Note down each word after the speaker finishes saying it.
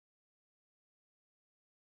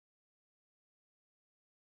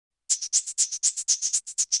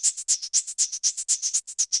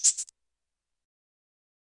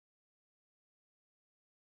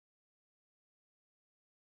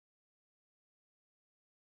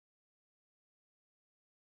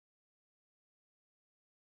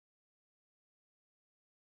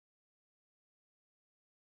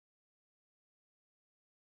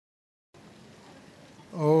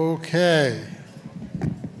Okay.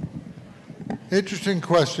 Interesting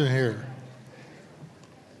question here.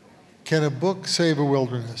 Can a book save a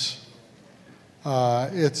wilderness?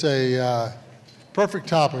 It's a perfect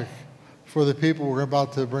topic for the people we're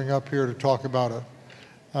about to bring up here to talk about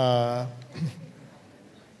it.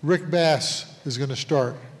 Rick Bass is going to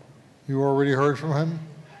start. You already heard from him.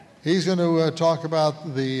 He's going to talk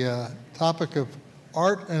about the topic of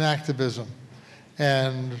art and activism.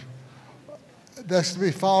 And that's to be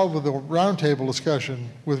followed with a roundtable discussion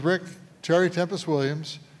with Rick, Terry Tempest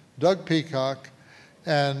Williams, Doug Peacock,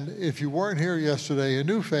 and if you weren't here yesterday, a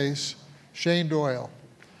new face, Shane Doyle.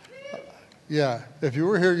 Yeah, if you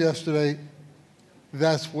were here yesterday,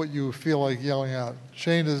 that's what you feel like yelling out.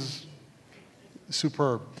 Shane is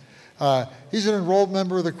superb. He's an enrolled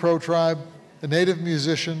member of the Crow Tribe, a native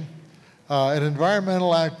musician, an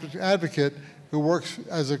environmental advocate who works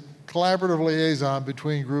as a collaborative liaison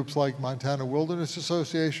between groups like Montana Wilderness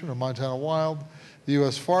Association or Montana Wild, the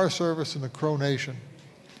U.S. Forest Service, and the Crow Nation.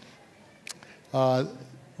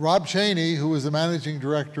 Rob Cheney, who is the managing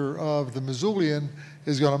director of the Missoulian,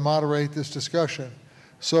 is going to moderate this discussion.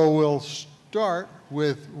 So we'll start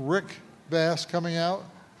with Rick Bass coming out,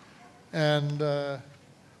 and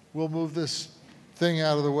we'll move this thing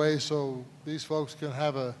out of the way so these folks can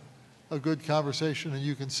have a good conversation and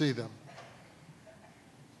you can see them.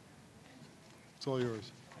 It's all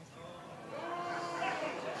yours.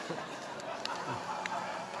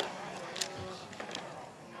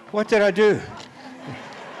 What did I do?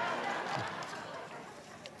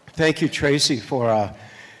 Thank you, Tracy, for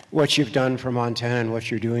what you've done for Montana and what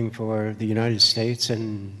you're doing for the United States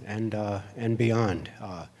and beyond.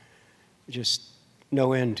 Just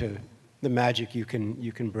no end to the magic you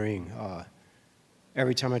can bring.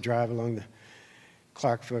 Every time I drive along the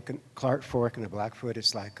Clark Fork and the Blackfoot,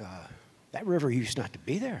 it's like that river used not to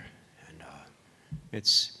be there, and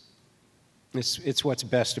it's what's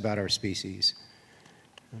best about our species.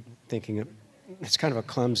 I'm thinking it's kind of a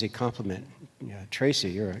clumsy compliment. Yeah,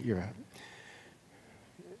 Tracy, you're a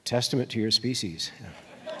testament to your species.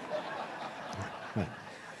 But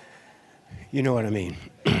you know what I mean.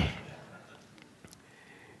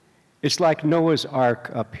 It's like Noah's Ark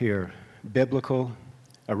up here, biblical,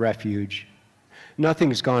 a refuge.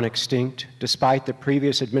 Nothing's gone extinct, despite the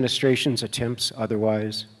previous administration's attempts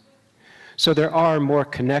otherwise. So there are more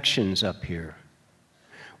connections up here.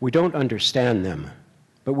 We don't understand them,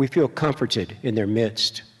 but we feel comforted in their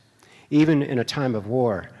midst. Even in a time of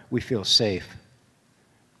war, we feel safe.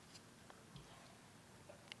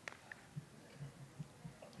 I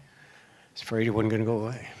was afraid it wasn't going to go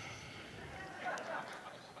away.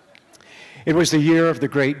 It was the year of the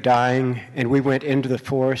great dying, and we went into the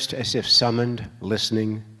forest as if summoned,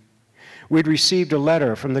 listening. We'd received a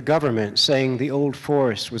letter from the government saying the old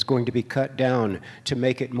forest was going to be cut down to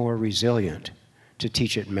make it more resilient, to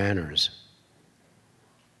teach it manners.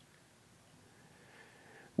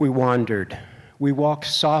 We wandered. We walked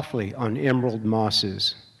softly on emerald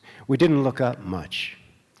mosses. We didn't look up much.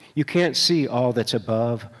 You can't see all that's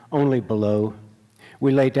above, only below.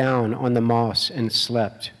 We lay down on the moss and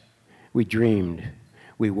slept. We dreamed.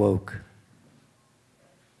 We woke.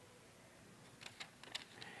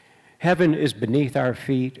 Heaven is beneath our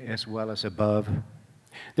feet as well as above.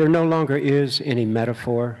 There no longer is any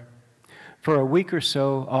metaphor. For a week or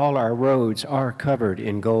so, all our roads are covered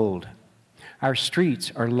in gold. Our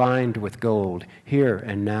streets are lined with gold, here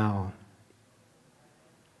and now.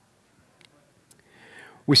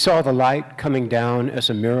 We saw the light coming down as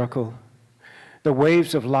a miracle. The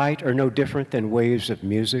waves of light are no different than waves of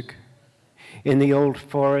music. In the old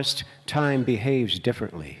forest, time behaves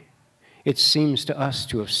differently. It seems to us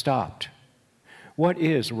to have stopped. What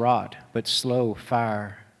is rot but slow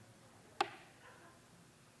fire?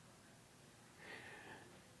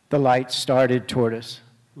 The light started toward us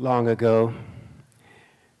long ago.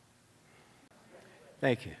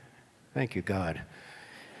 Thank you. Thank you, God.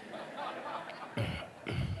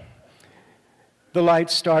 The light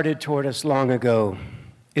started toward us long ago.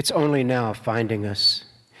 It's only now finding us.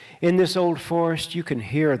 In this old forest, you can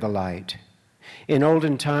hear the light. In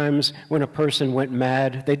olden times, when a person went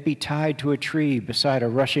mad, they'd be tied to a tree beside a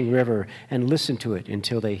rushing river and listen to it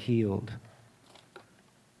until they healed.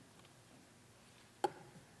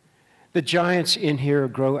 The giants in here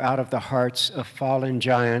grow out of the hearts of fallen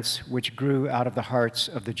giants, which grew out of the hearts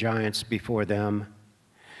of the giants before them.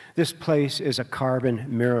 This place is a carbon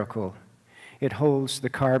miracle. It holds the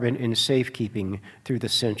carbon in safekeeping through the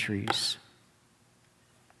centuries.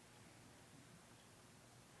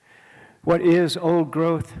 What is old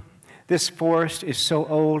growth? This forest is so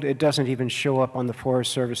old it doesn't even show up on the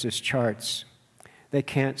Forest Service's charts. They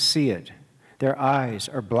can't see it. Their eyes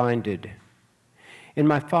are blinded. In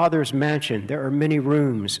my Father's mansion there are many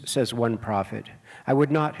rooms, says one prophet. I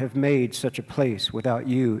would not have made such a place without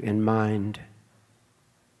you in mind.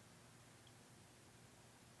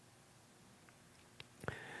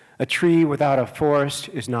 A tree without a forest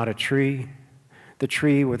is not a tree. The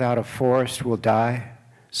tree without a forest will die.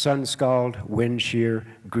 Sun-scald, wind-shear,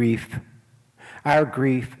 grief. Our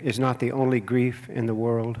grief is not the only grief in the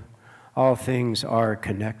world. All things are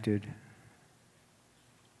connected.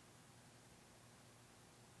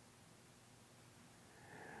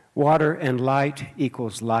 Water and light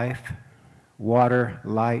equals life. Water,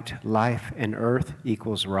 light, life, and earth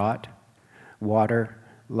equals rot. Water,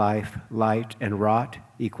 life, light, and rot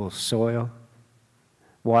equals soil.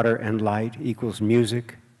 Water and light equals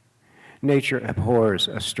music. Nature abhors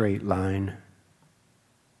a straight line.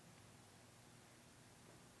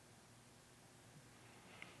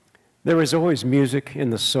 There is always music in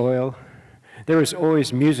the soil. There is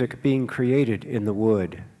always music being created in the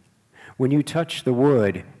wood. When you touch the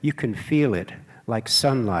wood, you can feel it like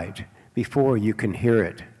sunlight before you can hear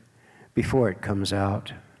it, before it comes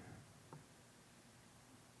out.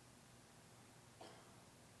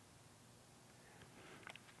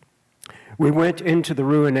 We went into the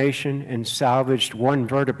ruination and salvaged one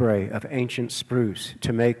vertebrae of ancient spruce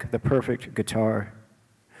to make the perfect guitar.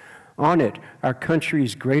 On it, our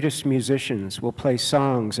country's greatest musicians will play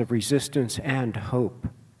songs of resistance and hope.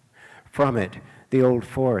 From it, the old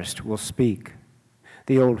forest will speak.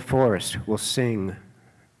 The old forest will sing.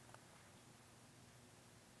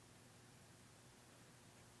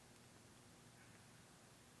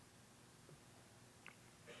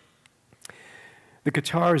 The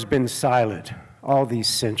guitar has been silent all these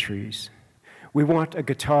centuries. We want a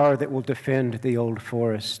guitar that will defend the old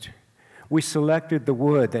forest. We selected the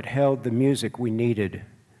wood that held the music we needed.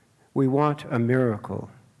 We want a miracle.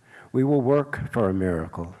 We will work for a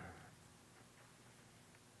miracle.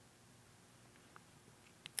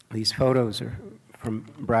 These photos are from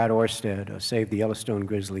Brad Orsted, a Save the Yellowstone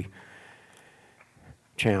Grizzly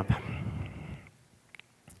champ.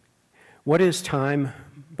 What is time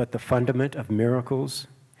but the fundament of miracles?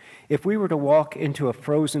 If we were to walk into a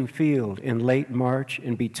frozen field in late March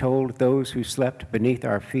and be told those who slept beneath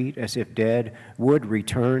our feet as if dead would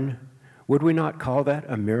return, would we not call that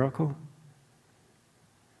a miracle?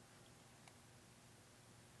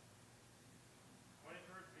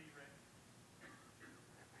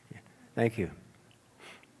 Thank you.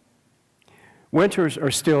 Winters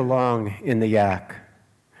are still long in the yak.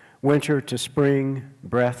 Winter to spring,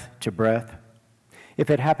 breath to breath. If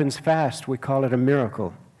it happens fast, we call it a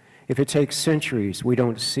miracle. If it takes centuries, we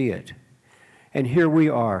don't see it. And here we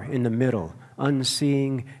are in the middle,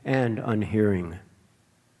 unseeing and unhearing.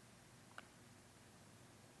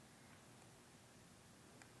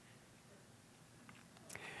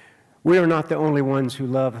 We are not the only ones who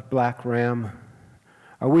love black ram.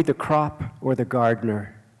 Are we the crop or the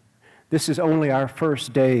gardener? This is only our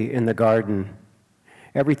first day in the garden.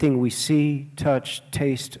 Everything we see, touch,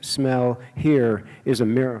 taste, smell, hear is a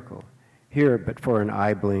miracle. Here but for an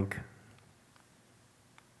eye blink.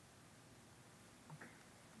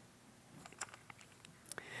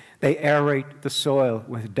 They aerate the soil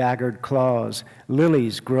with daggered claws.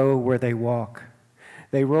 Lilies grow where they walk.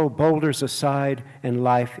 They roll boulders aside and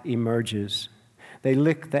life emerges. They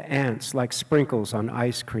lick the ants like sprinkles on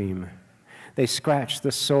ice cream. They scratch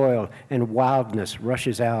the soil and wildness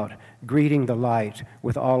rushes out, greeting the light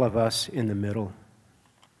with all of us in the middle.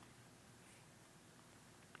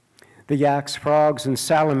 The yaks, frogs, and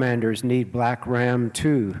salamanders need black ram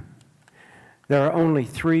too. There are only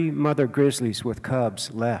 3 mother grizzlies with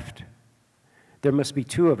cubs left. There must be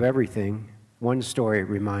 2 of everything, one story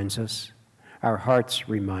reminds us. Our hearts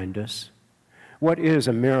remind us. What is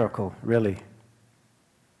a miracle, really?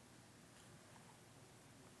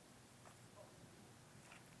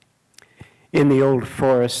 In the old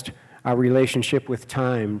forest, our relationship with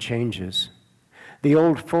time changes. The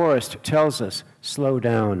old forest tells us, slow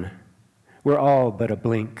down. We're all but a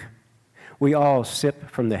blink. We all sip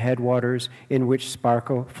from the headwaters in which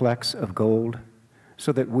sparkle flecks of gold,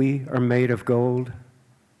 so that we are made of gold.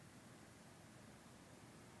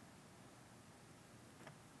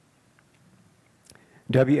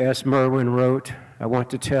 W.S. Merwin wrote, I want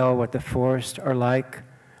to tell what the forests are like.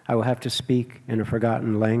 I will have to speak in a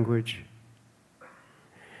forgotten language.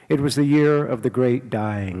 It was the year of the great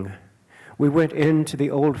dying. We went into the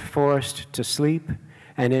old forest to sleep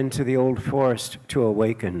and into the old forest to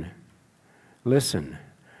awaken. Listen,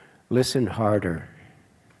 listen harder.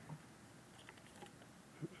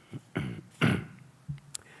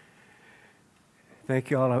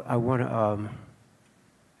 Thank you all. I want to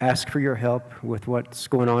ask for your help with what's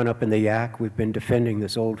going on up in the Yak. We've been defending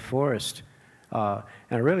this old forest. And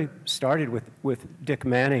I really started with Dick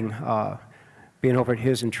Manning, being over at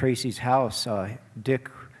his and Tracy's house. Dick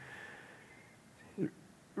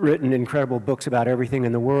written incredible books about everything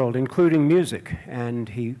in the world, including music. And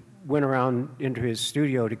he went around into his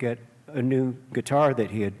studio to get a new guitar that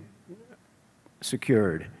he had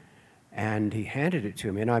secured. And he handed it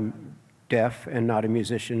to me. And I'm deaf and not a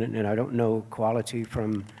musician, and I don't know quality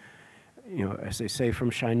from, you know, as they say, from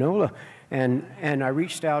Shinola. And I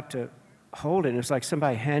reached out to hold it, and it's like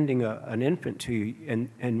somebody handing an infant to you.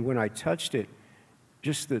 And when I touched it,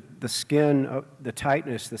 just the skin, the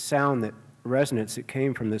tightness, the sound, that resonance that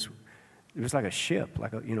came from this, it was like a ship,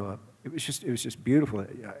 like a, you know, it was just beautiful.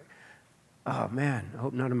 Oh man, I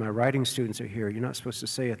hope none of my writing students are here. You're not supposed to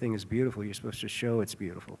say a thing is beautiful, you're supposed to show it's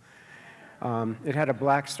beautiful. It had a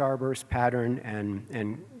black starburst pattern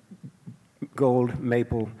and gold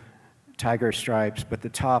maple tiger stripes, but the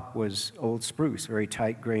top was old spruce, very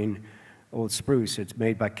tight grain old spruce. It's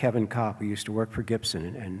made by Kevin Kopp, who used to work for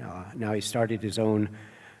Gibson, and now he started his own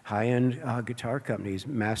high-end guitar company. He's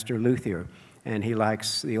master luthier, and he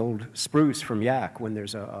likes the old spruce from Yak. When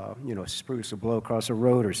there's a you know, spruce will blow across a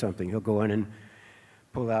road or something, he'll go in and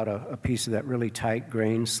pull out a piece of that really tight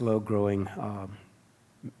grain, slow-growing,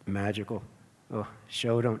 magical, oh,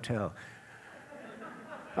 show don't tell.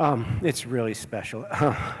 It's really special.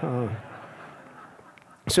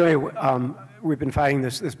 So anyway, we've been fighting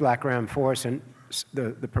this Black Ram forest, and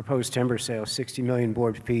the proposed timber sale, 60 million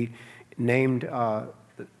board feet, named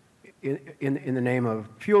in the name of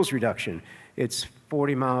fuels reduction. It's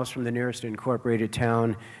 40 miles from the nearest incorporated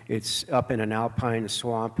town. It's up in an alpine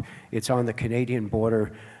swamp. It's on the Canadian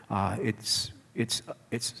border. It's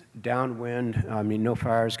downwind. I mean, no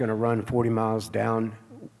fire is going to run 40 miles down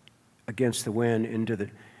against the wind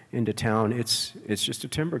into town. It's just a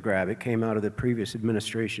timber grab. It came out of the previous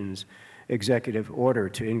administration's executive order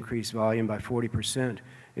to increase volume by 40%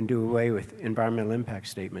 and do away with environmental impact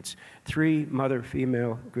statements. 3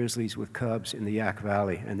 mother-female grizzlies with cubs in the Yak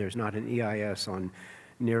Valley, and there's not an EIS on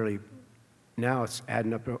nearly, now it's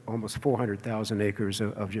adding up to almost 400,000 acres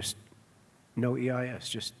of just no EIS,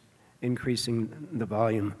 just increasing the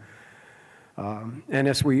volume. And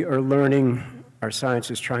as we are learning, our science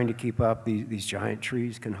is trying to keep up. These giant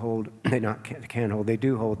trees can hold, they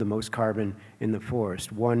do hold the most carbon in the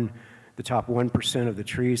forest. The top 1% of the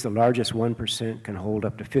trees, the largest 1%, can hold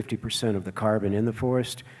up to 50% of the carbon in the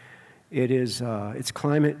forest. It's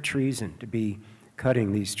climate treason to be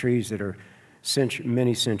cutting these trees that are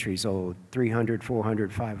many centuries old, 300,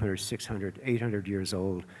 400, 500, 600, 800 years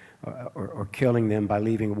old, or killing them by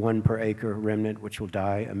leaving 1 per acre remnant, which will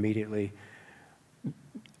die immediately.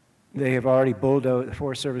 They have already bulldozed, the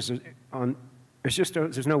Forest Service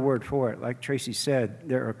there's no word for it. Like Tracy said,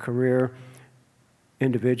 there are career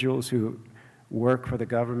individuals who work for the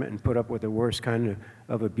government and put up with the worst kind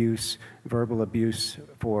of abuse, verbal abuse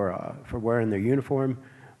for wearing their uniform.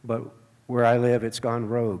 But where I live, it's gone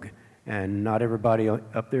rogue. And not everybody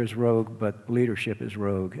up there is rogue, but leadership is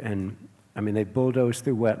rogue. And I mean, they bulldozed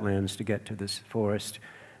through wetlands to get to this forest.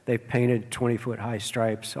 They've painted 20-foot high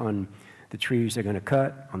stripes on the trees they're going to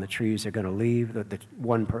cut, on the trees they're going to leave, the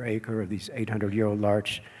 1 per acre of these 800-year-old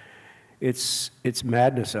larch. It's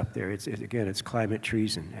madness up there. Again, it's climate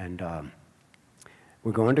treason. And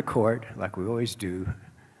we're going to court like we always do.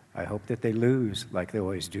 I hope that they lose like they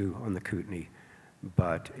always do on the Kootenai.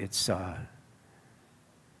 But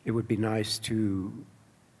it would be nice to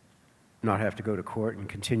not have to go to court and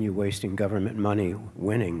continue wasting government money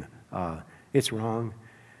winning. It's wrong.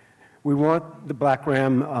 We want the Black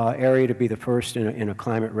Ram area to be the first in a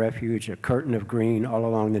climate refuge, a curtain of green all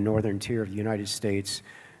along the northern tier of the United States,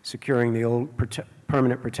 securing the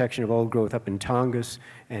permanent protection of old growth up in Tongass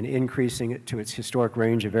and increasing it to its historic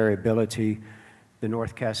range of variability. The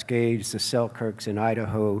North Cascades, the Selkirks in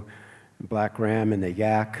Idaho, Black Ram and the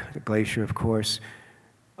Yak, the glacier, of course.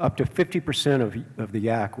 Up to 50% of the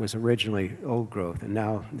Yak was originally old growth, and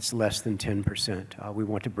now it's less than 10%. We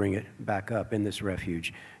want to bring it back up in this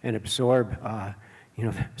refuge and absorb,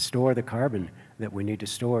 store the carbon that we need to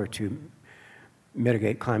store to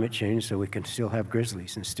mitigate climate change so we can still have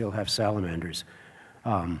grizzlies and still have salamanders.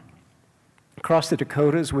 Across the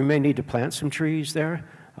Dakotas, we may need to plant some trees there.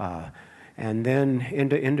 And then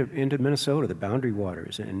into Minnesota, the boundary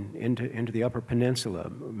waters, and into the Upper Peninsula,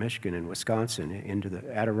 Michigan and Wisconsin, into the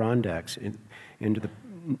Adirondacks, into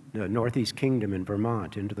the Northeast Kingdom in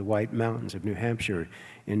Vermont, into the White Mountains of New Hampshire,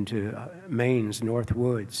 into Maine's North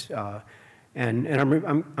Woods. And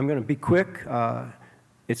I'm going to be quick.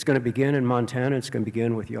 It's going to begin in Montana. It's going to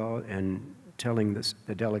begin with y'all and telling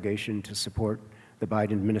the delegation to support the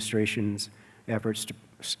Biden administration's efforts to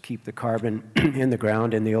keep the carbon in the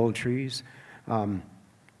ground in the old trees.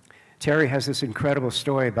 Terry has this incredible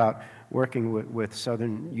story about working with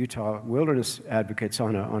Southern Utah wilderness advocates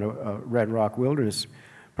on a Red Rock wilderness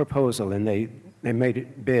proposal, and they made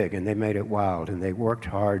it big and they made it wild, and they worked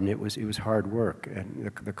hard, and it was hard work,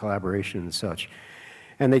 and the collaboration and such.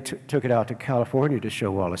 And they took it out to California to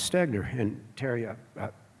show Wallace Stegner. And Terry,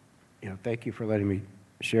 thank you for letting me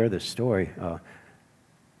share this story.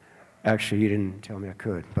 Actually, you didn't tell me I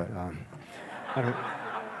could, but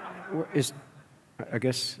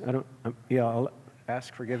I'll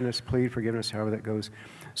ask forgiveness, plead forgiveness, however that goes.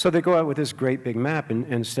 So they go out with this great big map, and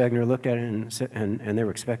Stegner looked at it, and they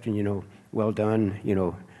were expecting, well done,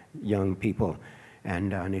 young people.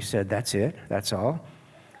 And he said, that's it, that's all.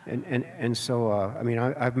 And so,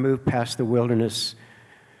 I've moved past the wilderness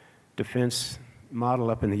defense model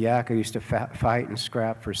up in the Yak. I used to fight and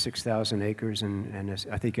scrap for 6,000 acres, and as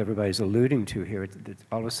I think everybody's alluding to here,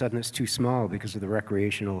 all of a sudden it's too small because of the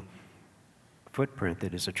recreational footprint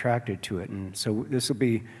that is attracted to it. And so this will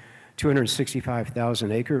be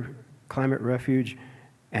 265,000 acre climate refuge,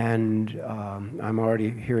 and I'm already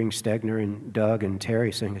hearing Stegner and Doug and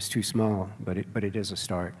Terry saying it's too small, but it is a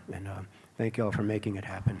start. And thank you all for making it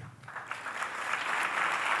happen.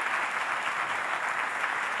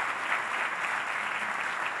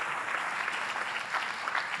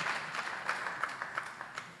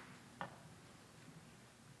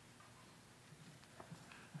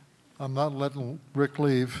 I'm not letting Rick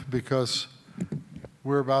leave because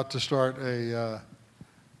we're about to start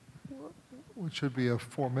which should be a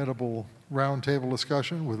formidable roundtable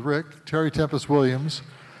discussion with Rick, Terry Tempest Williams,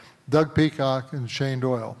 Doug Peacock, and Shane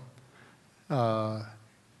Doyle. I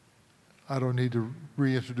don't need to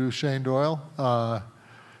reintroduce Shane Doyle.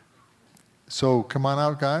 So come on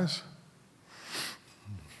out, guys.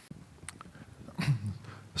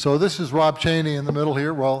 So this is Rob Cheney in the middle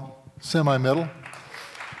here, well, semi-middle.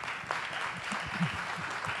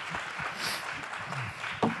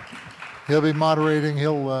 He'll be moderating.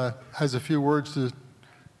 He'll has a few words to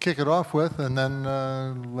kick it off with, and then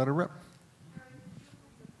let it rip.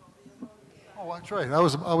 Oh, that's right. I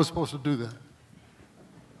was supposed to do that.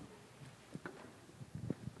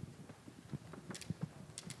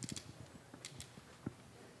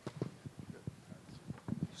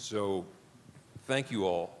 So, thank you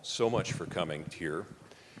all so much for coming here.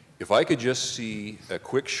 If I could just see a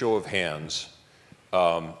quick show of hands,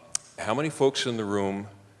 how many folks in the room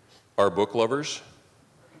are book lovers?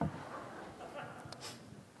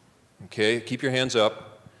 Okay, keep your hands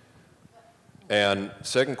up. And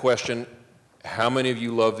second question, how many of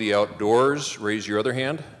you love the outdoors? Raise your other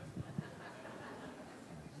hand.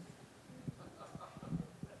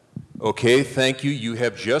 Okay, thank you. You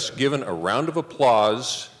have just given a round of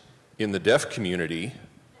applause in the deaf community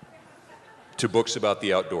to books about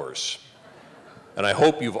the outdoors. And I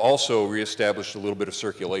hope you've also reestablished a little bit of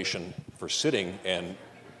circulation for sitting and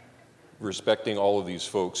respecting all of these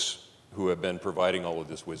folks who have been providing all of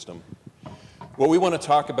this wisdom. What we want to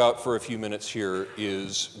talk about for a few minutes here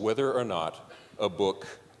is whether or not a book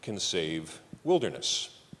can save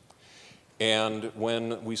wilderness. And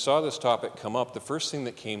when we saw this topic come up, the first thing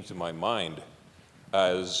that came to my mind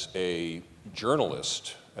as a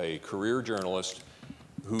journalist, a career journalist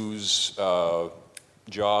whose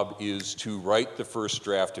job is to write the first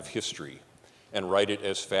draft of history and write it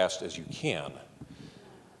as fast as you can,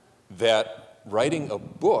 that writing a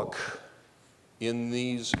book in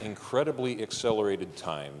these incredibly accelerated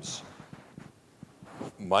times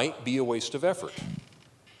might be a waste of effort.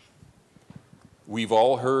 We've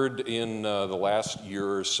all heard in the last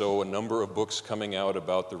year or so a number of books coming out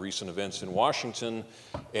about the recent events in Washington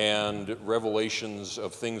and revelations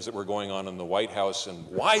of things that were going on in the White House, and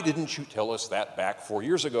why didn't you tell us that back 4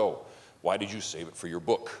 years ago? Why did you save it for your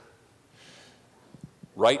book?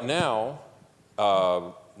 Right now,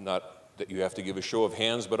 not that you have to give a show of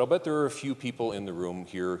hands, but I'll bet there are a few people in the room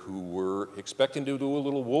here who were expecting to do a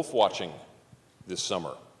little wolf watching this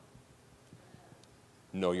summer.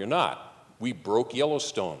 No, you're not. We broke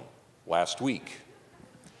Yellowstone last week.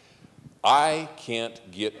 I can't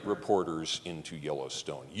get reporters into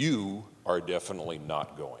Yellowstone. You are definitely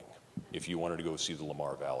not going if you wanted to go see the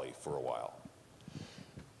Lamar Valley for a while.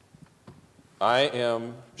 I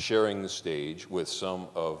am sharing the stage with some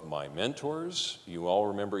of my mentors. You all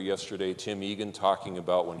remember yesterday Tim Egan talking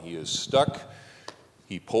about when he is stuck,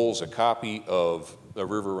 he pulls a copy of The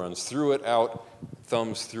River Runs Through It out,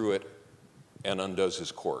 thumbs through it, and undoes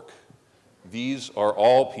his cork. These are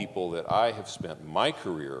all people that I have spent my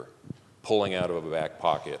career pulling out of a back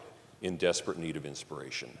pocket in desperate need of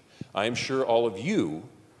inspiration. I am sure all of you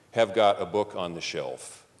have got a book on the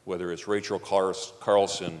shelf, whether it's Rachel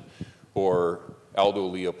Carlson or Aldo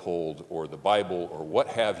Leopold or the Bible or what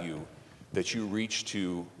have you, that you reach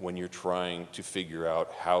to when you're trying to figure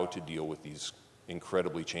out how to deal with these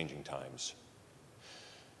incredibly changing times?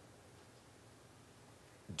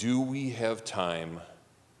 Do we have time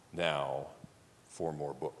now for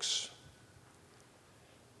more books?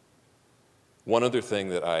 One other thing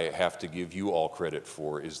that I have to give you all credit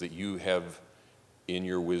for is that you have, in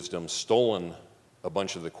your wisdom, stolen a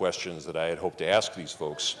bunch of the questions that I had hoped to ask these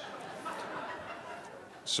folks.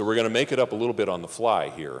 So we're going to make it up a little bit on the fly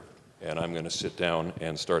here, and I'm going to sit down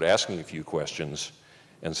and start asking a few questions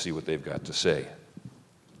and see what they've got to say.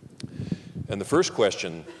 And the first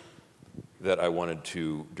question that I wanted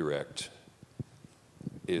to direct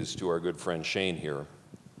is to our good friend Shane here.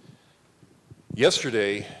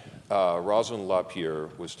 Yesterday, Rosalind LaPierre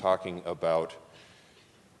was talking about,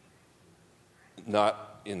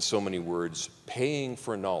 not in so many words, paying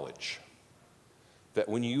for knowledge. That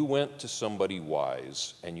when you went to somebody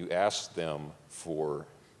wise and you asked them for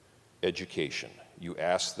education, you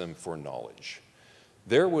asked them for knowledge,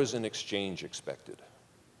 there was an exchange expected.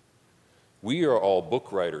 We are all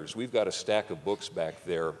book writers. We've got a stack of books back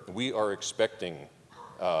there. We are expecting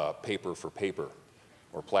paper for paper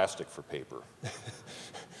or plastic for paper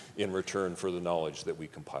in return for the knowledge that we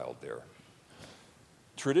compiled there.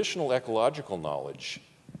 Traditional ecological knowledge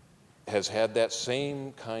has had that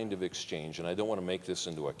same kind of exchange, and I don't want to make this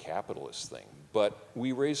into a capitalist thing, but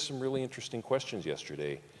we raised some really interesting questions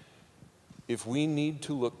yesterday. If we need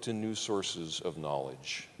to look to new sources of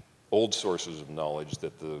knowledge, old sources of knowledge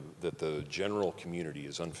that the general community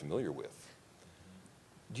is unfamiliar with,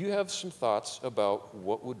 do you have some thoughts about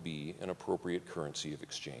what would be an appropriate currency of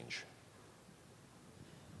exchange?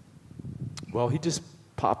 Well, he just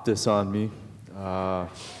popped this on me.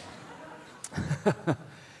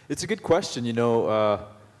 It's a good question. You know,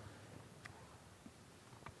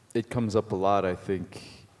 it comes up a lot, I think,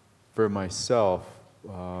 for myself.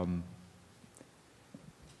 I'm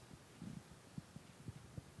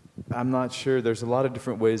not sure. There's a lot of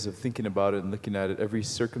different ways of thinking about it and looking at it. Every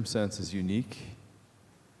circumstance is unique.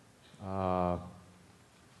 A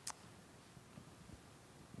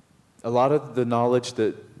lot of the knowledge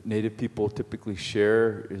that Native people typically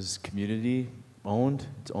share is community owned.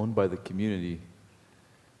 It's owned by the community.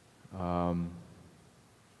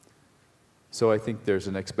 So I think there's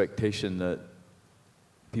an expectation that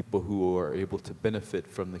people who are able to benefit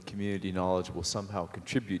from the community knowledge will somehow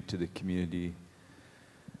contribute to the community.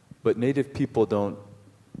 But Native people don't,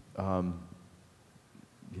 you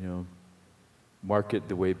know, market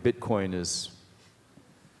the way Bitcoin is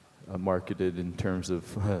marketed in terms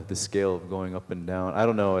of the scale of going up and down. I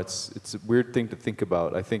don't know. It's a weird thing to think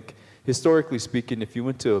about. I think historically speaking, if you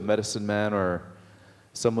went to a medicine man or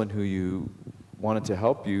someone who you wanted to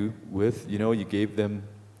help you with, you know, you gave them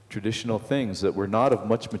traditional things that were not of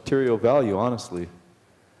much material value, honestly.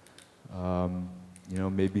 You know,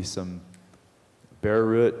 maybe some bare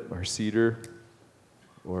root or cedar,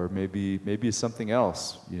 or maybe something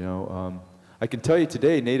else. You know, I can tell you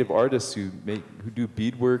today, Native artists who do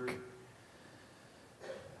beadwork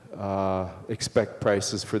expect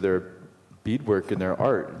prices for their beadwork and their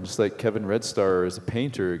art, just like Kevin Redstar as a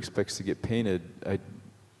painter expects to get painted.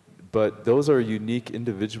 But those are unique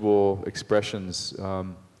individual expressions.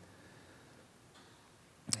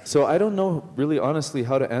 So I don't know really honestly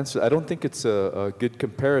how to answer. I don't think it's a good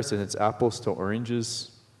comparison. It's apples to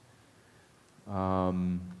oranges.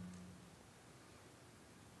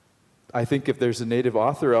 I think if there's a Native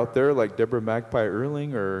author out there like Deborah Magpie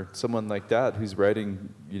Erling or someone like that who's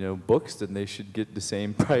writing, you know, books, then they should get the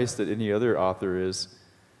same price that any other author is.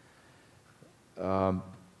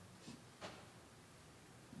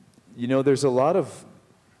 You know, there's a lot of,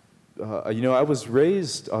 you know, I was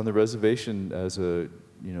raised on the reservation as a,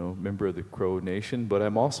 you know, member of the Crow Nation, but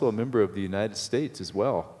I'm also a member of the United States as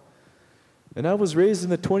well. And I was raised in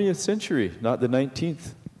the 20th century, not the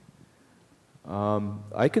 19th.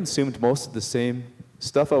 I consumed most of the same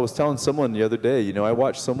stuff. I was telling someone the other day, you know, I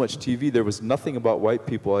watched so much TV, there was nothing about white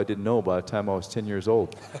people I didn't know by the time I was 10 years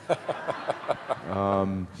old.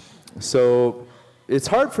 So it's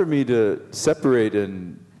hard for me to separate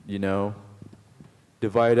and, you know,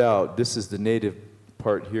 divide out, this is the Native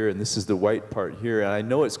part here and this is the white part here. And I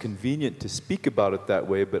know it's convenient to speak about it that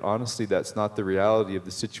way, but honestly, that's not the reality of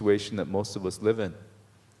the situation that most of us live in.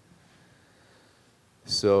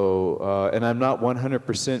 So, and I'm not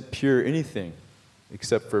 100% pure anything,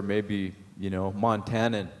 except for maybe, you know,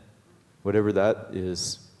 Montanan, whatever that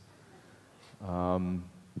is.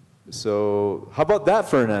 So, how about that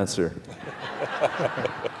for an answer?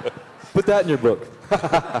 Put that in your book.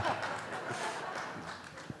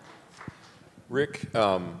 Rick,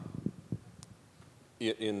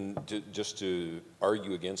 just to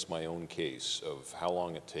argue against my own case of how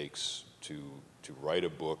long it takes to write a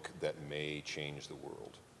book that may change the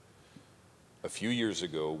world. A few years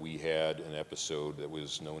ago, we had an episode that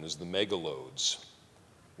was known as the Megaloads,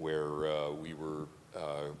 where we were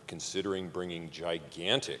considering bringing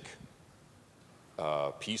gigantic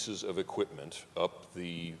pieces of equipment up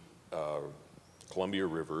the Columbia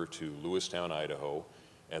River to Lewistown, Idaho,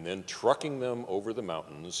 and then trucking them over the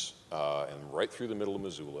mountains and right through the middle of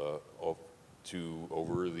Missoula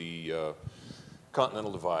over the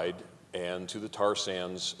Continental Divide and to the tar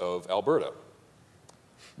sands of Alberta.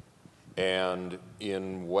 And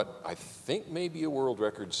in what I think may be a world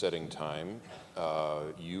record-setting time,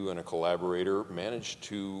 you and a collaborator managed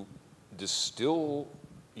to distill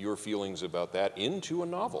your feelings about that into a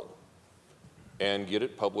novel and get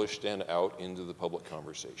it published and out into the public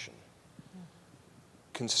conversation.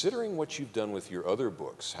 Considering what you've done with your other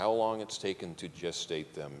books, how long it's taken to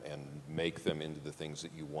gestate them and make them into the things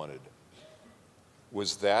that you wanted,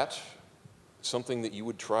 was that something that you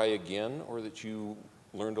would try again or that you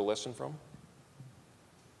learned a lesson from?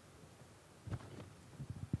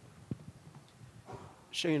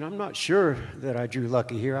 Shane, I'm not sure that I drew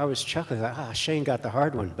lucky here. I was chuckling, Shane got the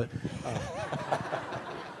hard one, but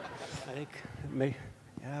I think it may,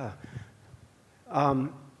 yeah.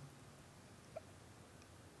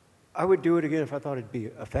 I would do it again if I thought it'd be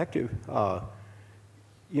effective.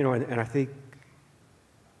 You know, and I think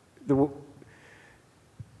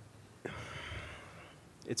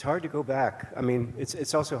it's hard to go back. I mean,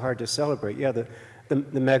 it's also hard to celebrate. Yeah, the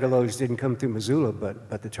megaloads didn't come through Missoula,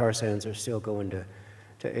 but the tar sands are still going to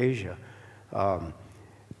Asia.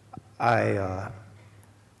 I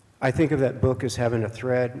think of that book as having a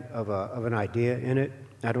thread of an idea in it.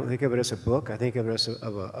 I don't think of it as a book. I think of it as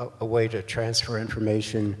a way to transfer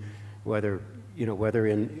information, whether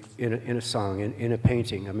in a song, in a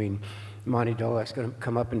painting. I mean, Monty Dolak's going to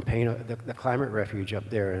come up and paint the climate refuge up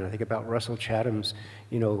there, and I think about Russell Chatham's,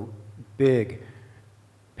 big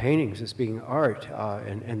paintings as being art,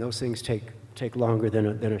 and those things take longer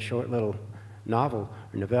than a short little novel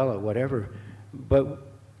or novella, whatever. But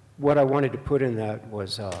what I wanted to put in that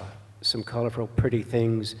was some colorful, pretty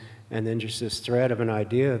things, and then just this thread of an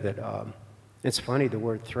idea that, it's funny, the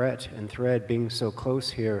word threat and thread being so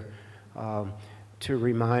close here, to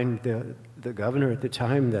remind the governor at the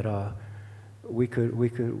time that we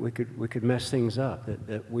could mess things up,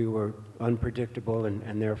 that we were unpredictable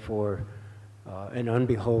and therefore and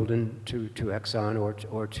unbeholden to Exxon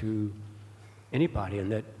or to anybody,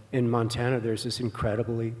 and that in Montana there's this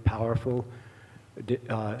incredibly powerful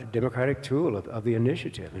democratic tool of the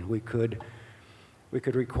initiative, and we could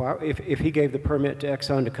require, if he gave the permit to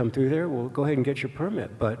Exxon to come through there, well, go ahead and get your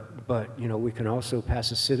permit, but we can also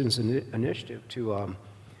pass a citizens initiative to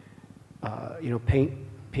paint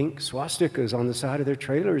pink swastikas on the side of their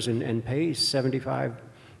trailers and pay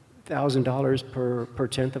 $75,000 per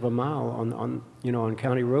tenth of a mile on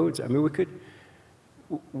county roads. I mean,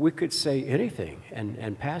 we could say anything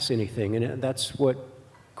and pass anything, and that's what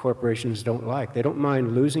corporations don't like. They don't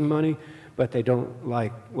mind losing money, but they don't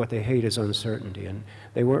like, what they hate is uncertainty. And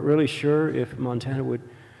they weren't really sure if Montana would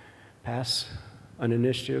pass an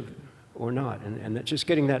initiative or not, and that just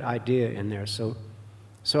getting that idea in there. So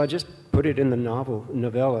I just put it in the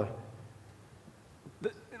novella,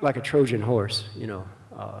 like a Trojan horse,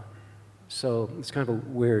 So it's kind of a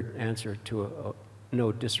weird answer to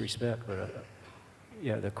no disrespect, but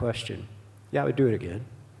yeah, the question. Yeah, I would do it again.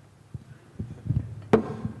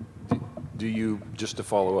 Do you, just to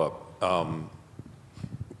follow up,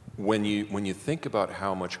 when you think about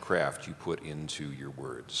how much craft you put into your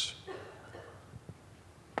words,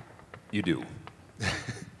 you do.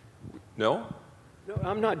 No? No,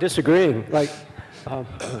 I'm not disagreeing. Like,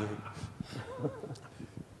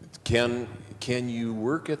 Can you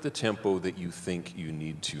work at the tempo that you think you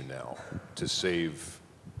need to now to save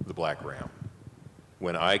the Black Ram,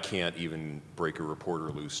 when I can't even break a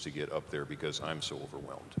reporter loose to get up there because I'm so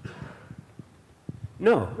overwhelmed?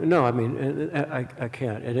 No, I mean, I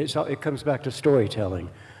can't. And it comes back to storytelling.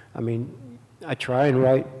 I mean, I try and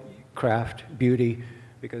write craft, beauty,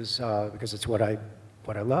 because it's what I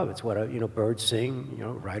love. It's what birds sing,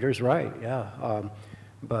 writers write, yeah.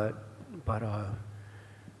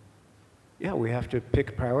 Yeah, we have to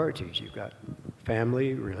pick priorities. You've got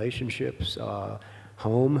family, relationships,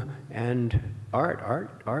 home, and art.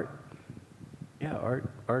 Yeah,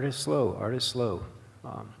 art is slow. Art is slow.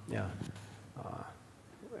 Yeah.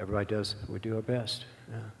 Everybody we do our best.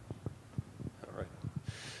 Yeah. All right.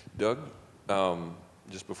 Doug,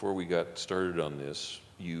 just before we got started on this,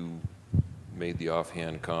 you made the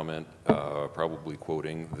offhand comment, probably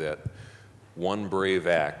quoting, that one brave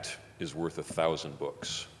act is worth 1,000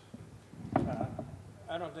 books.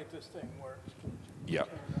 I don't think this thing works. Yeah.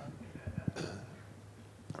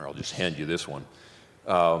 Or I'll just hand you this one.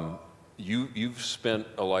 You've spent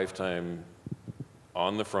a lifetime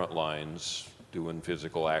on the front lines doing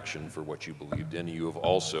physical action for what you believed in. You have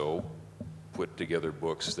also put together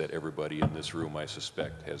books that everybody in this room, I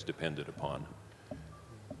suspect, has depended upon.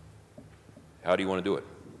 How do you want to do it?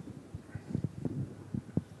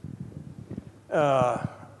 I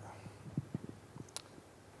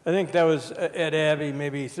think that was Ed Abbey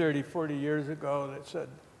maybe 30, 40 years ago that said,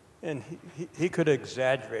 and he could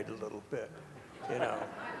exaggerate a little bit, you know.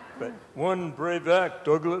 But one brave act,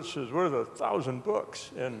 Douglas, is worth 1,000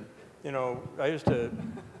 books. And, you know, I used to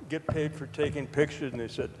get paid for taking pictures, and they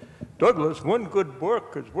said, Douglas, one good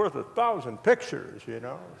book is worth 1,000 pictures, you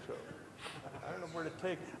know. So I don't know where to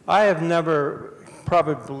take. I have never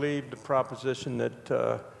probably believed the proposition that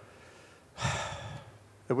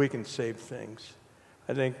that we can save things.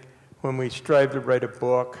 I think when we strive to write a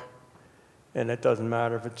book, and it doesn't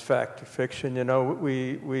matter if it's fact or fiction, you know,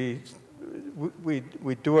 we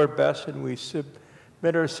do our best and we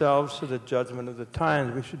submit ourselves to the judgment of the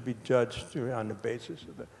times. We should be judged on the basis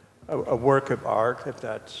of a work of art, if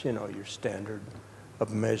that's, you know, your standard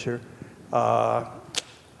of measure. I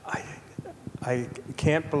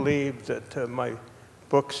can't believe that my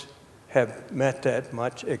books have met that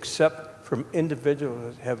much, except from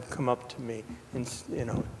individuals that have come up to me and, you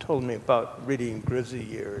know, told me about reading Grizzly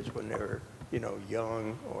years when they were, you know,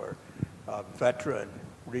 young, or a veteran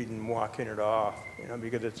reading Walking It Off, you know,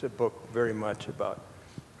 because it's a book very much about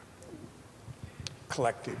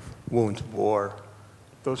collective wounds of war.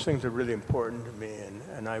 Those things are really important to me,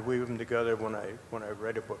 and I weave them together when I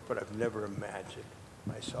write a book, but I've never imagined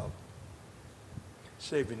myself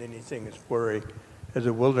saving anything as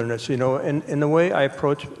a wilderness, you know, and in the way I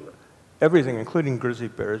approach everything, including grizzly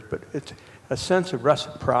bears, but it's a sense of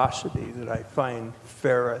reciprocity that I find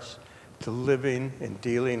fairest to living and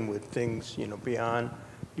dealing with things, you know, beyond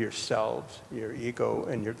yourselves, your ego,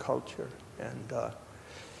 and your culture. And,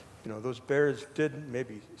 you know, those bears did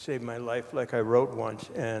maybe save my life, like I wrote once.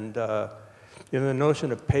 And, you know, the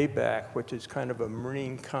notion of payback, which is kind of a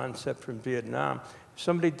Marine concept from Vietnam. If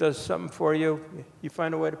somebody does something for you, you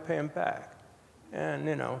find a way to pay them back. And,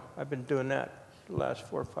 you know, I've been doing that the last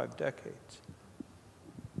 4 or 5 decades.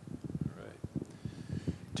 All right.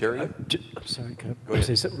 Terry? I'm sorry, can Go I ahead.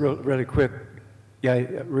 say something really quick? Yeah,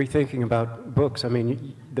 rethinking about books. I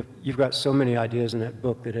mean, you've got so many ideas in that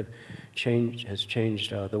book that has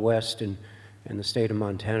changed the West and the state of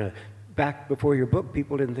Montana. Back before your book,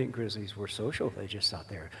 people didn't think grizzlies were social. They just thought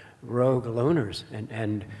they were rogue loners,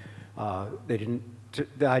 and they didn't.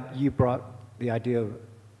 You brought the idea of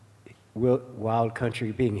wild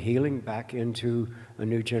country being healing back into a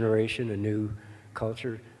new generation, a new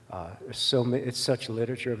culture. It's such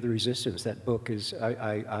literature of the resistance. That book is,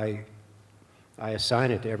 I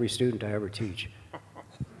assign it to every student I ever teach.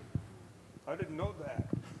 I didn't know that.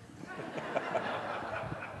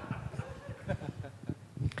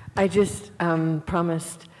 I just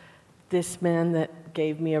promised this man that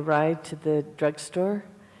gave me a ride to the drugstore.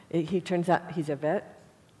 He turns out he's a vet.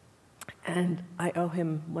 And I owe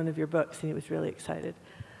him one of your books, and he was really excited.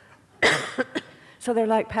 So they're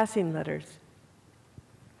like passing letters.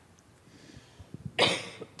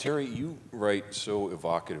 Terry, you write so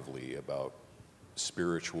evocatively about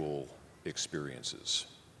spiritual experiences.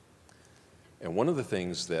 And one of the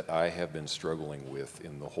things that I have been struggling with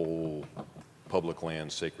in the whole public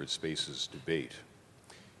land sacred spaces debate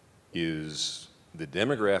is the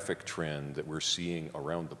demographic trend that we're seeing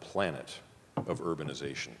around the planet of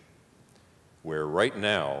urbanization, where right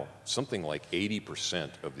now, something like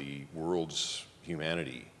 80% of the world's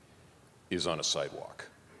humanity is on a sidewalk,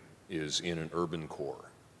 is in an urban core,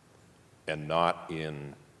 and not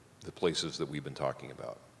in the places that we've been talking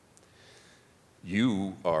about.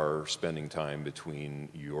 You are spending time between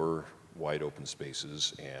your wide open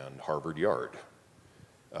spaces and Harvard Yard,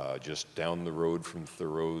 just down the road from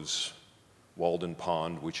Thoreau's Walden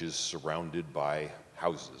Pond, which is surrounded by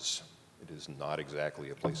houses. It is not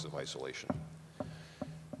exactly a place of isolation.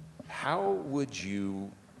 How would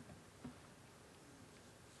you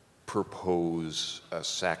propose a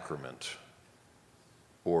sacrament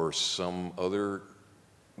or some other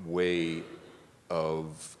way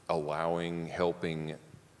of helping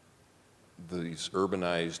these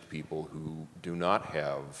urbanized people who do not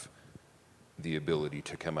have the ability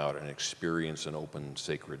to come out and experience an open,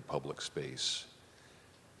 sacred public space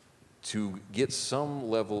to get some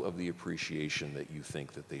level of the appreciation that you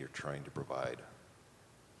think that they are trying to provide?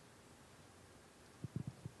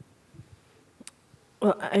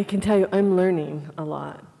 Well, I can tell you I'm learning a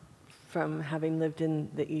lot from having lived in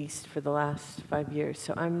the East for the last 5 years.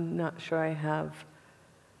 So I'm not sure I have,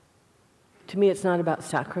 to me it's not about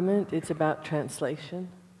sacrament, it's about translation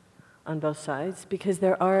on both sides, because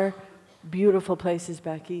there are beautiful places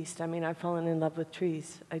back east. I mean, I've fallen in love with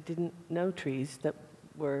trees. I didn't know trees that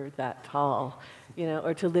were that tall, you know,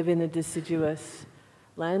 or to live in a deciduous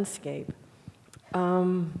landscape.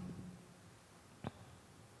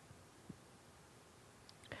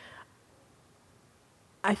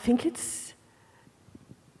 I think it's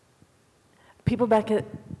people back at,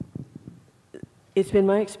 it's been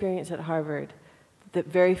my experience at Harvard that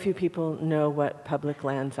very few people know what public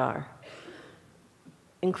lands are,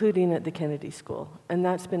 including at the Kennedy School, and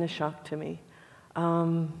that's been a shock to me.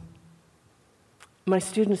 My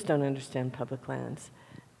students don't understand public lands,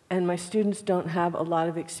 and my students don't have a lot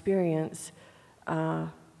of experience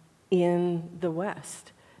in the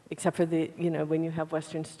West, except for the, you know, when you have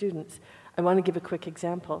Western students. I want to give a quick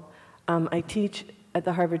example. I teach at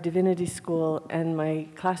the Harvard Divinity School, and my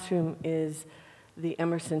classroom is the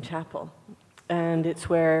Emerson Chapel. And it's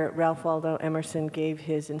where Ralph Waldo Emerson gave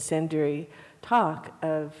his incendiary talk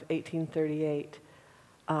of 1838,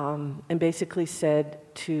 and basically said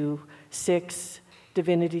to 6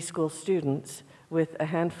 Divinity School students with a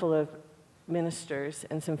handful of ministers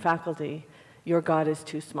and some faculty, "Your God is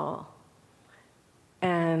too small."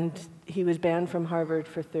 And he was banned from Harvard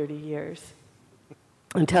for 30 years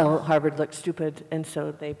until Harvard looked stupid, and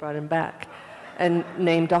so they brought him back and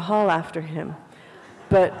named a hall after him.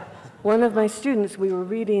 But one of my students, we were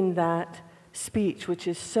reading that speech, which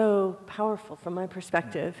is so powerful from my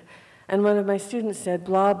perspective, and one of my students said,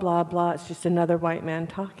 "Blah, blah, blah, it's just another white man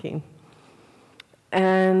talking."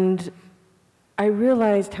 And I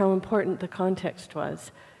realized how important the context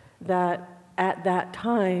was, that at that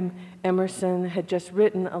time, Emerson had just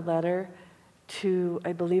written a letter to,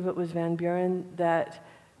 I believe it was Van Buren, that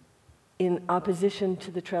in opposition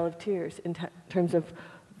to the Trail of Tears, in terms of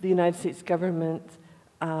the United States government's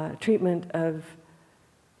treatment of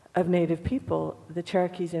Native people, the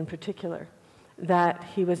Cherokees in particular, that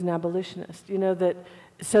he was an abolitionist, you know, that,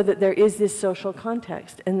 so that there is this social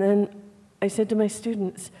context. And then I said to my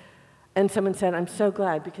students, and someone said, "I'm so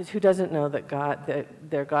glad, because who doesn't know that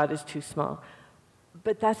their God is too small?"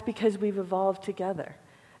 But that's because we've evolved together.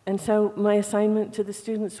 And so my assignment to the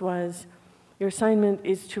students was, your assignment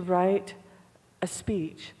is to write a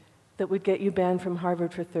speech that would get you banned from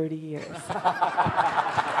Harvard for 30 years.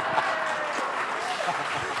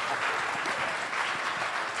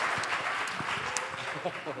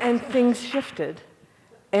 And things shifted.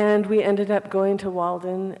 And we ended up going to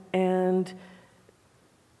Walden, and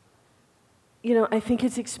you know, I think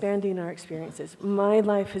it's expanding our experiences. My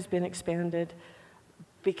life has been expanded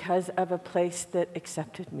because of a place that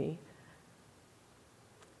accepted me,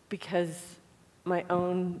 because my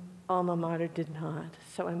own alma mater did not.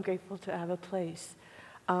 So I'm grateful to have a place.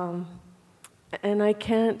 And I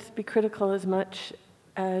can't be critical as much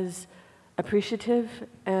as appreciative,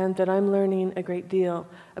 and that I'm learning a great deal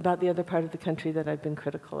about the other part of the country that I've been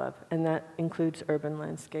critical of, and that includes urban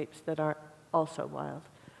landscapes that are also wild.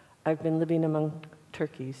 I've been living among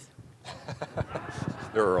turkeys.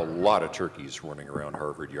 There are a lot of turkeys running around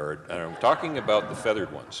Harvard Yard, and I'm talking about the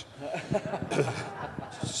feathered ones.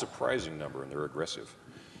 It's a surprising number, and they're aggressive.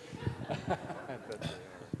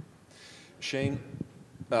 Shane,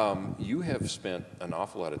 you have spent an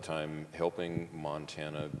awful lot of time helping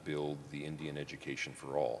Montana build the Indian Education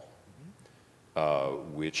for All,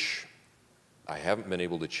 which I haven't been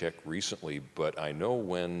able to check recently, but I know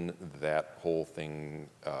when that whole thing,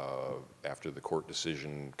 after the court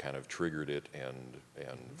decision kind of triggered it and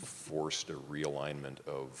forced a realignment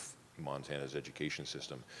of Montana's education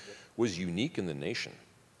system, was unique in the nation.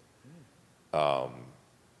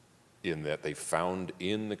 In that they found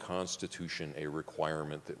in the Constitution a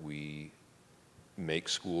requirement that we make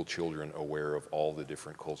school children aware of all the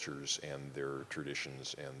different cultures and their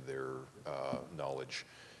traditions and their knowledge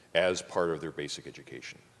as part of their basic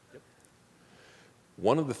education. Yep.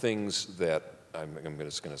 One of the things that,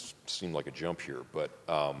 it's going to seem like a jump here, but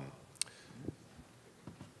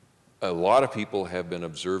a lot of people have been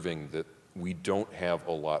observing that we don't have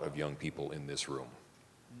a lot of young people in this room,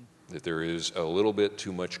 that there is a little bit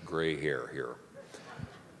too much gray hair here.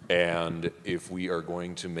 And if we are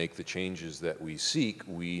going to make the changes that we seek,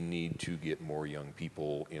 we need to get more young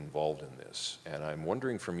people involved in this. And I'm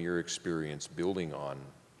wondering, from your experience building on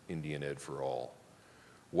Indian Ed for All,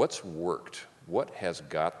 what's worked? What has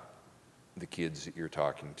got the kids that you're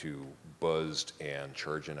talking to buzzed and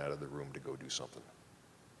charging out of the room to go do something?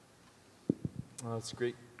 Well, that's a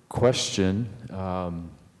great question.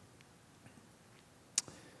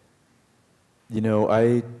 You know,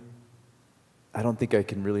 I don't think I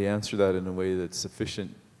can really answer that in a way that's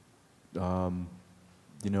sufficient.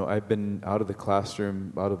 You know, I've been out of the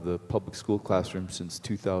classroom, out of the public school classroom since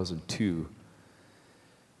 2002.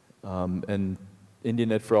 And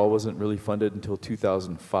Indian Ed for All wasn't really funded until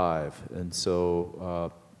 2005. And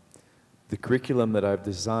so the curriculum that I've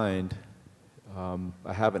designed,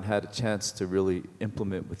 I haven't had a chance to really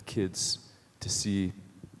implement with kids to see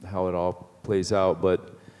how it all plays out.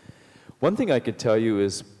 But one thing I could tell you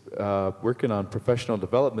is working on professional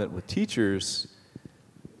development with teachers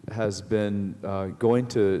has been going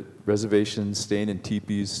to reservations, staying in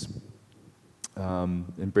teepees,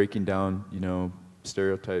 and breaking down, you know,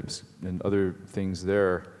 stereotypes and other things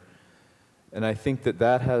there. And I think that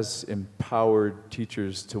that has empowered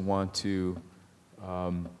teachers to want to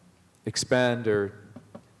expand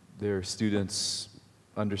their students'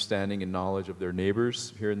 understanding and knowledge of their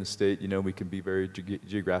neighbors. Here in the state, you know, we can be very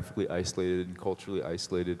geographically isolated and culturally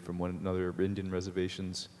isolated from one another, Indian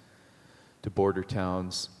reservations to border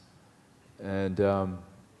towns. And,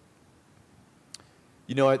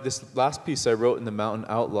 you know, this last piece I wrote in the Mountain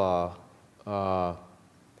Outlaw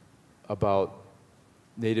about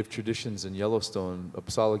Native traditions in Yellowstone,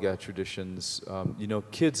 Apsalagat traditions, you know,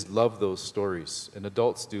 kids love those stories, and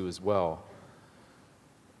adults do as well.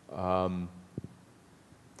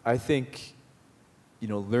 I think, you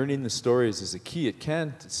know, learning the stories is a key. It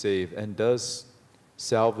can save and does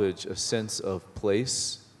salvage a sense of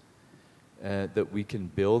place that we can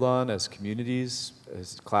build on as communities,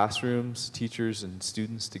 as classrooms, teachers, and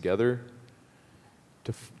students together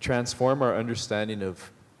to transform our understanding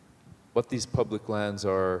of what these public lands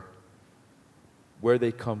are, where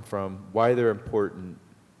they come from, why they're important,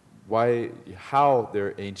 how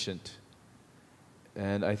they're ancient.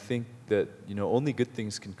 And I think that, you know, only good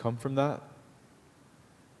things can come from that.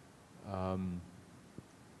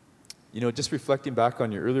 You know, just reflecting back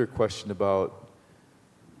on your earlier question about,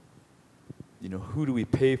 you know, who do we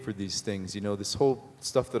pay for these things? You know, this whole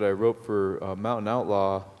stuff that I wrote for Mountain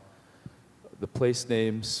Outlaw, the place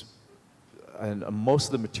names, and most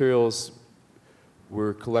of the materials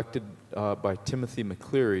were collected by Timothy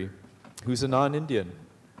McCleary, who's a non-Indian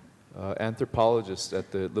anthropologist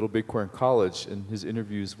at the Little Bighorn College. In his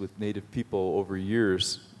interviews with Native people over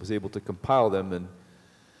years, was able to compile them and,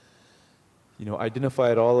 you know,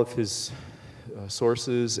 identified all of his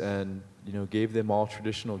sources and, you know, gave them all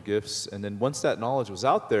traditional gifts. And then once that knowledge was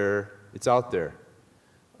out there, it's out there.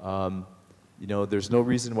 You know, there's no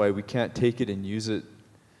reason why we can't take it and use it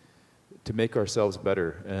to make ourselves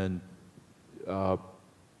better. And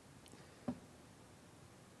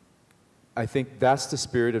I think that's the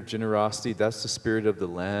spirit of generosity, that's the spirit of the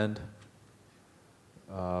land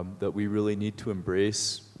that we really need to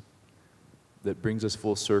embrace, that brings us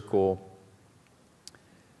full circle.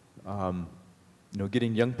 You know,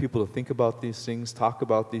 getting young people to think about these things, talk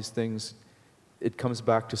about these things, it comes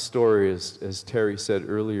back to story, as Terry said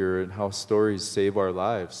earlier, and how stories save our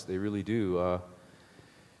lives. They really do.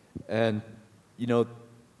 And, you know,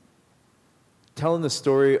 telling the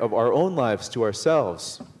story of our own lives to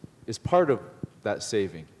ourselves is part of that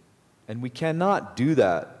saving. And we cannot do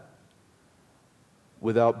that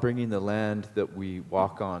without bringing the land that we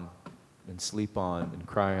walk on and sleep on and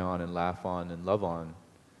cry on and laugh on and love on.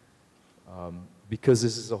 Because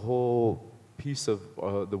this is a whole piece of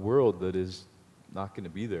the world that is not going to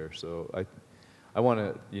be there. So I want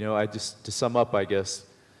to, you know, to sum up, I guess,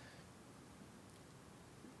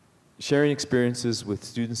 sharing experiences with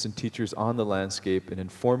students and teachers on the landscape and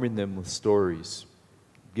informing them with stories,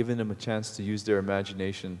 giving them a chance to use their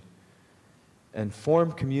imagination and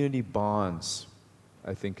form community bonds,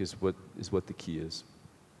 I think is what the key is.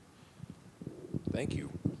 Thank you.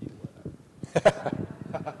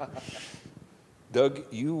 Doug,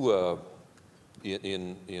 you,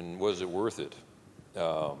 in Was It Worth It,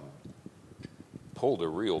 pulled a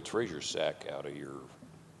real treasure sack out of your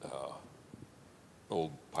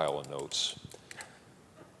old pile of notes.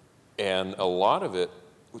 And a lot of it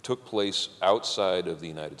took place outside of the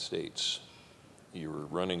United States. You were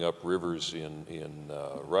running up rivers in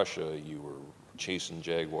Russia, you were chasing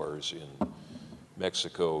jaguars in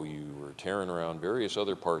Mexico, you were tearing around various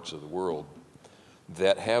other parts of the world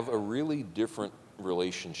that have a really different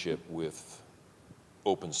relationship with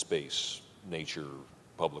open space, nature,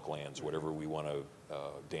 public lands, whatever we want to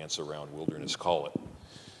dance around wilderness, call it.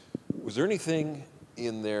 Was there anything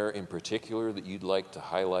in there in particular that you'd like to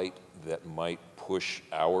highlight that might push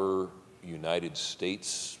our United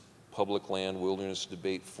States public land wilderness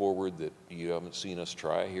debate forward that you haven't seen us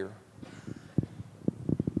try here?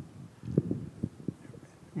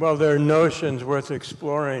 Well, there are notions worth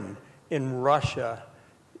exploring. In Russia,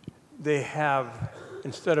 they have,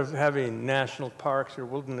 instead of having national parks or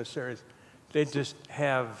wilderness areas, they just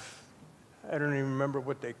have, I don't even remember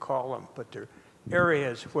what they call them, but they're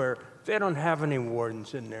areas where they don't have any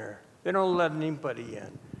wardens in there. They don't let anybody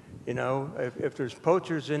in. You know, if there's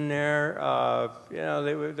poachers in there, you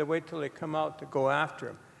know, they wait till they come out to go after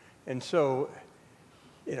them. And so,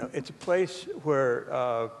 you know, it's a place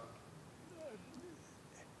where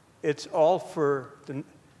it's all for the,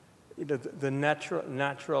 you know, the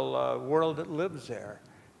natural world that lives there.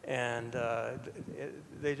 And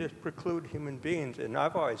they just preclude human beings. And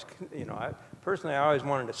I've always, you know, personally, I always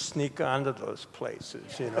wanted to sneak onto those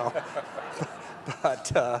places, you know.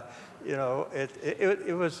 But, you know,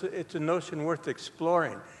 it's a notion worth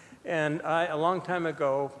exploring. And a long time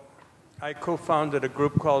ago, I co-founded a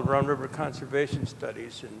group called Round River Conservation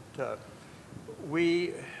Studies. And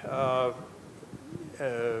we,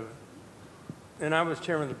 and I was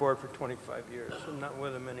chairman of the board for 25 years. I'm not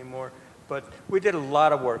with them anymore. But we did a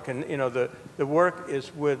lot of work. And, you know, the work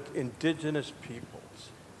is with indigenous peoples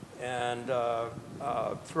and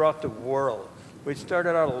throughout the world. We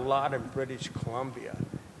started out a lot in British Columbia,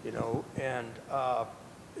 you know, and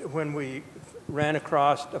when we ran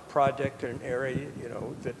across a project or an area, you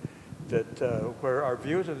know, that where our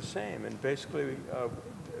views are the same, and basically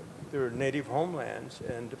there were native homelands,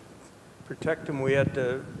 and to protect them, we had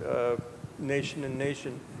to nation and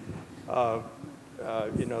nation,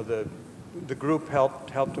 you know, the group helped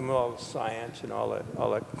them with all the science and all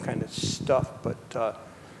that kind of stuff, but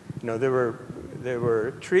you know, there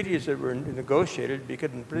were treaties that were negotiated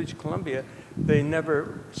because in British Columbia they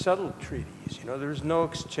never settled treaties. You know, there was no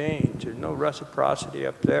exchange, there's no reciprocity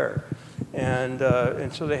up there, and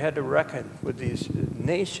so they had to reckon with these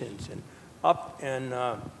nations. And up in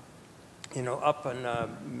you know, up in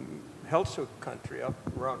Heiltsuk country, up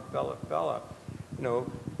around Bella, you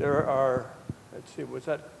know, there are, let's see,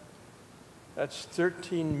 that's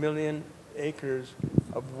 13 million acres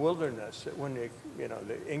of wilderness that when you know,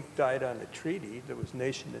 the ink died on the treaty, there was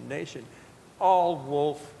nation to nation, all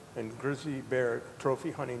wolf and grizzly bear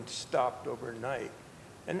trophy hunting stopped overnight.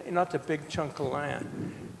 And that's a big chunk of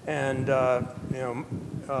land. And you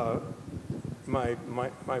know,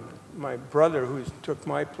 my brother, who took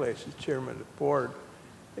my place as chairman of the board,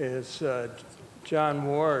 is John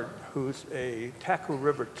Ward, who's a Taku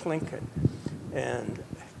River Tlinket. And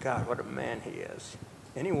God, what a man he is.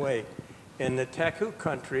 Anyway, in the Taku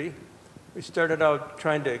country, we started out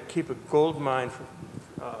trying to keep a gold mine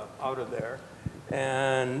out of there,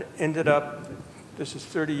 and ended up, this is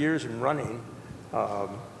 30 years in running,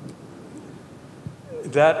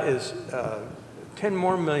 that is 10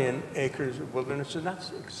 more million acres of wilderness, and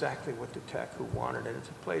that's exactly what the Taku wanted. And it's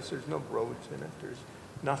a place, there's no roads in it, there's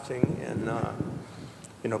nothing, and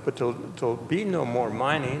you know, but there'll be no more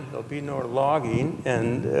mining, there'll be no logging,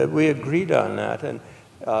 and we agreed on that. And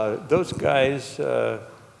those guys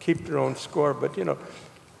keep their own score, but you know,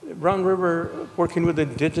 Round River, working with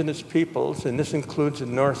indigenous peoples, and this includes the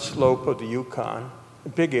north slope of the Yukon,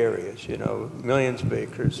 big areas, you know, millions of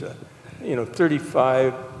acres, you know,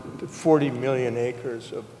 35 to 40 million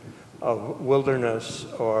acres of wilderness,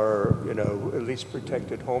 or, you know, at least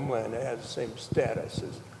protected homeland that has the same status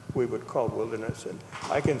as we would call wilderness. And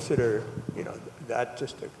I consider, you know, that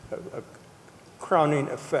just a crowning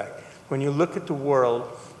effect. When you look at the world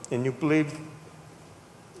and you believe,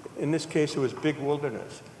 in this case it was big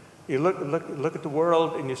wilderness, you look at the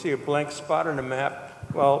world and you see a blank spot on the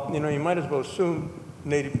map, well, you know, you might as well assume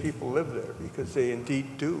native people live there, because they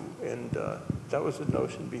indeed do. And that was the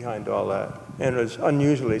notion behind all that, and it was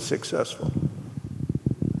unusually successful.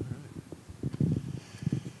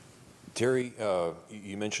 Terry,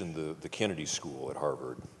 you mentioned the Kennedy School at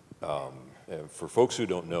Harvard. For folks who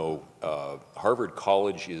don't know, Harvard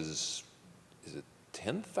College is it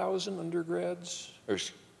 10,000 undergrads?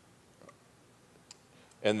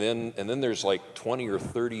 And then there's like 20 or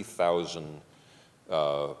 30,000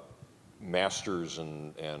 masters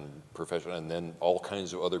and professional, and then all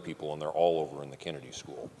kinds of other people, and they're all over in the Kennedy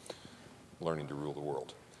School, learning to rule the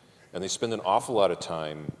world. And they spend an awful lot of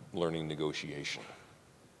time learning negotiation.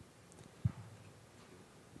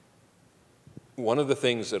 One of the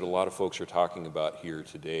things that a lot of folks are talking about here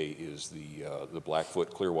today is the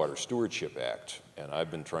Blackfoot Clearwater Stewardship Act, and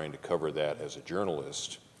I've been trying to cover that as a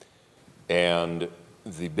journalist. And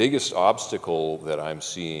the biggest obstacle that I'm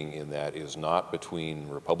seeing in that is not between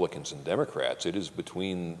Republicans and Democrats, it is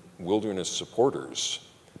between wilderness supporters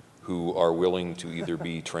who are willing to either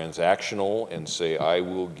be transactional and say, I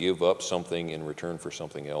will give up something in return for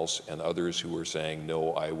something else, and others who are saying,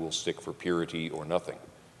 no, I will stick for purity or nothing.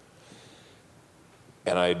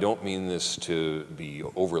 And I don't mean this to be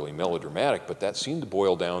overly melodramatic, but that seemed to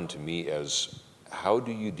boil down to me as, how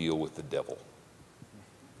do you deal with the devil?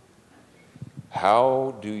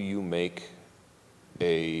 How do you make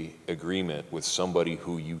an agreement with somebody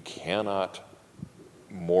who you cannot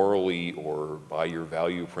morally or by your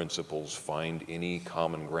value principles find any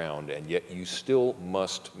common ground, and yet you still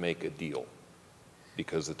must make a deal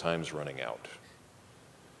because the time's running out?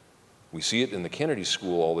 We see it in the Kennedy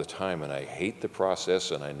School all the time, and I hate the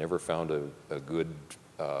process, and I never found a good,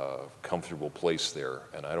 comfortable place there.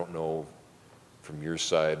 And I don't know from your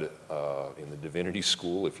side in the Divinity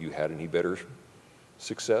School if you had any better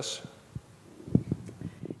success.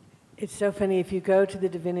 It's so funny, if you go to the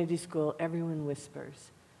Divinity School, everyone whispers.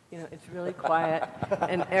 You know, it's really quiet,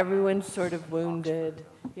 and everyone's sort of wounded,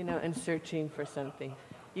 you know, and searching for something.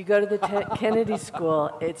 You go to the Kennedy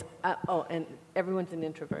School, it's, oh, and everyone's an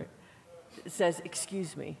introvert. It says,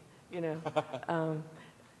 excuse me, you know.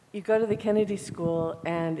 You go to the Kennedy School,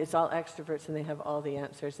 and it's all extroverts, and they have all the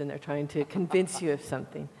answers, and they're trying to convince you of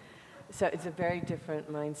something. So it's a very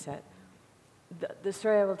different mindset. The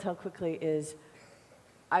story I will tell quickly is,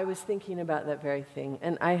 I was thinking about that very thing,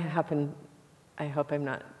 and I hope I'm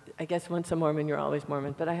not, I guess once a Mormon, you're always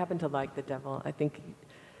Mormon, but I happen to like the devil. I think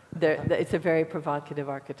it's a very provocative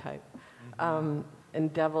archetype.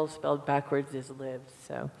 And devil spelled backwards is lives,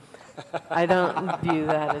 so I don't view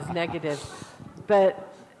that as negative.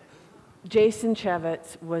 But Jason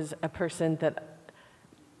Chevitz was a person that,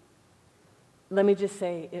 let me just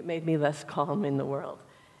say, it made me less calm in the world.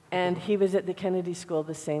 And he was at the Kennedy School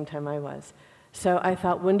the same time I was. So I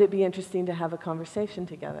thought, wouldn't it be interesting to have a conversation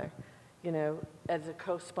together, you know, as a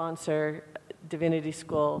co-sponsor, Divinity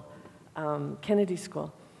School, Kennedy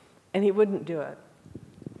School. And he wouldn't do it.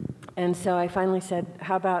 And so I finally said,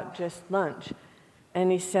 how about just lunch? And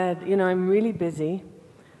he said, you know, I'm really busy,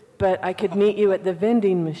 but I could meet you at the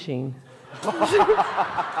vending machine.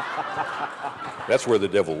 That's where the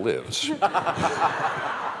devil lives.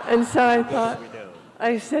 And so I thought,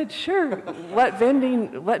 I said, sure, what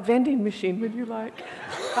vending machine would you like?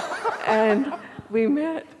 And we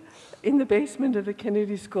met in the basement of the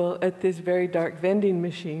Kennedy School at this very dark vending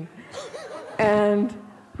machine. And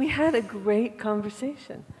we had a great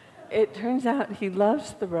conversation. It turns out he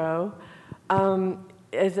loves Thoreau.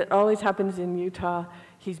 As it always happens in Utah,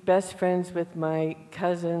 he's best friends with my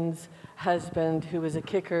cousin's husband, who was a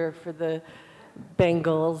kicker for the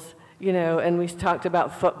Bengals, you know, and we talked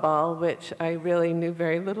about football, which I really knew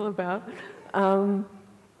very little about.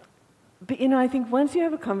 But, you know, I think once you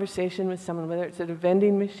have a conversation with someone, whether it's at a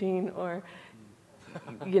vending machine or,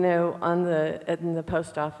 you know, in the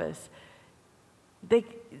post office,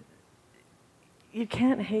 you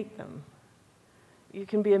can't hate them. You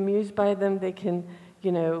can be amused by them. They can,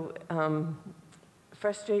 you know,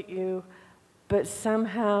 frustrate you, but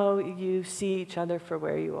somehow you see each other for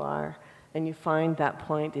where you are, and you find that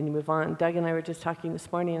point and you move on. Doug and I were just talking this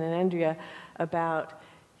morning, and Andrea, about,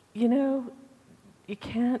 you know, you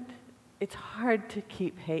can't, it's hard to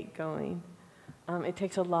keep hate going. It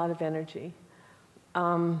takes a lot of energy.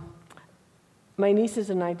 My nieces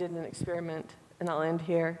and I did an experiment, and I'll end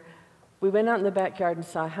here. We went out in the backyard and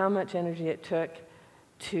saw how much energy it took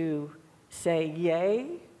to say yay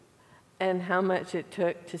and how much it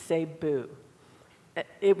took to say boo.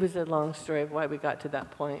 It was a long story of why we got to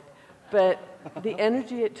that point. But the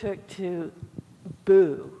energy it took to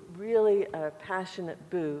boo, really a passionate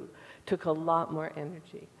boo, took a lot more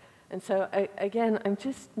energy. And so,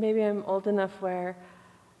 maybe I'm old enough where,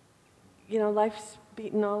 you know, life's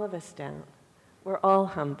beaten all of us down. We're all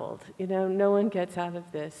humbled. You know, no one gets out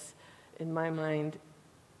of this, in my mind,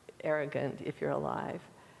 arrogant if you're alive.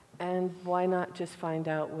 And why not just find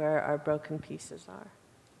out where our broken pieces are?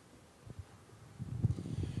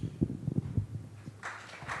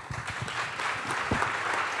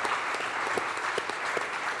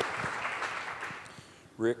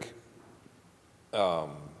 Rick,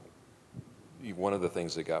 one of the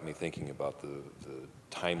things that got me thinking about the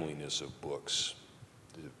timeliness of books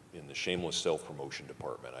in the shameless self-promotion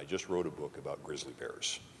department, I just wrote a book about grizzly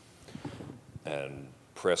bears. And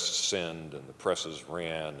pressed send, and the presses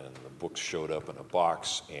ran, and the books showed up in a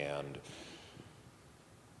box, and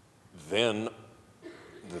then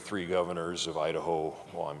the three governors of Idaho,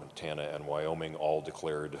 Montana, and Wyoming all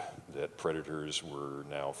declared that predators were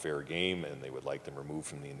now fair game and they would like them removed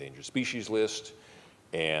from the endangered species list.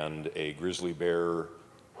 And a grizzly bear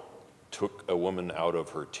took a woman out of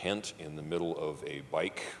her tent in the middle of a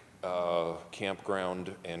bike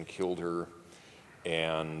campground and killed her.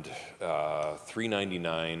 And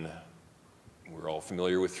 399, we're all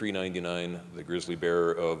familiar with 399, the grizzly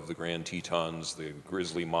bear of the Grand Tetons, the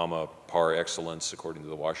grizzly mama par excellence, according to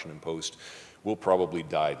the Washington Post, will probably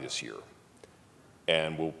die this year.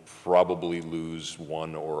 And will probably lose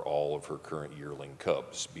one or all of her current yearling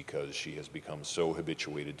cubs because she has become so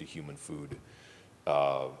habituated to human food.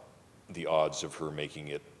 The odds of her making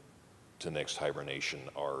it to next hibernation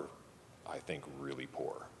are, I think, really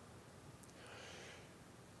poor.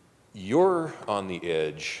 You're on the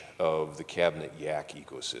edge of the cabinet yak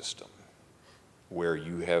ecosystem, where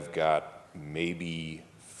you have got maybe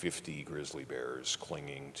 50 grizzly bears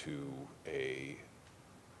clinging to a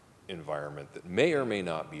environment that may or may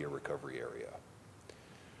not be a recovery area.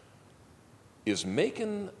 Is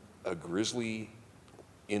making a grizzly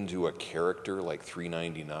into a character like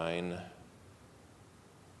 399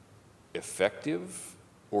 effective,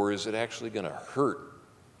 or is it actually going to hurt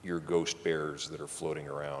your ghost bears that are floating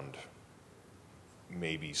around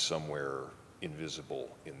maybe somewhere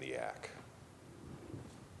invisible in the yak?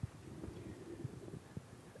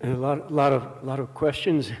 And a lot of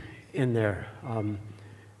questions in there.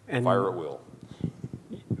 And Fire at will.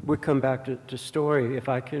 we come back to story. If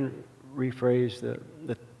I can rephrase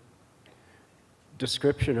the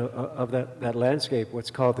description of that landscape,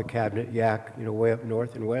 what's called the cabinet yak, way up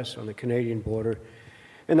north and west on the Canadian border.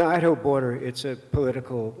 And the Idaho border, it's a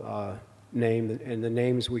political name, and the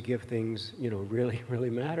names we give things, really, really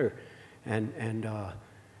matter. And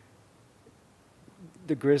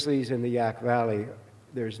the grizzlies in the Yak Valley,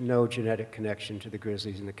 there's no genetic connection to the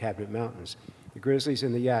grizzlies in the Cabinet Mountains. The grizzlies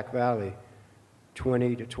in the Yak Valley,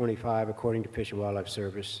 20 to 25, according to Fish and Wildlife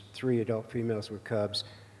Service, 3 adult females with cubs.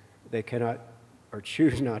 They cannot or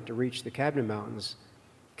choose not to reach the Cabinet Mountains.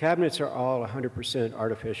 Cabinets are all 100%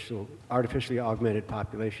 artificially augmented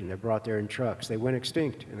population. They're brought there in trucks. They went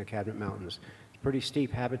extinct in the Cabinet Mountains. It's pretty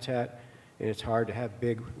steep habitat, and it's hard to have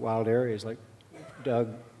big wild areas like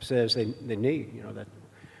Doug says they need.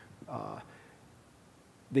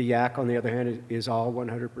 The yak, on the other hand, is all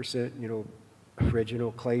 100%,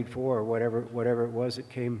 original clade 4 or whatever it was that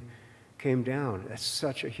came down. That's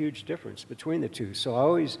such a huge difference between the two.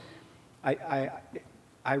 So I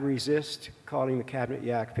resist calling the cabinet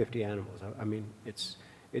yak 50 animals. I mean, that's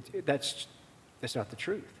not the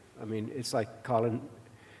truth. I mean, it's like calling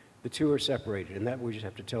the two are separated, and that we just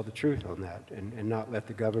have to tell the truth on that, and not let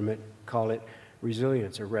the government call it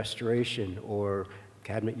resilience or restoration or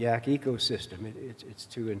cabinet yak ecosystem. It's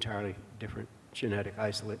two entirely different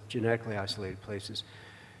genetically isolated places.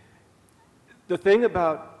 The thing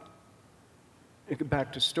about,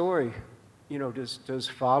 back to story, does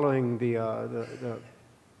following the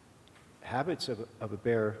habits of a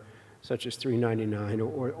bear, such as 399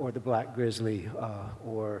 or the black grizzly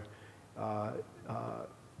or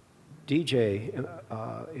DJ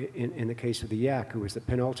in the case of the yak, who was the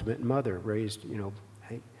penultimate mother, raised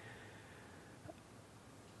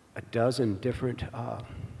a dozen different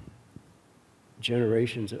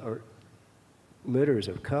generations or litters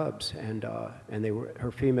of cubs, and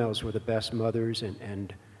her females were the best mothers,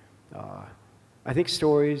 and I think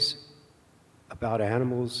stories about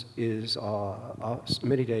animals is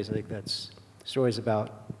many days I think that's stories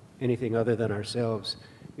about anything other than ourselves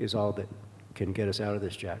is all that can get us out of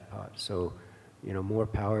this jackpot. So more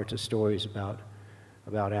power to stories about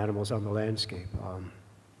animals on the landscape.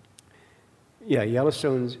 Yeah,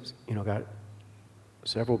 Yellowstone's got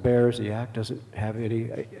several bears. The yak doesn't have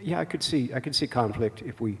any. Yeah, I could see conflict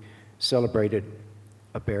if we celebrated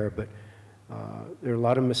a bear, but there are a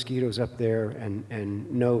lot of mosquitoes up there,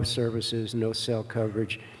 and no services, no cell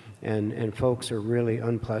coverage, and folks are really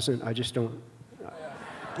unpleasant. I just don't.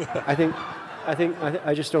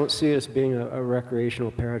 I just don't see it as being a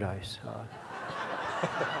recreational paradise.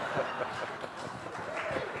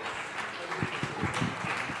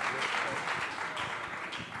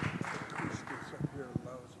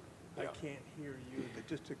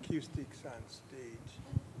 Just acoustics on stage.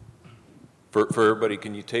 For everybody,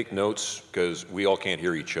 can you take notes? Because we all can't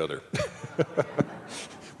hear each other,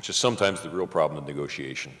 which is sometimes the real problem in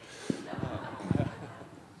negotiation.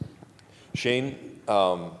 Shane,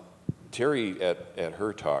 Terry at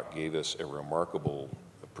her talk gave us a remarkable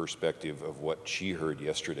perspective of what she heard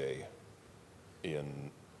yesterday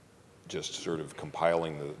in just sort of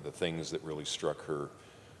compiling the things that really struck her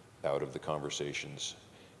out of the conversations.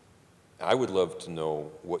 I would love to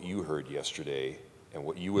know what you heard yesterday and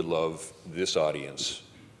what you would love this audience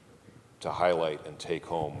to highlight and take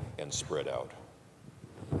home and spread out.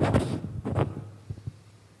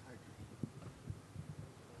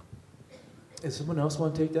 Does someone else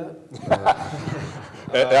want to take that?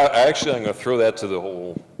 Actually, I'm going to throw that to the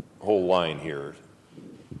whole line here.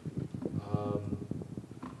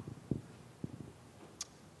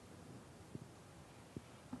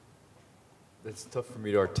 It's tough for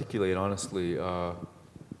me to articulate, honestly.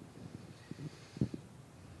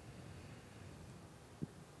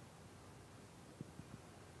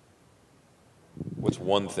 What's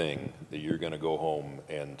one thing that you're going to go home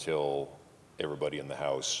and tell everybody in the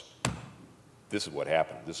house, this is what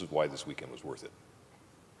happened, this is why this weekend was worth it?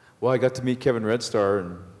 Well, I got to meet Kevin Red Star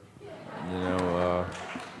and, you know,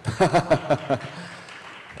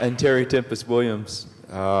 and Terry Tempest Williams.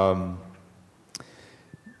 You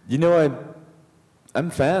know, I'm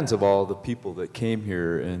fans of all the people that came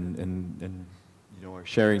here and you know, are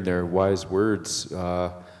sharing their wise words.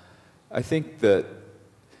 I think that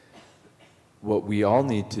what we all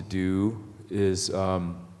need to do is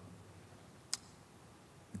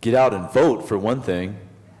get out and vote, for one thing.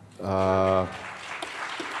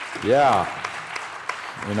 Yeah,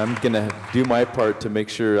 and I'm gonna do my part to make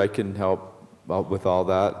sure I can help out with all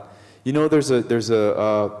that. You know, there's a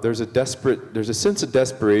sense of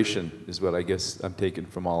desperation, is what I guess I'm taking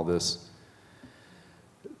from all this.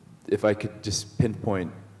 If I could just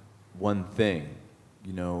pinpoint one thing,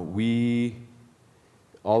 you know,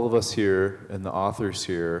 all of us here and the authors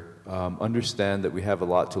here understand that we have a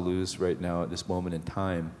lot to lose right now at this moment in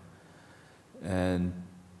time, and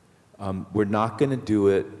we're not going to do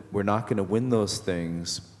it. We're not going to win those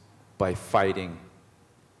things by fighting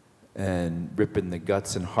and ripping the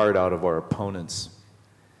guts and heart out of our opponents.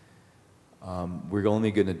 We're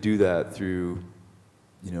only going to do that through,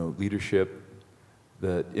 you know, leadership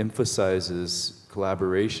that emphasizes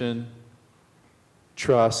collaboration,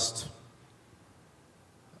 trust,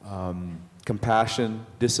 compassion,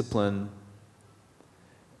 discipline,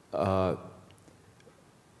 a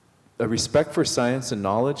respect for science and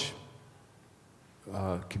knowledge,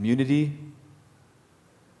 community,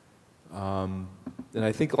 and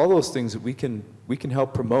I think all those things that we can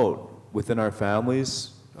help promote within our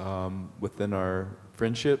families, within our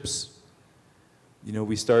friendships. You know,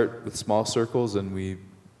 we start with small circles and we,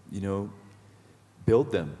 you know,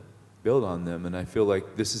 build on them, and I feel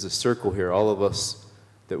like this is a circle here. All of us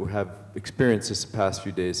that have experienced this the past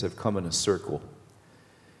few days have come in a circle,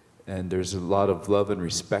 and there's a lot of love and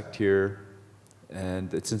respect here,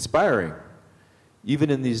 and it's inspiring. Even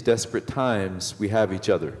in these desperate times, we have each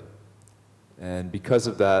other. And because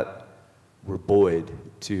of that, we're buoyed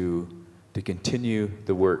to continue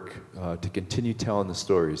the work, to continue telling the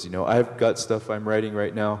stories. You know, I've got stuff I'm writing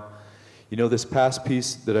right now. You know, this past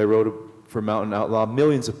piece that I wrote for Mountain Outlaw,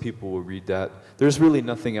 millions of people will read that. There's really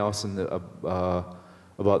nothing else in the,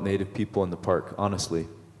 about Native people in the park, honestly.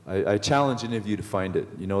 I challenge any of you to find it.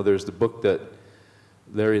 You know, there's the book that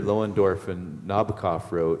Larry Lohendorf and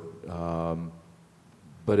Nabokov wrote,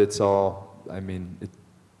 but it's all, I mean,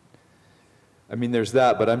 there's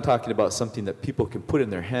that, but I'm talking about something that people can put in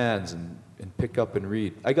their hands and pick up and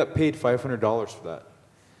read. I got paid $500 for that.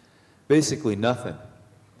 Basically nothing.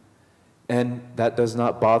 And that does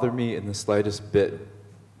not bother me in the slightest bit.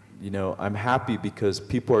 You know, I'm happy because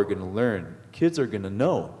people are going to learn. Kids are going to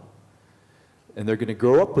know. And they're going to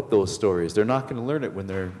grow up with those stories. They're not going to learn it when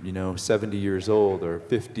they're, you know, 70 years old or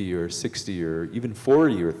 50 or 60 or even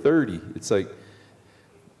 40 or 30. It's like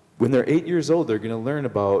when they're 8 years old, they're going to learn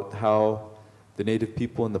about how the Native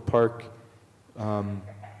people in the park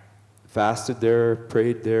fasted there,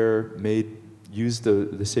 prayed there, used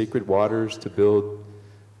the sacred waters to build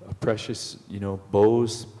precious, you know,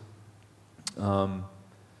 bows.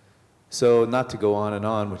 So not to go on and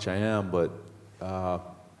on, which I am, but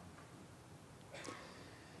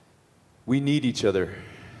we need each other.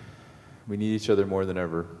 We need each other more than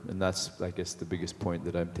ever, and that's, I guess, the biggest point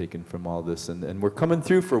that I'm taking from all this. And we're coming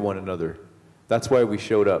through for one another. That's why we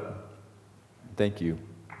showed up. Thank you.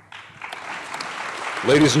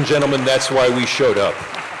 Ladies and gentlemen, that's why we showed up.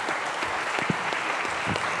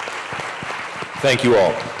 Thank you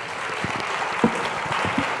all.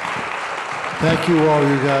 Thank you all,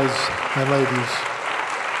 you guys and ladies.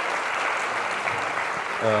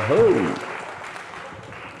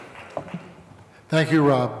 Thank you,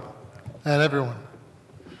 Rob, and everyone.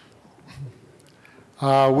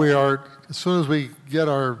 We are, as soon as we get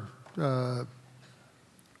our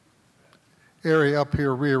area up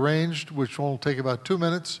here rearranged, which will take about 2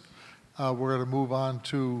 minutes, we're going to move on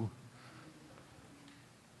to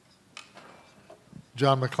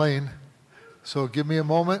John Maclean. So give me a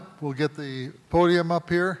moment. We'll get the podium up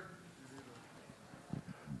here.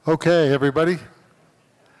 Okay, everybody.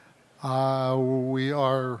 We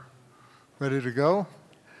are ready to go.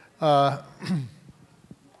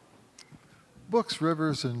 Books,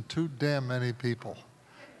 rivers, and too damn many people.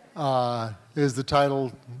 is the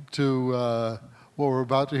title to what we're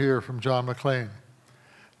about to hear from John Maclean.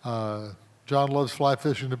 John loves fly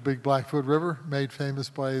fishing the Big Blackfoot River, made famous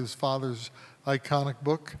by his father's iconic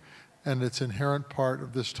book, and it's an inherent part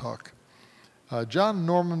of this talk. John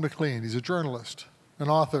Norman Maclean, he's a journalist, an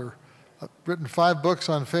author, written 5 books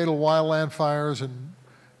on fatal wildland fires,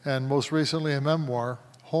 and most recently a memoir,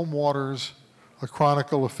 Home Waters, a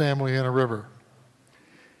chronicle of family in a river.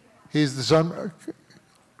 He's the son.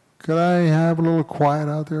 Could I have a little quiet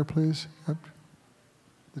out there, please?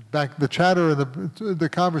 The chatter and the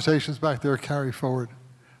conversations back there carry forward.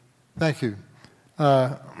 Thank you.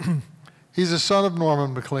 He's the son of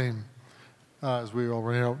Norman Maclean, as we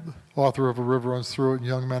already know, author of A River Runs Through It and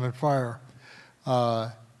Young Men on Fire.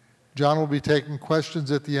 John will be taking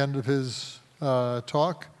questions at the end of his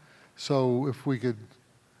talk, so if we could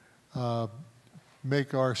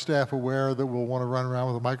make our staff aware that we'll want to run around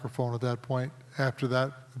with a microphone at that point. After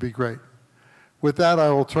that, it'd be great. With that,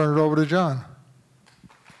 I will turn it over to John.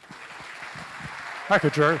 Thank you,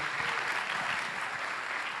 Jerry.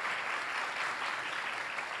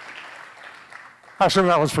 I assume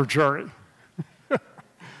that was for Jerry.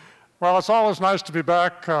 Well, it's always nice to be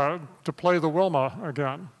back to play the Wilma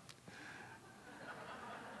again.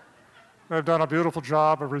 They've done a beautiful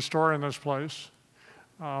job of restoring this place.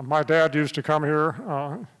 My dad used to come here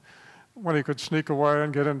when he could sneak away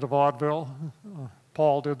and get into vaudeville.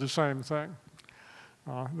 Paul did the same thing.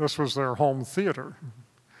 This was their home theater.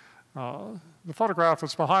 The photograph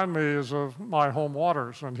that's behind me is of my home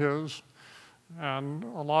waters and his and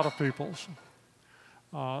a lot of people's.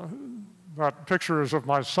 That picture is of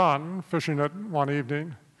my son fishing it one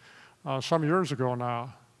evening some years ago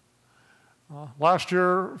now. Last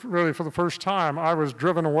year, really for the first time, I was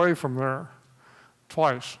driven away from there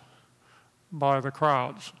twice by the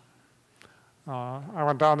crowds. I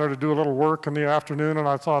went down there to do a little work in the afternoon, and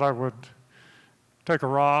I thought I would take a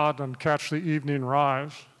rod and catch the evening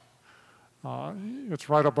rise. It's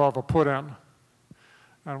right above a put-in.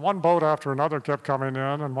 And one boat after another kept coming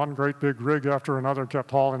in, and one great big rig after another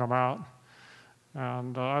kept hauling them out.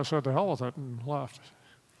 And I said, to hell with it, and left.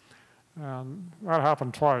 And that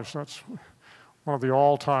happened twice. That's one of the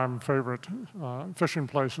all-time favorite fishing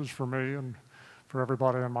places for me and for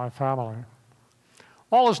everybody in my family.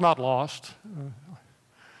 All is not lost.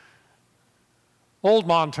 Old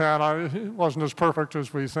Montana wasn't as perfect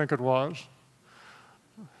as we think it was.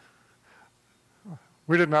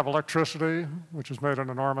 We didn't have electricity, which has made an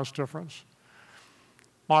enormous difference.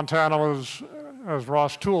 Montana was, as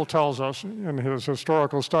Ross Toole tells us in his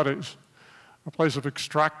historical studies, a place of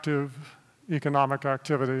extractive economic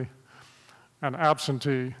activity and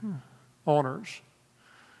absentee owners.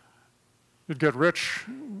 You'd get rich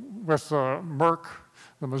with the Merc,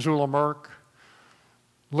 the Missoula Merc,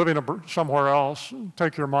 living somewhere else,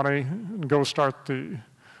 take your money and go start the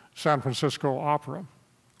San Francisco Opera.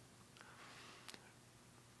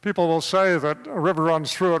 People will say that A River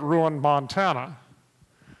Runs Through It ruined Montana.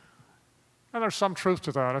 And there's some truth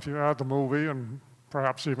to that if you add the movie and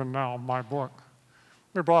perhaps even now my book.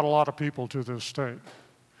 We brought a lot of people to this state.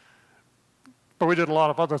 But we did a lot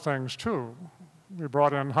of other things too. We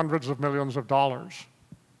brought in hundreds of millions of dollars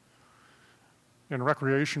in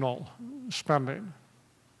recreational spending.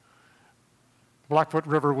 Blackfoot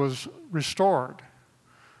River was restored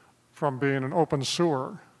from being an open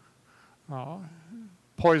sewer,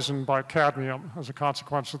 poisoned by cadmium as a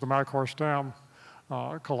consequence of the Maghorst Dam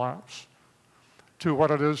collapse, to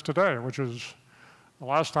what it is today, which is, the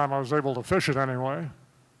last time I was able to fish it anyway,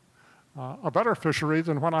 a better fishery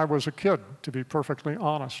than when I was a kid, to be perfectly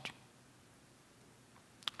honest.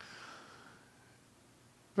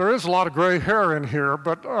 There is a lot of gray hair in here,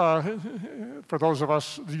 but for those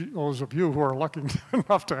of you who are lucky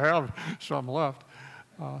enough to have some left,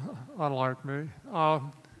 unlike me.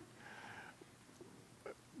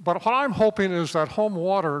 But what I'm hoping is that Home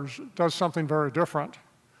Waters does something very different,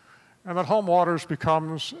 and that Home Waters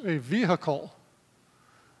becomes a vehicle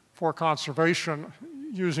for conservation,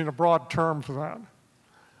 using a broad term for that.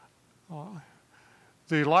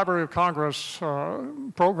 The Library of Congress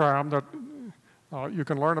program that you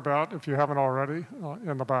can learn about if you haven't already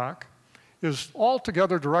in the back is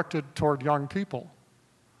altogether directed toward young people.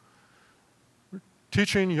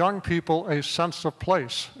 Teaching young people a sense of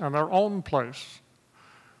place and their own place,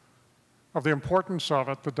 of the importance of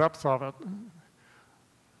it, the depth of it.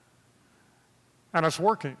 And it's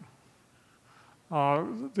working.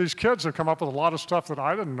 These kids have come up with a lot of stuff that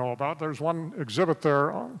I didn't know about. There's one exhibit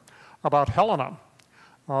there about Helena,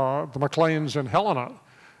 the Macleans in Helena,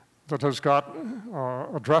 that has got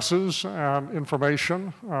addresses and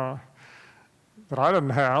information. that I didn't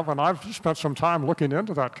have, and I've spent some time looking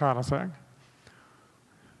into that kind of thing.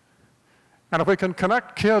 And if we can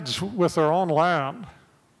connect kids with their own land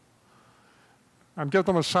and give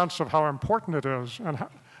them a sense of how important it is and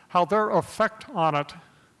how their effect on it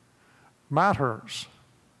matters,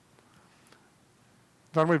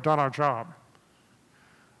 then we've done our job.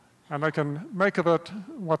 And they can make of it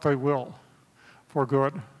what they will, for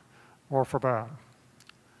good or for bad.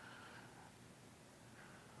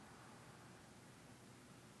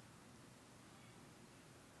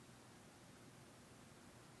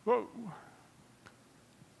 Whoa.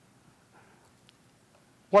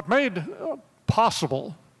 What made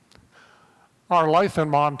possible our life in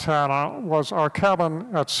Montana was our cabin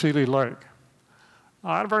at Seeley Lake.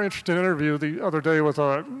 I had a very interesting interview the other day with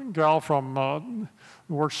a gal from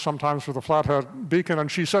who works sometimes for the Flathead Beacon, and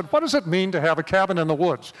she said, what does it mean to have a cabin in the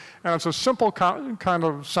woods? And it's a simple kind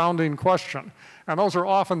of sounding question, and those are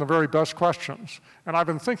often the very best questions. And I've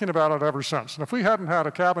been thinking about it ever since. And if we hadn't had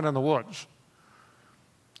a cabin in the woods,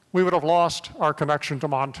 we would have lost our connection to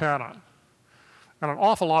Montana. And an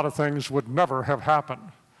awful lot of things would never have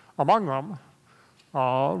happened. Among them,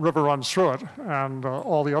 River Runs Through It, and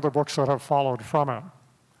all the other books that have followed from it.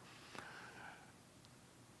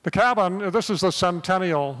 The cabin, this is the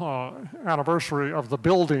centennial anniversary of the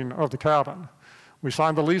building of the cabin. We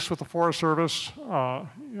signed the lease with the Forest Service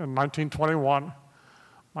in 1921.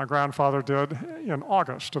 My grandfather did in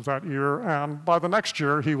August of that year, and by the next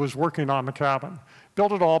year he was working on the cabin.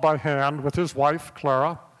 Built it all by hand with his wife,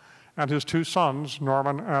 Clara, and his two sons,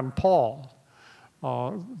 Norman and Paul.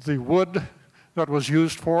 The wood that was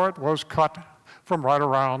used for it was cut from right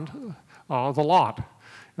around the lot.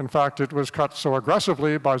 In fact, it was cut so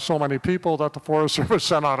aggressively by so many people that the Forest Service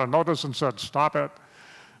sent out a notice and said, stop it.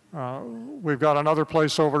 We've got another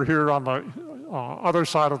place over here on the other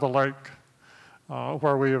side of the lake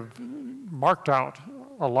where we have marked out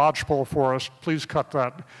a lodgepole forest. Please cut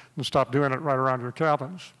that and stop doing it right around your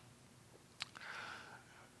cabins.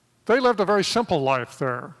 They lived a very simple life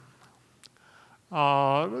there.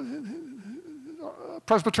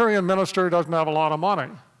 Presbyterian minister doesn't have a lot of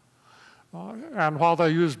money. And while they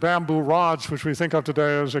used bamboo rods, which we think of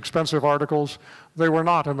today as expensive articles, they were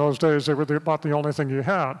not in those days. They were about the only thing you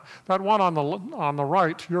had. That one on the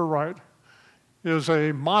right, your right, is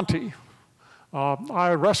a Monty.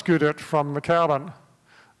 I rescued it from the cabin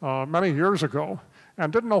many years ago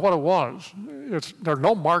and didn't know what it was. There are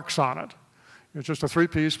no marks on it. It's just a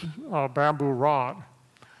three-piece bamboo rod.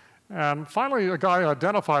 And finally, a guy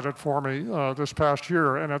identified it for me this past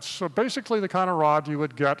year, and it's basically the kind of rod you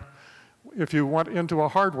would get if you went into a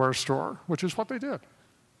hardware store, which is what they did.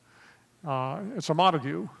 It's a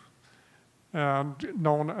Montague, and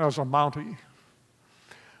known as a Mountie.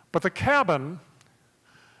 But the cabin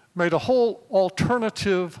made a whole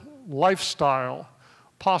alternative lifestyle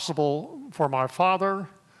possible for my father,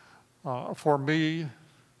 for me,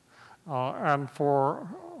 and for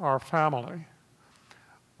our family.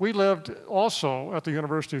 We lived also at the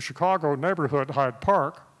University of Chicago neighborhood, Hyde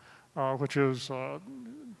Park, which is a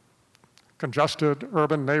congested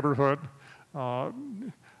urban neighborhood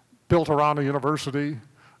built around a university,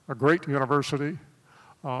 a great university,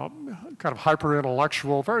 kind of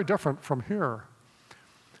hyper-intellectual, very different from here.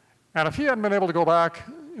 And if he hadn't been able to go back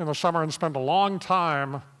in the summer and spend a long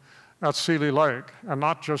time at Seeley Lake and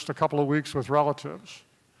not just a couple of weeks with relatives,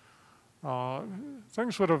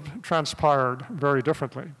 things would have transpired very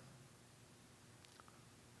differently.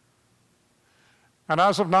 And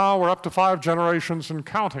as of now, we're up to 5 generations and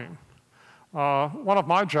counting. One of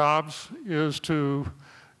my jobs is to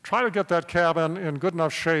try to get that cabin in good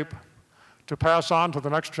enough shape to pass on to the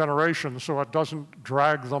next generation so it doesn't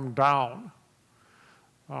drag them down.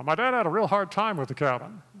 My dad had a real hard time with the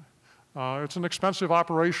cabin. It's an expensive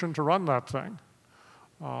operation to run that thing.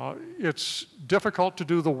 It's difficult to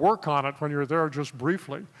do the work on it when you're there just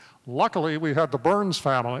briefly. Luckily, we had the Burns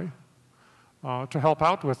family to help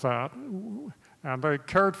out with that, and they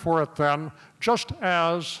cared for it then, just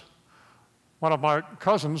as one of my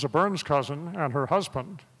cousins, a Burns cousin, and her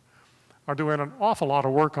husband are doing an awful lot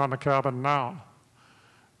of work on the cabin now.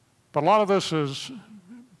 But a lot of this is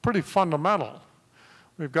pretty fundamental.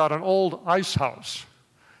 We've got an old ice house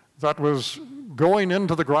that was going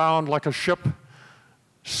into the ground like a ship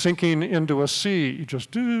sinking into a sea,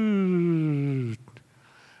 just and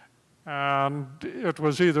it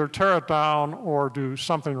was either tear it down or do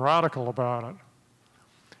something radical about it.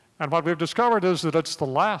 And what we've discovered is that it's the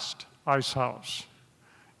last ice house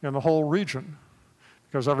in the whole region,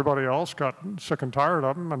 because everybody else got sick and tired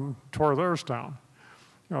of them and tore theirs down.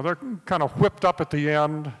 You know, they're kind of whipped up at the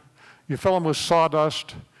end. You fill them with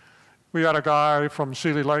sawdust. We had a guy from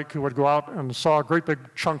Seeley Lake who would go out and saw great big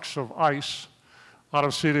chunks of ice out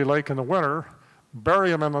of Seeley Lake in the winter, bury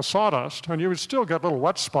them in the sawdust, and you would still get little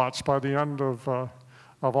wet spots by the end of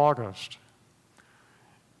August.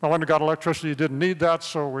 Now, when we got electricity, you didn't need that,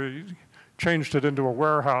 so we changed it into a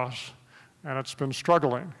warehouse, and it's been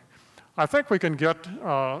struggling. I think we can get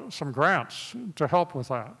some grants to help with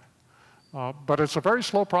that. But it's a very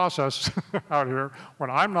slow process out here. When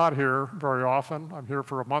I'm not here very often, I'm here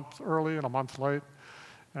for a month early and a month late,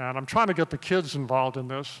 and I'm trying to get the kids involved in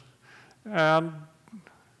this, and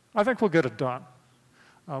I think we'll get it done.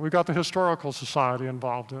 We've got the Historical Society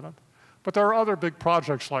involved in it, but there are other big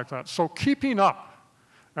projects like that. So keeping up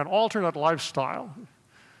an alternate lifestyle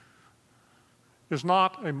is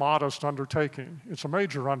not a modest undertaking. It's a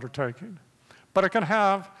major undertaking, but it can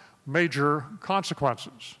have major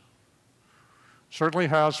consequences. Certainly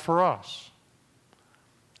has for us.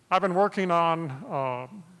 I've been working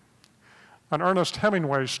on an Ernest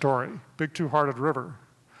Hemingway story, Big Two-Hearted River,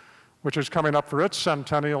 which is coming up for its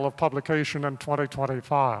centennial of publication in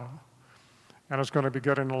 2025. And it's going to be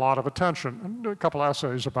getting a lot of attention, and a couple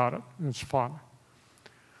essays about it. It's fun.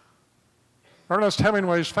 Ernest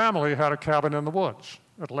Hemingway's family had a cabin in the woods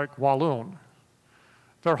at Lake Walloon.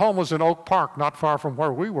 Their home was in Oak Park, not far from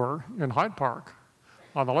where we were, in Hyde Park,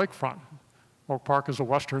 on the lakefront. Oak Park is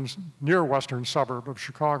a near western suburb of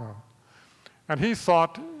Chicago. And he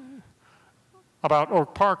thought about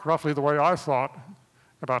Oak Park roughly the way I thought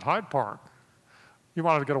about Hyde Park. He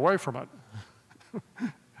wanted to get away from it,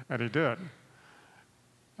 and he did.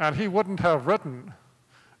 And he wouldn't have written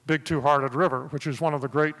Big Two-Hearted River, which is one of the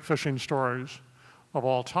great fishing stories of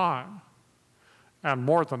all time. And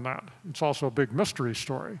more than that, it's also a big mystery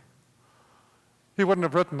story. He wouldn't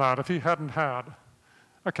have written that if he hadn't had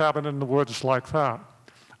a cabin in the woods like that.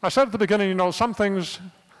 I said at the beginning, you know, some things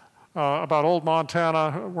about old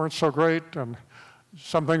Montana weren't so great, and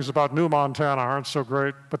some things about new Montana aren't so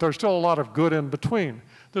great, but there's still a lot of good in between.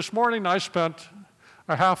 This morning I spent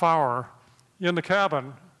a half hour in the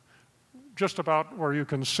cabin, just about where you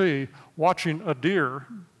can see, watching a deer,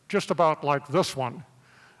 just about like this one,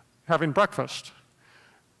 having breakfast.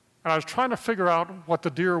 And I was trying to figure out what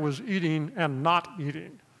the deer was eating and not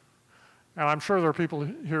eating. And I'm sure there are people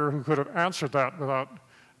here who could have answered that without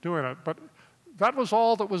doing it, but that was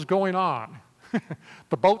all that was going on.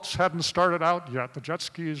 The boats hadn't started out yet. The jet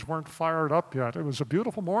skis weren't fired up yet. It was a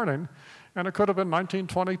beautiful morning, and it could have been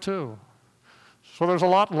 1922. So there's a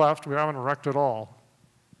lot left. We haven't wrecked it all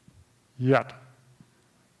yet.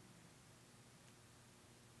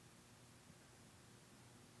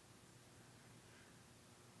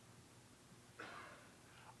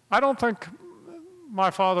 I don't think my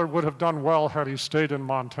father would have done well had he stayed in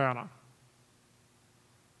Montana,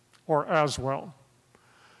 or as well.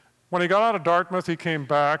 When he got out of Dartmouth, he came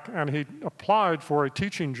back and he applied for a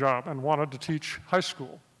teaching job and wanted to teach high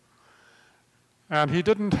school. And he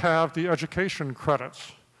didn't have the education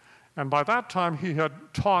credits. And by that time, he had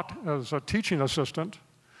taught as a teaching assistant,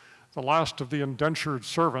 the last of the indentured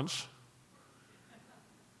servants,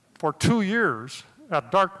 for 2 years at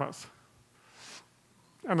Dartmouth.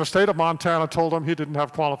 And the state of Montana told him he didn't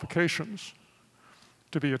have qualifications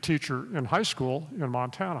to be a teacher in high school in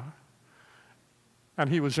Montana. And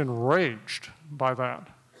he was enraged by that.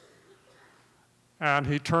 And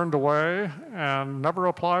he turned away and never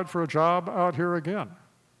applied for a job out here again.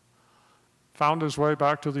 Found his way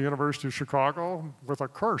back to the University of Chicago with a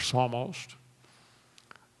curse almost.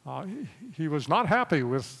 He was not happy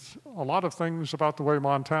with a lot of things about the way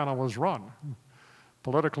Montana was run.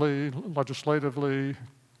 Politically, legislatively,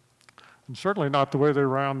 and certainly not the way they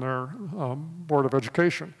ran their Board of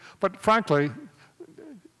Education. But frankly,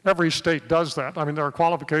 every state does that. I mean, there are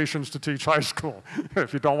qualifications to teach high school.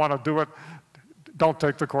 If you don't want to do it, don't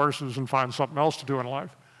take the courses and find something else to do in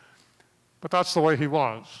life. But that's the way he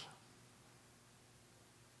was.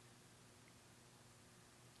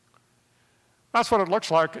 That's what it looks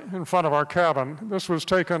like in front of our cabin. This was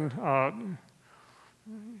taken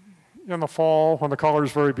in the fall when the color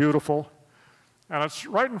is very beautiful. And it's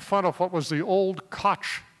right in front of what was the old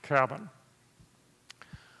Koch cabin.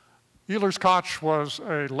 Ehlers Koch was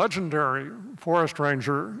a legendary forest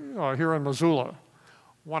ranger here in Missoula,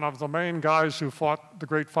 one of the main guys who fought the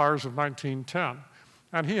great fires of 1910.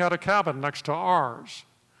 And he had a cabin next to ours.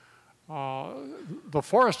 The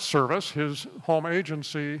Forest Service, his home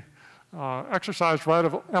agency, exercised right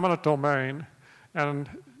of eminent domain and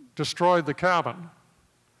destroyed the cabin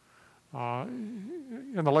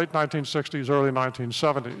in the late 1960s, early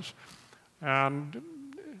 1970s. And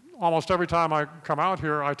almost every time I come out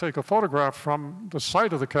here, I take a photograph from the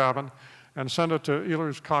site of the cabin and send it to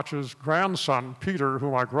Ehlers Koch's grandson, Peter,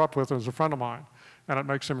 whom I grew up with as a friend of mine, and it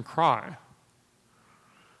makes him cry.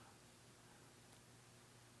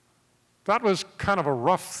 That was kind of a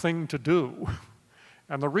rough thing to do.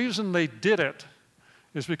 And the reason they did it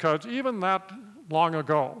is because even that long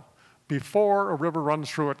ago, before A River Runs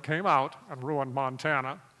Through It came out and ruined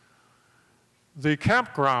Montana, the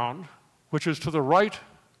campground, which is to the right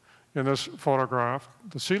in this photograph,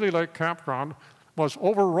 the Seeley Lake campground, was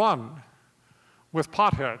overrun with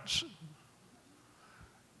potheads.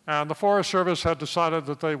 And the Forest Service had decided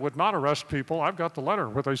that they would not arrest people. I've got the letter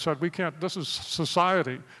where they said, we can't, this is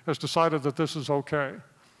society has decided that this is okay.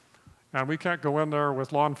 And we can't go in there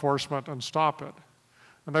with law enforcement and stop it.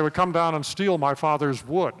 And they would come down and steal my father's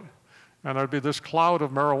wood. And there'd be this cloud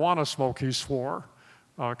of marijuana smoke, he swore,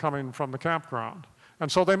 coming from the campground.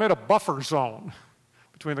 And so they made a buffer zone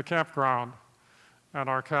between the campground and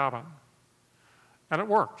our cabin. And it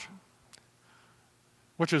worked,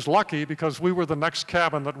 which is lucky because we were the next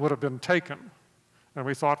cabin that would have been taken. And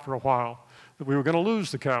we thought for a while that we were going to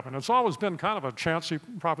lose the cabin. It's always been kind of a chancy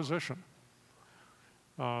proposition.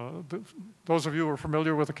 Those of you who are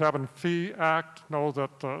familiar with the Cabin Fee Act know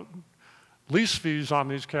that lease fees on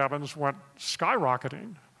these cabins went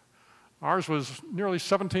skyrocketing. Ours was nearly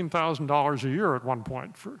 $17,000 a year at one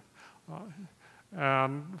point.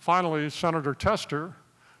 And finally, Senator Tester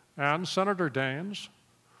and Senator Daines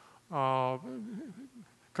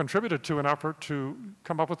contributed to an effort to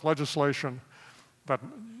come up with legislation that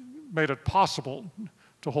made it possible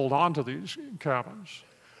to hold on to these cabins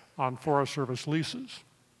on Forest Service leases.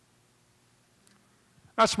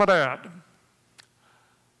 That's my dad.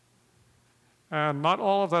 And not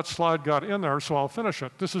all of that slide got in there, so I'll finish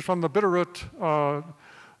it. This is from the Bitterroot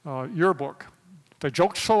yearbook. They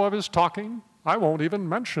joked so of his talking, I won't even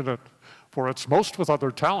mention it, for it's most with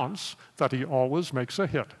other talents that he always makes a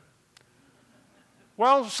hit.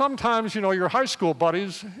 Well, sometimes, you know, your high school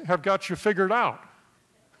buddies have got you figured out.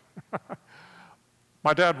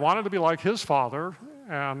 My dad wanted to be like his father,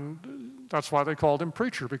 and that's why they called him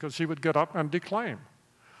preacher, because he would get up and declaim.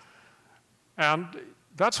 And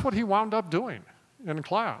that's what he wound up doing in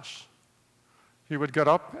class. He would get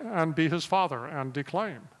up and be his father and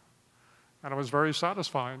declaim. And it was very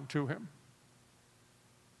satisfying to him.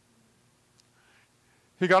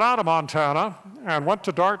 He got out of Montana and went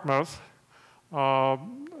to Dartmouth.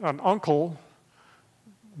 An uncle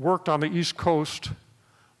worked on the East Coast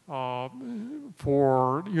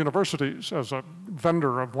for universities as a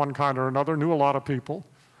vendor of one kind or another, knew a lot of people,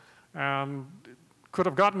 and could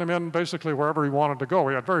have gotten him in basically wherever he wanted to go.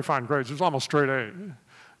 He had very fine grades. He was almost straight A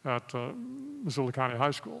at Missoula County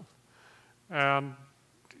High School. And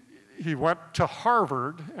he went to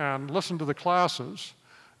Harvard and listened to the classes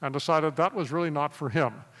and decided that was really not for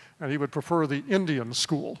him, and he would prefer the Indian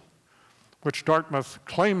school, which Dartmouth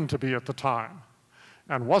claimed to be at the time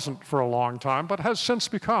and wasn't for a long time, but has since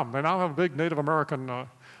become. They now have a big Native American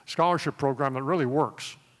scholarship program that really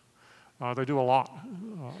works. They do a lot.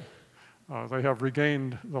 They have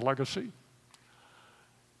regained the legacy.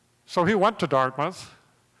 So he went to Dartmouth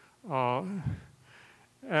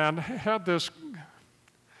and had this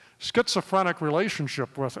schizophrenic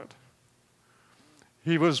relationship with it.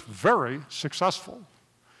 He was very successful.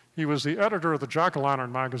 He was the editor of the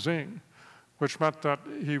Jack-o'-lantern magazine, which meant that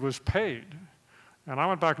he was paid. And I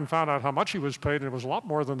went back and found out how much he was paid, and it was a lot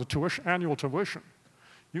more than the annual tuition.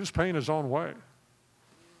 He was paying his own way.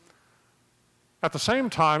 At the same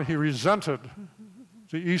time, he resented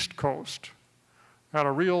the East Coast, had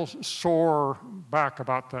a real sore back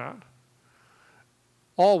about that.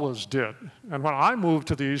 Always did. And when I moved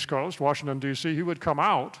to the East Coast, Washington, D.C., he would come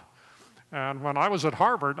out. And when I was at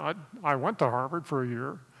Harvard, I went to Harvard for a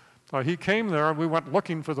year. He came there, and we went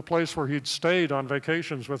looking for the place where he'd stayed on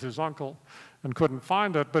vacations with his uncle and couldn't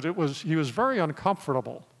find it, but he was very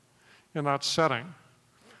uncomfortable in that setting.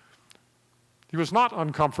 He was not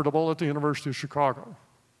uncomfortable at the University of Chicago,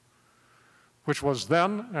 which was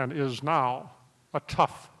then and is now a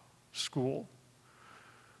tough school.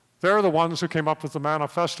 They're the ones who came up with the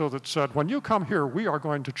manifesto that said, when you come here, we are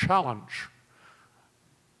going to challenge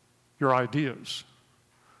your ideas.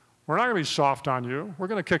 We're not going to be soft on you. We're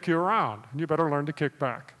going to kick you around, and you better learn to kick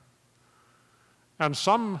back. And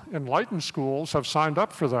some enlightened schools have signed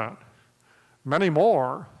up for that. Many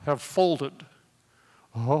more have folded.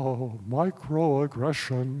 Oh,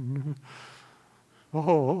 microaggression.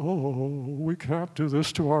 Oh, we can't do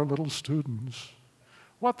this to our little students.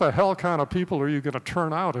 What the hell kind of people are you going to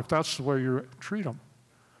turn out if that's the way you treat them?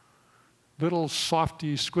 Little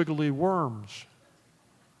softy, squiggly worms.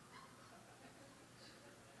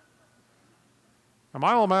 And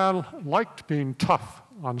my old man liked being tough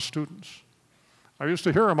on students. I used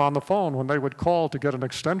to hear them on the phone when they would call to get an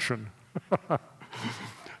extension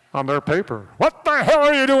on their paper. What the hell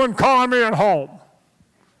are you doing calling me at home?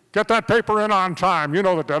 Get that paper in on time. You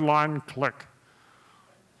know the deadline. Click.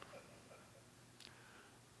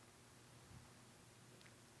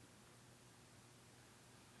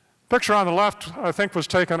 Picture on the left, I think, was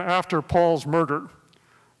taken after Paul's murder.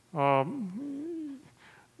 The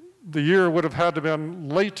year would have had to have been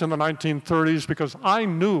late in the 1930s because I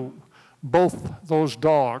knew both those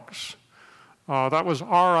dogs. That was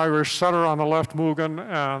our Irish setter on the left, Mugan,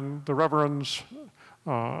 and the Reverend's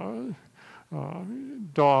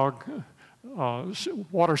dog,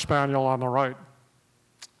 water spaniel on the right.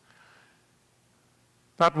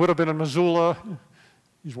 That would have been in Missoula.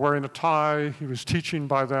 He's wearing a tie. He was teaching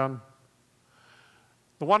by then.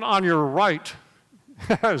 The one on your right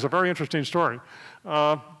is a very interesting story.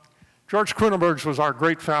 George Kroonenbergs was our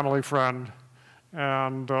great family friend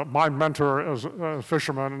and my mentor as a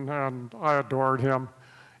fisherman, and I adored him.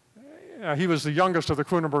 He was the youngest of the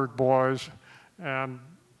Kroonenberg boys and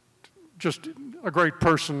just a great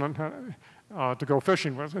person to go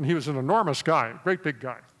fishing with. And he was an enormous guy, great big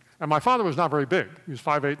guy. And my father was not very big. He was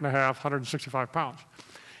 5'8.5", 165 pounds.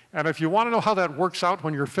 And if you want to know how that works out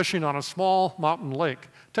when you're fishing on a small mountain lake,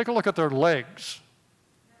 take a look at their legs.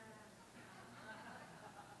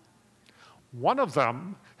 One of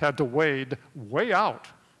them had to wade way out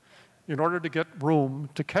in order to get room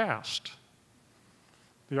to cast.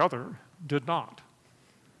 The other did not.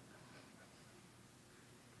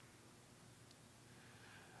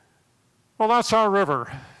 Well, that's our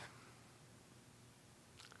river.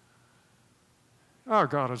 Oh,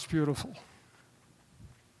 God, it's beautiful.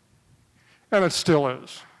 And it still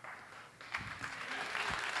is.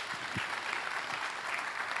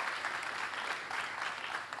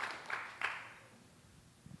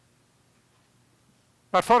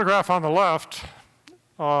 That photograph on the left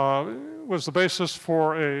was the basis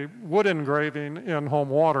for a wood engraving in Home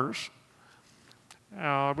Waters.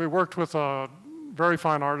 We worked with a very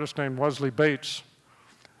fine artist named Wesley Bates.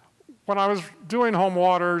 When I was doing Home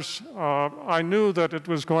Waters, I knew that it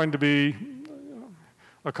was going to be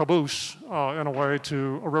a caboose, in a way,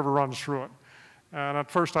 to A River Runs Through It. And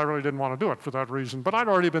at first, I really didn't want to do it for that reason. But I'd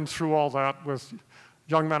already been through all that with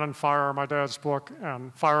Young Men on Fire, my dad's book,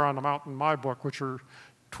 and Fire on the Mountain, my book, which are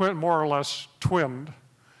more or less twinned.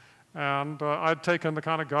 And I'd taken the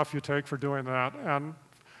kind of guff you take for doing that. And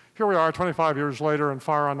here we are 25 years later, and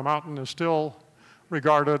Fire on the Mountain is still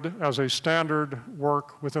regarded as a standard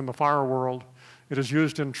work within the fire world. It is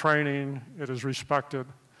used in training. It is respected.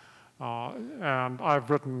 And I've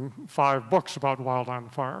written 5 books about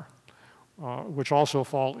wildland fire, which also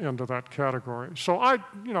fall into that category. So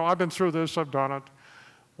I've been through this, I've done it.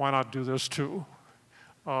 Why not do this too?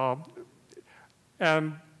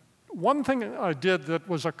 And one thing I did that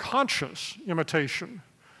was a conscious imitation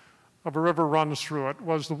of A River Runs Through It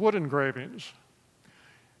was the wood engravings.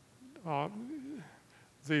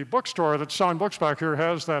 The bookstore that's selling books back here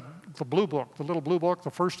has the blue book, the little blue book, the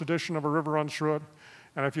first edition of A River Runs Through It.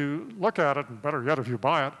 And if you look at it, and better yet if you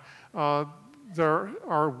buy it, there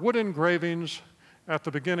are wood engravings at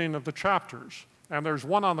the beginning of the chapters. And there's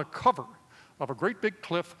one on the cover of a great big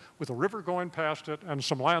cliff with a river going past it and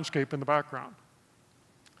some landscape in the background.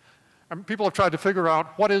 And people have tried to figure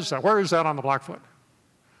out, what is that? Where is that on the Blackfoot?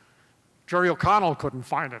 Jerry O'Connell couldn't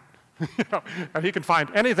find it. And he can find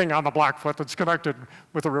anything on the Blackfoot that's connected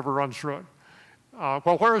with the river runs through it.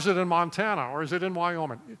 Well, where is it in Montana, or is it in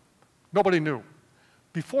Wyoming? Nobody knew.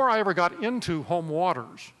 Before I ever got into Home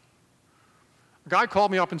Waters, a guy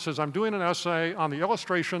called me up and says, I'm doing an essay on the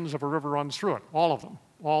illustrations of A River Runs Through It, all of them,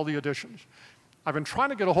 all the editions. I've been trying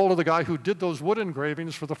to get a hold of the guy who did those wood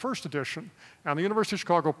engravings for the first edition, and the University of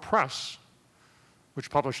Chicago Press, which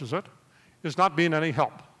publishes it, is not being any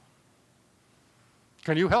help.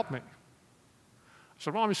 Can you help me? I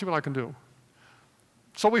said, well, let me see what I can do.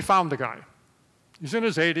 So we found the guy. He's in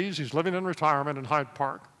his 80s, he's living in retirement in Hyde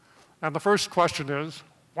Park. And the first question is,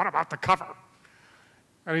 what about the cover?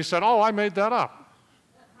 And he said, oh, I made that up.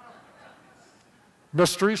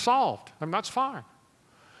 Mystery solved, and that's fine.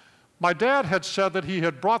 My dad had said that he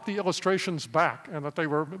had brought the illustrations back and that they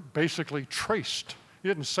were basically traced. He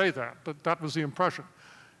didn't say that, but that was the impression,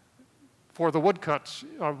 for the woodcuts,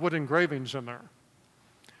 wood engravings in there.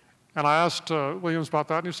 And I asked Williams about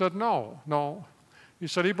that, and he said, no. He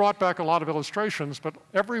said he brought back a lot of illustrations, but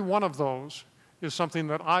every one of those is something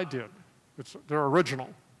that I did. They're original.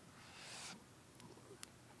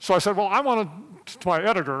 So I said, well, I wanted, to my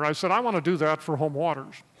editor, I said, I want to do that for Home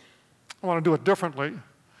Waters. I want to do it differently.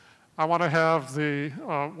 I want to have the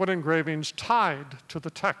wood engravings tied to the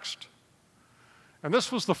text. And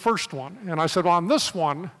this was the first one. And I said, well, on this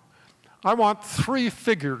one, I want 3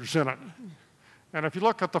 figures in it. And if you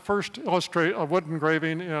look at the first wood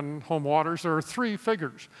engraving in Home Waters, there are 3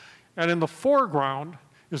 figures. And in the foreground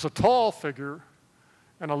is a tall figure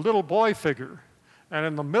and a little boy figure. And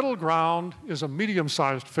in the middle ground is a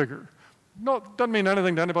medium-sized figure. No, it doesn't mean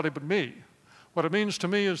anything to anybody but me. What it means to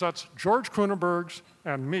me is that's George Kroonenberg's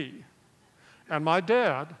and me. And my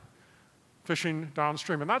dad fishing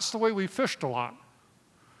downstream. And that's the way we fished a lot.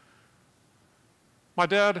 My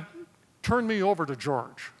dad turned me over to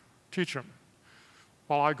George, teach him,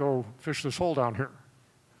 while I go fish this hole down here.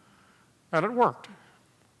 And it worked.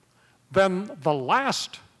 Then the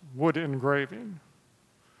last wood engraving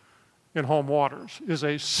in Home Waters is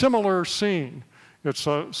a similar scene. It's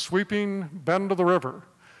a sweeping bend of the river,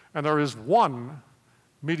 and there is 1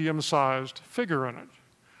 medium-sized figure in it.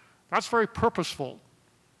 That's very purposeful.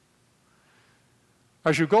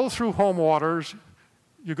 As you go through Home Waters,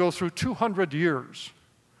 you go through 200 years.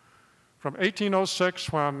 From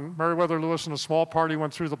 1806, when Meriwether Lewis and a small party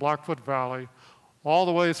went through the Blackfoot Valley, all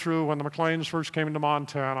the way through when the Macleans first came into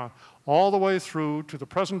Montana, all the way through to the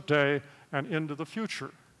present day and into the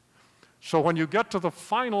future. So when you get to the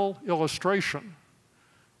final illustration,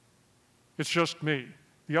 it's just me.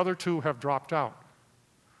 The other 2 have dropped out.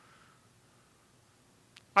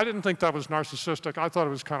 I didn't think that was narcissistic. I thought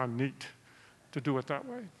it was kind of neat to do it that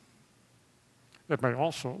way. It may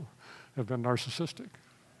also have been narcissistic.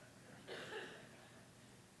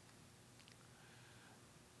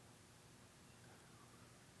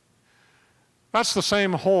 That's the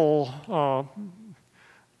same hole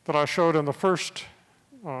that I showed in the first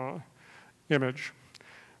image.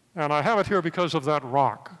 And I have it here because of that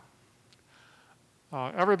rock.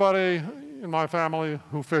 Everybody in my family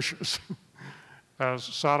who fishes has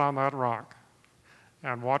sat on that rock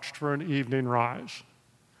and watched for an evening rise.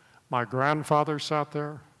 My grandfather sat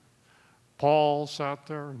there, Paul sat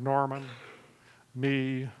there, Norman,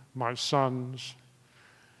 me, my sons,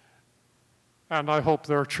 and I hope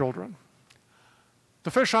their children.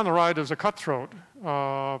 The fish on the right is a cutthroat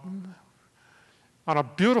on a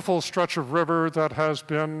beautiful stretch of river that has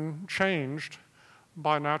been changed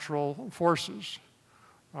by natural forces.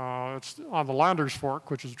 It's on the Landers Fork,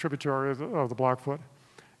 which is a tributary of the Blackfoot,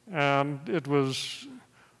 and it was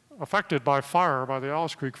affected by fire, by the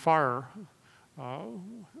Alice Creek fire. I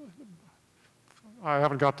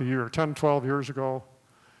haven't got the year, 10, 12 years ago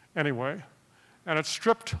anyway, and it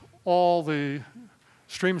stripped all the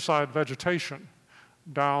streamside vegetation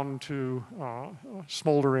down to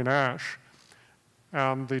smoldering ash.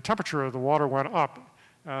 And the temperature of the water went up.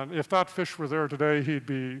 And if that fish were there today, he'd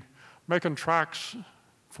be making tracks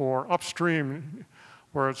for upstream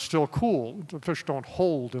where it's still cool. The fish don't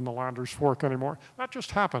hold in the Landers Fork anymore. That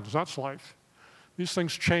just happens. That's life. These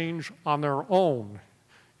things change on their own,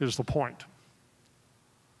 is the point.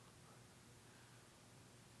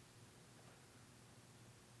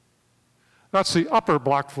 That's the upper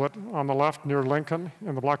Blackfoot on the left near Lincoln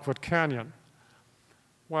in the Blackfoot Canyon.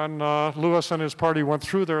 When Lewis and his party went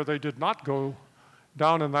through there, they did not go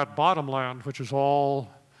down in that bottomland, which is all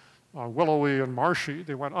willowy and marshy.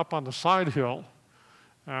 They went up on the side hill.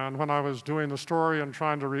 And when I was doing the story and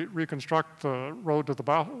trying to reconstruct the road to the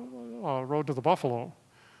Buffalo,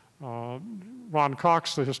 Ron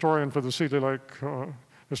Cox, the historian for the Seeley Lake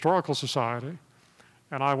Historical Society,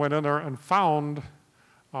 and I went in there and found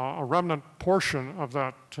a remnant portion of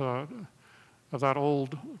that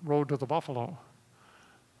old road to the Buffalo.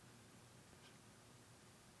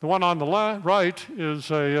 The one on the right is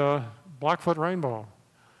a Blackfoot rainbow,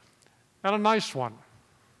 and a nice one.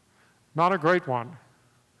 Not a great one,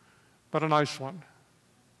 but a nice one.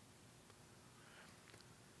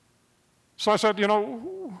 So I said, you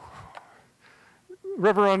know,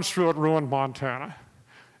 river runs through it, ruined Montana.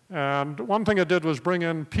 And one thing it did was bring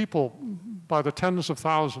in people by the tens of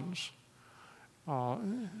thousands.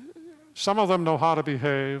 Some of them know how to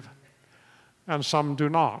behave, and some do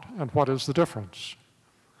not. And what is the difference?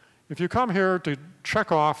 If you come here to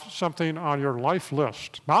check off something on your life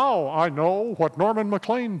list, now I know what Norman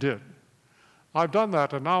Maclean did. I've done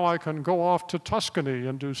that, and now I can go off to Tuscany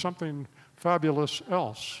and do something fabulous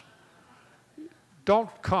else. Don't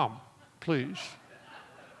come, please.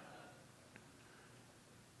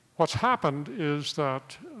 What's happened is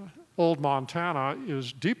that old Montana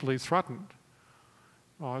is deeply threatened.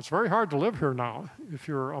 It's very hard to live here now if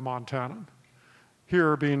you're a Montanan.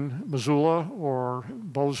 Here being Missoula or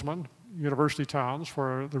Bozeman, university towns,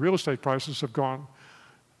 where the real estate prices have gone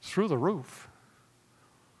through the roof.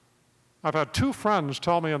 I've had 2 friends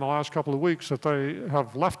tell me in the last couple of weeks that they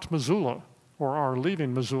have left Missoula or are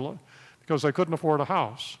leaving Missoula because they couldn't afford a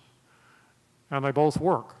house. and they both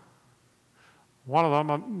work. One of them,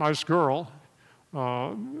 a nice girl,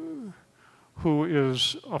 who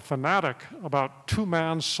is a fanatic about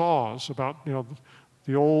two-man saws, about, you know,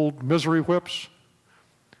 the old misery whips.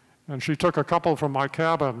 And she took a couple from my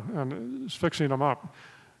cabin and is fixing them up.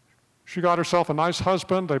 She got herself a nice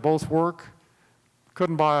husband. They both work.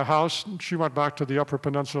 Couldn't buy a house. She went back to the Upper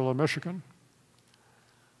Peninsula of Michigan.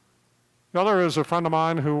 The other is a friend of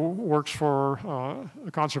mine who works for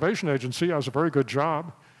a conservation agency, has a very good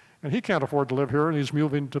job, and he can't afford to live here, and he's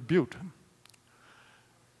moving to Butte.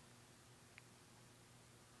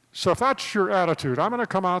 So if that's your attitude, I'm going to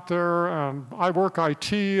come out there and I work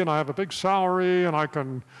IT and I have a big salary and I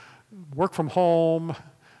can work from home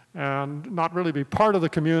and not really be part of the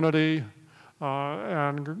community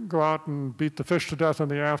and go out and beat the fish to death in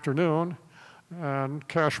the afternoon and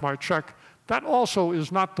cash my check. That also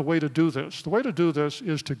is not the way to do this. The way to do this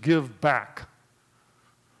is to give back.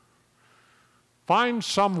 Find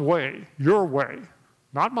some way, your way,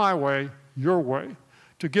 not my way, your way,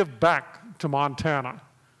 to give back to Montana.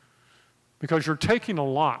 Because you're taking a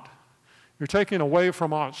lot. You're taking away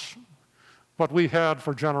from us what we had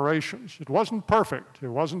for generations. It wasn't perfect, it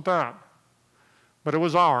wasn't that, but it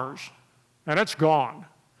was ours, and it's gone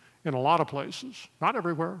in a lot of places. Not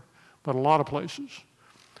everywhere, but a lot of places.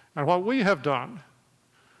 And what we have done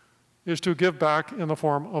is to give back in the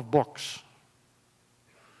form of books.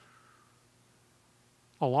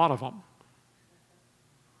 A lot of them.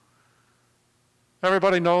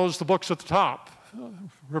 Everybody knows the books at the top.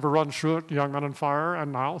 River Runs Through It, Young Men and Fire,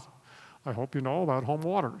 and now I hope you know about Home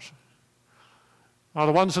Waters.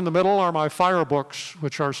 The ones in the middle are my fire books,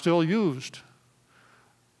 which are still used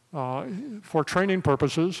for training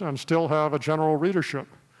purposes and still have a general readership.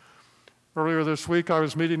 Earlier this week, I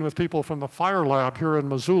was meeting with people from the fire lab here in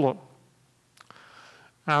Missoula,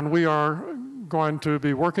 and we are going to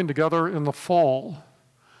be working together in the fall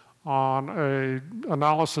on an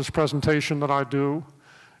analysis presentation that I do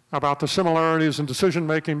about the similarities in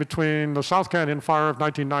decision-making between the South Canyon fire of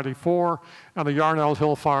 1994 and the Yarnell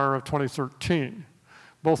Hill fire of 2013.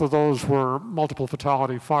 Both of those were multiple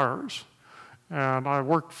fatality fires. And I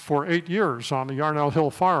worked for 8 years on the Yarnell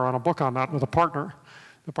Hill fire on a book on that with a partner.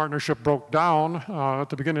 The partnership broke down at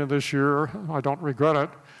the beginning of this year. I don't regret it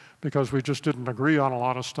because we just didn't agree on a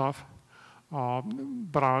lot of stuff.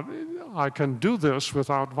 But I can do this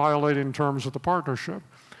without violating terms of the partnership.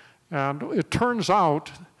 And it turns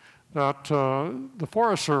out that the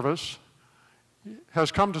Forest Service has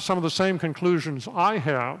come to some of the same conclusions I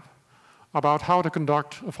have about how to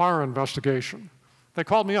conduct a fire investigation. They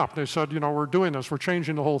called me up. They said, you know, we're doing this. We're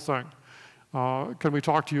changing the whole thing. Can we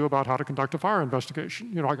talk to you about how to conduct a fire investigation?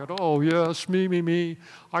 You know, I go, oh, yes, me.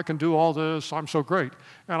 I can do all this. I'm so great.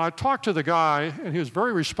 And I talked to the guy, and he was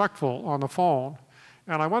very respectful on the phone.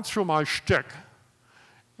 And I went through my shtick,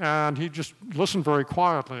 and he just listened very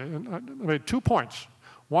quietly. And I made 2 points.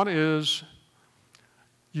 One is,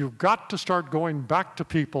 you've got to start going back to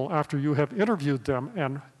people after you have interviewed them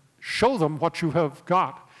and show them what you have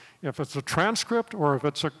got. If it's a transcript, or if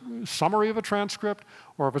it's a summary of a transcript,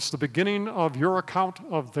 or if it's the beginning of your account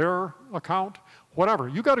of their account, whatever,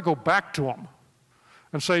 you got to go back to them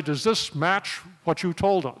and say, does this match what you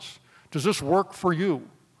told us? Does this work for you?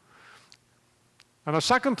 And the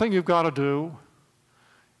second thing you've got to do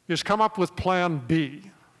is come up with plan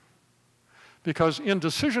B. Because in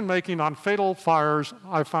decision-making on fatal fires,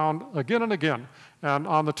 I found again and again, and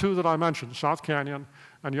on the 2 that I mentioned, South Canyon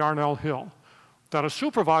and Yarnell Hill, that a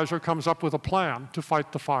supervisor comes up with a plan to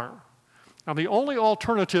fight the fire. And the only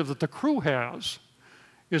alternative that the crew has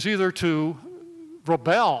is either to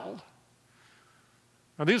rebel,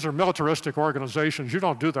 and these are militaristic organizations, you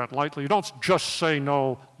don't do that lightly, you don't just say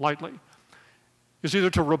no lightly, is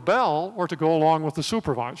either to rebel or to go along with the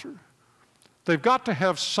supervisor. They've got to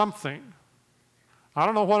have something. I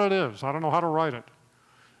don't know what it is. I don't know how to write it.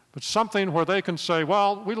 But something where they can say,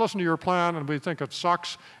 well, we listened to your plan and we think it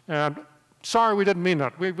sucks, and sorry, we didn't mean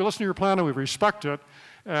that. We listened to your plan and we respect it,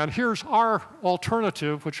 and here's our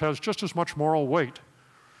alternative, which has just as much moral weight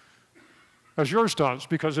as yours does,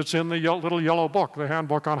 because it's in the little yellow book, the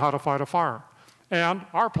handbook on how to fight a fire. And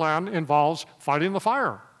our plan involves fighting the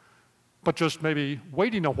fire, but just maybe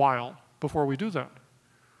waiting a while before we do that.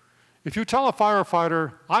 If you tell a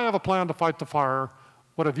firefighter, I have a plan to fight the fire,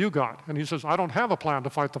 what have you got? And he says, I don't have a plan to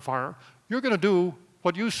fight the fire. You're going to do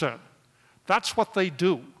what you said. That's what they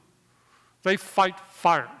do. They fight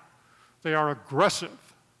fire. They are aggressive,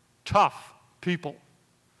 tough people,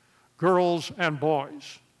 girls and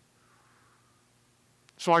boys.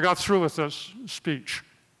 So I got through with this speech.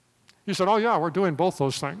 He said, oh yeah, we're doing both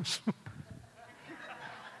those things.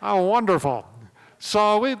 Oh, wonderful.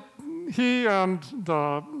 So he and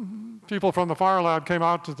the people from the fire lab came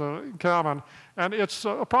out to the cabin, and it's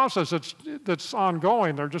a process that's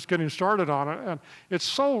ongoing. They're just getting started on it, and it's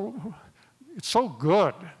so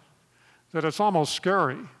good that it's almost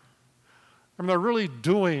scary. I mean, they're really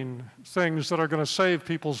doing things that are going to save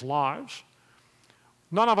people's lives.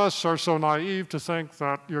 None of us are so naive to think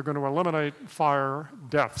that you're going to eliminate fire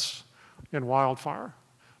deaths in wildfire.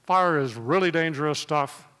 Fire is really dangerous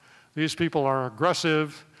stuff. These people are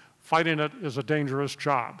aggressive. Fighting it is a dangerous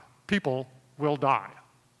job. People will die.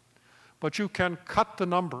 But you can cut the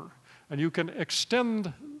number, and you can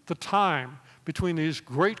extend the time between these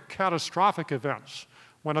great catastrophic events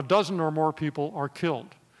when a dozen or more people are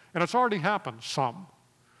killed. And it's already happened some.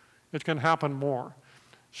 It can happen more.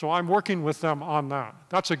 So I'm working with them on that.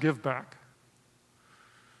 That's a give back.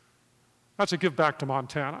 That's a give back to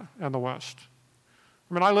Montana and the West.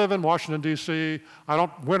 I mean, I live in Washington, D.C. I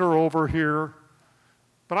don't winter over here,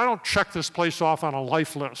 but I don't check this place off on a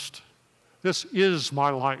life list. This is my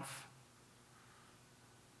life.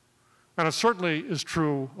 And it certainly is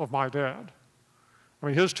true of my dad. I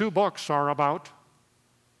mean, his 2 books are about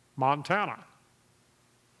Montana.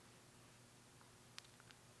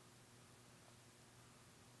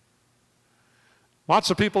 Lots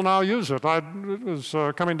of people now use it. I was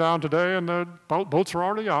coming down today, and the boats are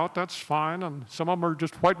already out. That's fine, and some of them are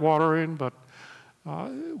just white watering. But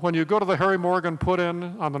when you go to the Harry Morgan put-in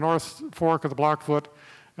on the North Fork of the Blackfoot,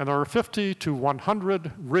 and there are 50 to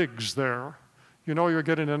 100 rigs there, you know you're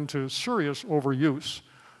getting into serious overuse.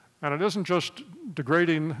 And it isn't just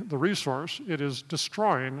degrading the resource, it is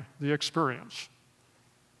destroying the experience.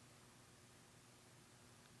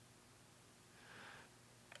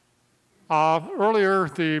 Earlier,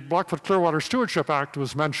 the Blackfoot Clearwater Stewardship Act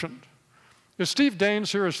was mentioned. Is Steve Daines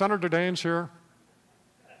here? Is Senator Daines here?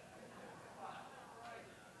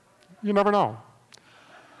 You never know.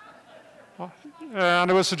 And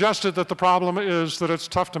it was suggested that the problem is that it's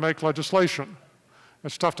tough to make legislation.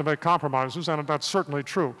 It's tough to make compromises, and that's certainly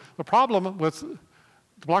true. The problem with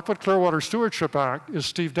the Blackfoot Clearwater Stewardship Act is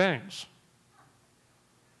Steve Daines.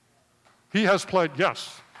 He has played,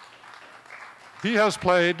 yes, he has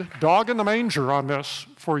played dog in the manger on this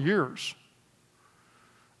for years.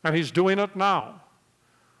 And he's doing it now.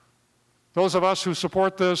 Those of us who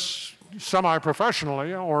support this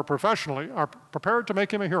semi-professionally or professionally are prepared to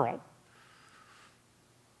make him a hero.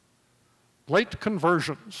 Late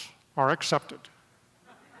conversions are accepted.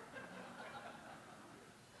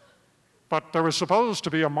 But there was supposed to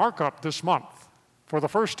be a markup this month for the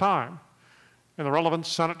first time in the relevant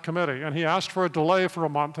Senate committee, and he asked for a delay for a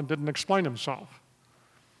month and didn't explain himself.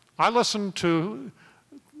 I listened to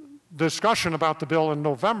discussion about the bill in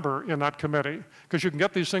November in that committee, because you can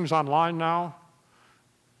get these things online now,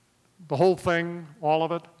 the whole thing, all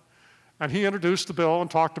of it. And he introduced the bill and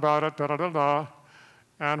talked about it, da-da-da-da.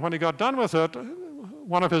 And when he got done with it,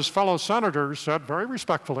 one of his fellow senators said very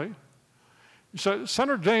respectfully, he said,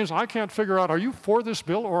 Senator Daines, I can't figure out, are you for this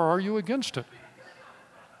bill or are you against it?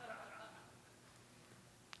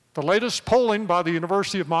 The latest polling by the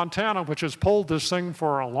University of Montana, which has polled this thing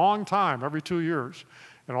for a long time, every 2 years,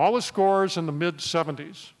 and always scores in the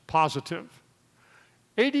mid-70s, positive.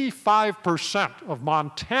 85% of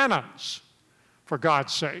Montanans, for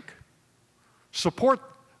God's sake, support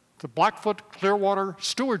the Blackfoot Clearwater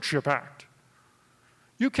Stewardship Act.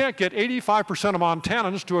 You can't get 85% of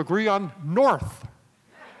Montanans to agree on North.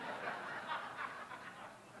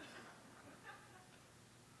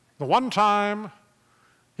 The one time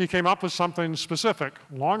he came up with something specific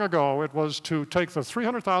long ago, it was to take the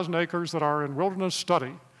 300,000 acres that are in wilderness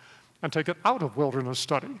study and take it out of wilderness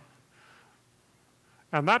study.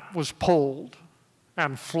 And that was polled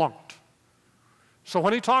and flunked. So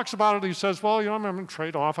when he talks about it, he says, well, you know, I'm going to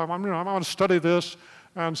trade off. I'm going to study this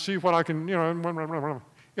and see what I can, you know.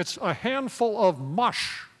 It's a handful of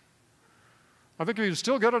mush. I think if you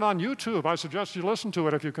still get it on YouTube, I suggest you listen to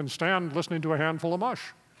it if you can stand listening to a handful of mush.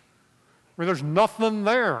 I mean, there's nothing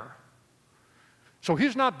there. So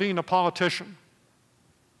he's not being a politician.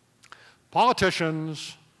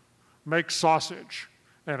 Politicians make sausage,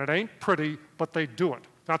 and it ain't pretty, but they do it.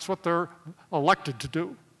 That's what they're elected to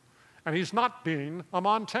do. And he's not being a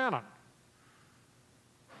Montanan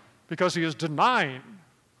because he is denying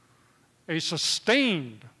a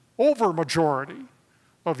sustained overmajority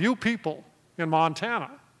of you people in Montana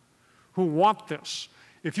who want this.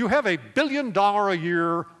 If you have $1 billion a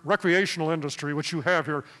year recreational industry, which you have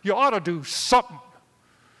here, you ought to do something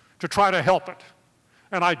to try to help it.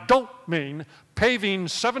 And I don't mean paving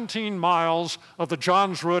 17 miles of the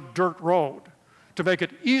Johnsrud dirt road to make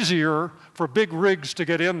it easier for big rigs to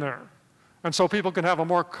get in there, and so people can have a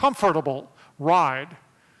more comfortable ride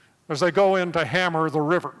as they go in to hammer the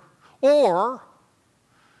river. Or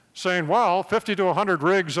saying, well, 50 to 100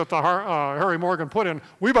 rigs that the Harry Morgan put in,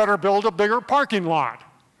 we better build a bigger parking lot,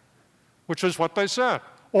 which is what they said.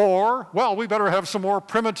 Or, well, we better have some more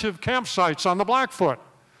primitive campsites on the Blackfoot.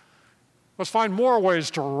 Let's find more ways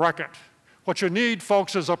to wreck it. What you need,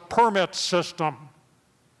 folks, is a permit system.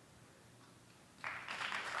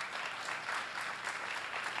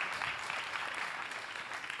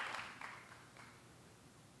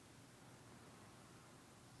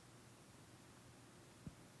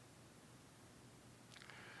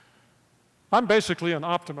 I'm basically an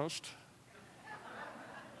optimist.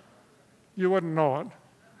 You wouldn't know it,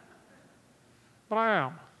 but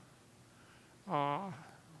I am.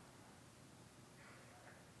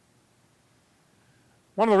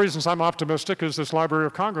 One of the reasons I'm optimistic is this Library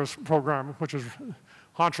of Congress program, which is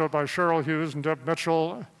honchoed by Cheryl Hughes and Deb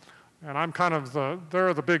Mitchell, and I'm kind of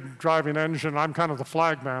they're the big driving engine, I'm kind of the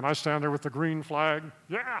flag man. I stand there with the green flag.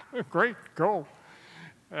 Yeah, great, go.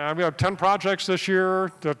 And we have 10 projects this year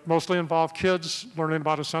that mostly involve kids learning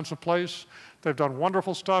about a sense of place. They've done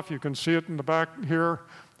wonderful stuff. You can see it in the back here.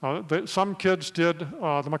 Some kids did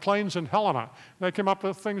the Macleans in Helena. They came up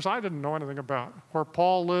with things I didn't know anything about. Where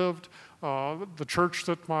Paul lived, the church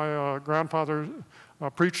that my grandfather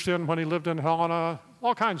preached in when he lived in Helena,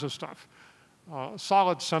 all kinds of stuff.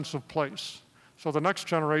 Solid sense of place. So the next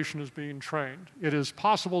generation is being trained. It is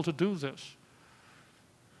possible to do this.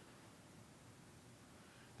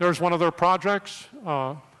 There's one of their projects,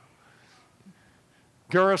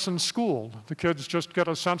 Garrison School. The kids just get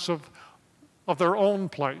a sense of their own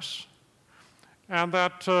place. And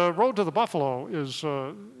that Road to the Buffalo is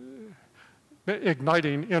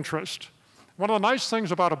igniting interest. One of the nice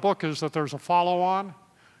things about a book is that there's a follow-on.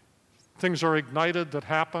 Things are ignited that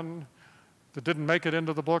happen that didn't make it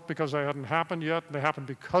into the book because they hadn't happened yet, and they happened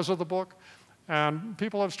because of the book. And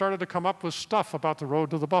people have started to come up with stuff about the Road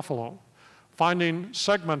to the Buffalo, finding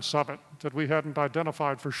segments of it that we hadn't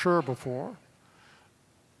identified for sure before,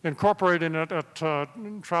 incorporating it at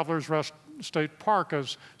Travelers Rest State Park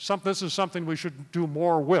as this is something we should do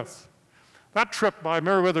more with. That trip by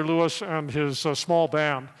Meriwether Lewis and his small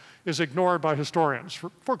band is ignored by historians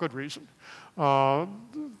for good reason. The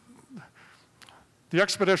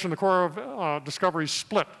expedition, the Corps of Discovery,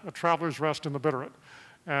 split at Travelers Rest in the Bitterroot,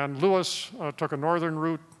 and Lewis took a northern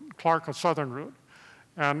route, Clark a southern route.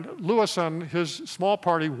 And Lewis and his small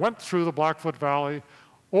party went through the Blackfoot Valley,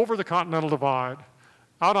 over the Continental Divide,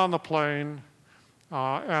 out on the plain,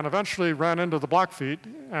 and eventually ran into the Blackfeet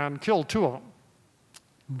and killed 2 of them.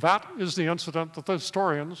 That is the incident that the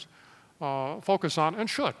historians focus on and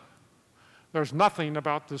should. There's nothing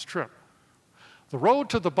about this trip. The Road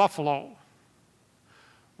to the Buffalo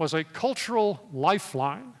was a cultural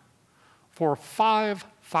lifeline for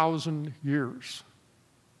 5,000 years.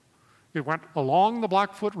 It went along the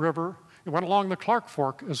Blackfoot River. It went along the Clark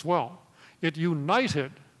Fork as well. It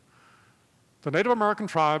united the Native American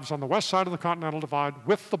tribes on the west side of the Continental Divide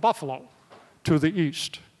with the buffalo to the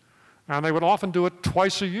east. And they would often do it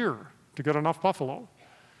twice a year to get enough buffalo.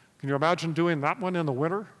 Can you imagine doing that one in the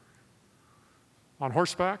winter on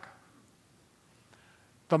horseback?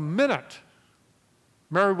 The minute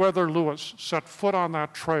Meriwether Lewis set foot on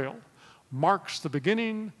that trail marks the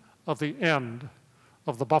beginning of the end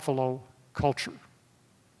of the buffalo culture.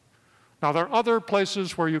 Now, there are other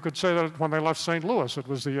places where you could say that when they left St. Louis, it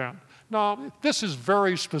was the end. No, this is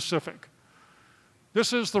very specific.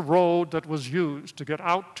 This is the road that was used to get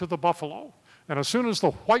out to the buffalo. And as soon as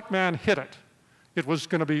the white man hit it, it was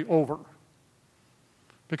going to be over.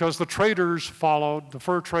 Because the traders followed, the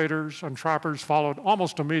fur traders and trappers followed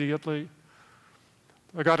almost immediately.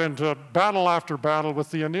 They got into battle after battle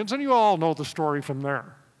with the Indians, and you all know the story from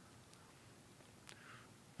there.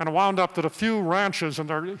 And it wound up that a few ranches,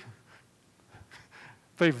 and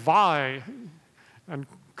they vie and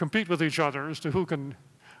compete with each other as to who can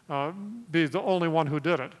be the only one who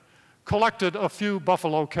did it, collected a few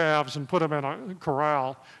buffalo calves and put them in a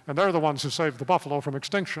corral, and they're the ones who saved the buffalo from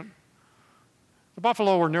extinction. The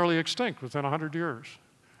buffalo were nearly extinct within 100 years.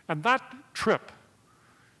 And that trip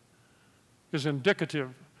is indicative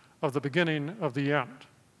of the beginning of the end.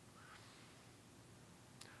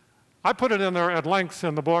 I put it in there at length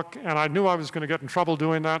in the book, and I knew I was going to get in trouble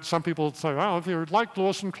doing that. Some people would say, well, if you like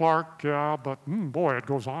Lewis and Clark, yeah, but boy, it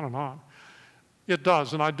goes on and on. It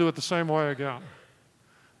does, and I'd do it the same way again.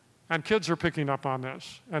 And kids are picking up on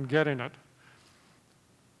this and getting it.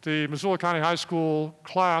 The Missoula County High School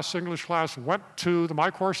class, English class, went to the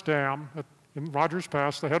Mike Horse Dam in Rogers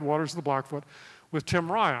Pass, the headwaters of the Blackfoot, with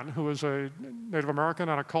Tim Ryan, who is a Native American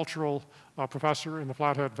and a cultural professor in the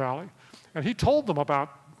Flathead Valley. And he told them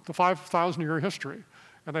about the 5,000-year history.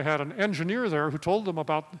 And they had an engineer there who told them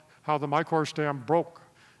about how the Mike Horse Dam broke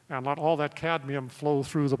and let all that cadmium flow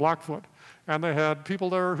through the Blackfoot. And they had people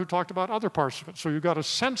there who talked about other parts of it. So you got a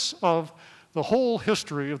sense of the whole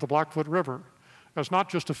history of the Blackfoot River as not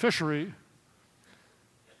just a fishery,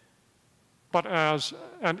 but as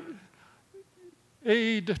an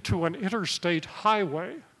aid to an interstate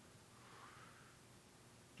highway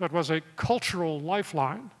that was a cultural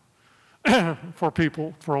lifeline for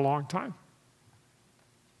people for a long time.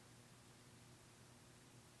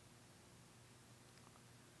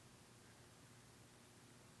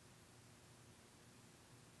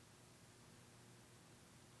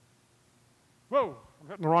 Whoa, I'm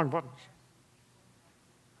hitting the wrong buttons.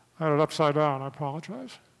 I had it upside down, I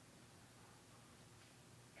apologize.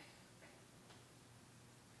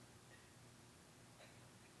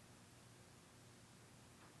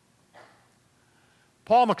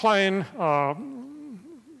 Paul Maclean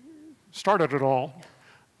started it all.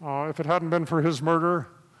 If it hadn't been for his murder,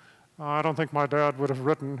 I don't think my dad would have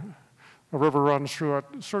written A River Runs Through It,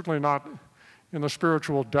 certainly not in the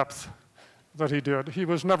spiritual depth that he did. He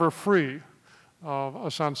was never free of a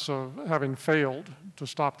sense of having failed to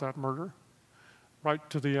stop that murder, right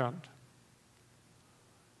to the end.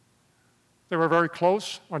 They were very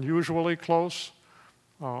close, unusually close.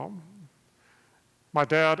 My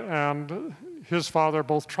dad and his father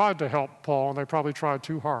both tried to help Paul, and they probably tried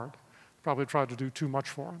too hard, probably tried to do too much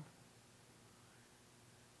for him.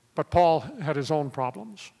 But Paul had his own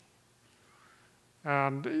problems.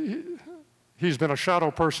 And he's been a shadow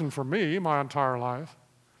person for me my entire life.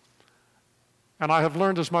 And I have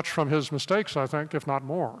learned as much from his mistakes, I think, if not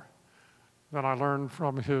more, than I learned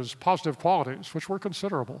from his positive qualities, which were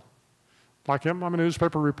considerable. Like him, I'm a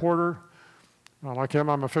newspaper reporter. Like him,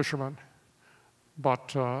 I'm a fisherman.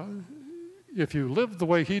 But if you lived the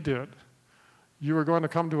way he did, you were going to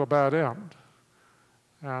come to a bad end.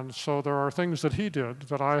 And so there are things that he did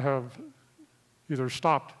that I have either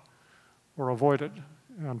stopped or avoided,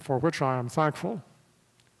 and for which I am thankful.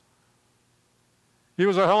 He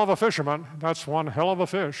was a hell of a fisherman. That's one hell of a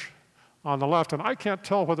fish on the left. And I can't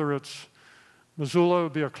tell whether it's Missoula, it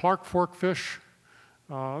would be a Clark Fork fish.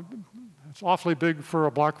 It's awfully big for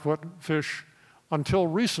a Blackfoot fish until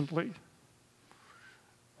recently,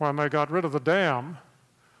 when they got rid of the dam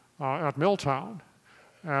at Milltown,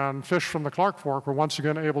 and fish from the Clark Fork were once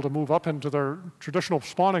again able to move up into their traditional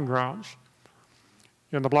spawning grounds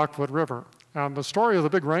in the Blackfoot River. And the story of the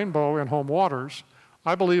big rainbow in home waters,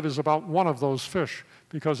 I believe, is about one of those fish,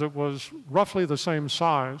 because it was roughly the same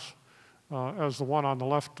size as the one on the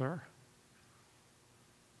left there.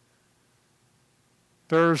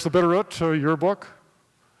 There's the Bitterroot, your book.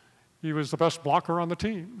 He was the best blocker on the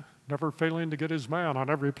team, never failing to get his man on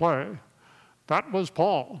every play. That was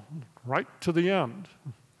Paul, right to the end.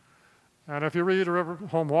 And if you read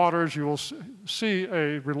Home Waters, you will see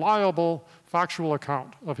a reliable, factual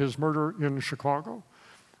account of his murder in Chicago.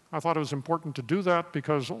 I thought it was important to do that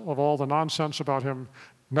because of all the nonsense about him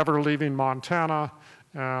never leaving Montana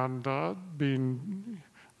and being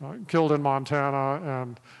killed in Montana,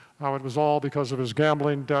 and how it was all because of his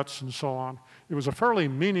gambling debts and so on. It was a fairly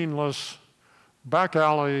meaningless, back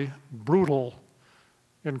alley, brutal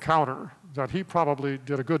encounter that he probably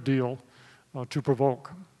did a good deal to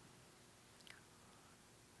provoke.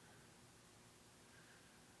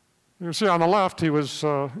 You see on the left, he was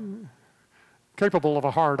capable of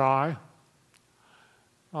a hard eye.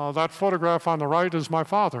 That photograph on the right is my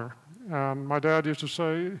father. And my dad used to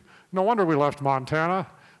say, no wonder we left Montana.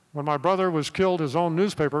 When my brother was killed, his own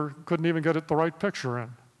newspaper couldn't even get it the right picture in.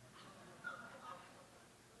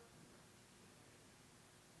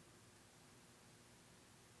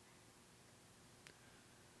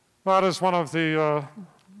 That is one of the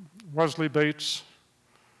Wesley Bates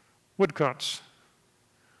woodcuts.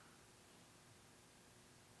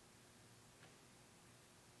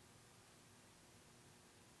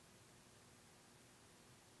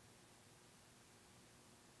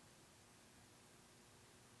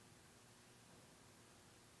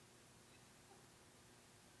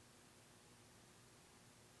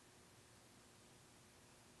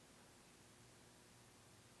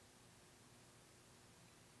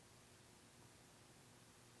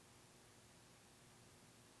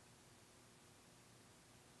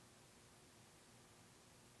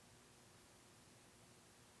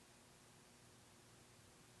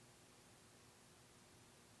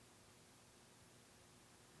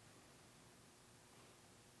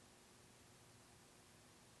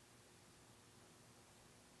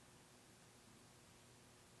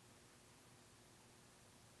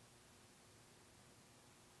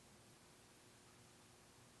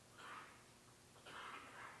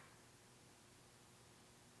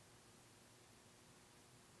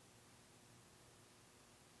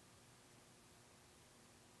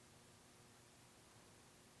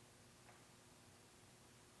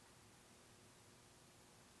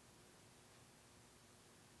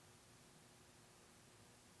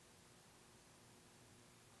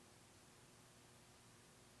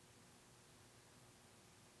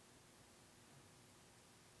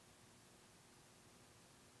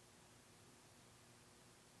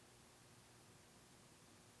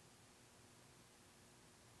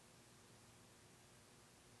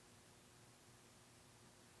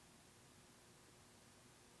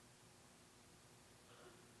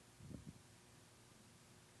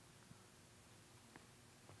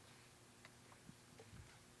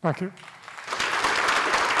 Thank you.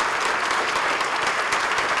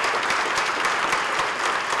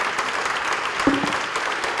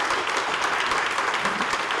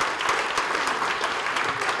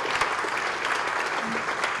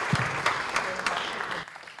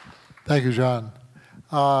 Thank you, John.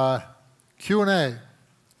 Q&A,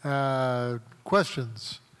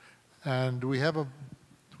 questions, and we have a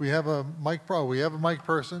mic. We have a mic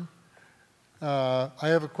person. I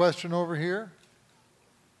have a question over here.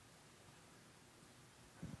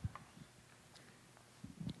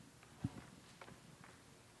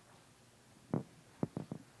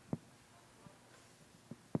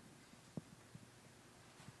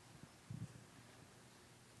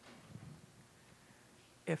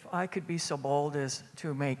 If I could be so bold as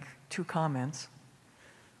to make two comments.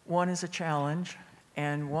 One is a challenge,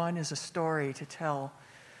 and one is a story to tell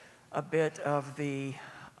a bit of the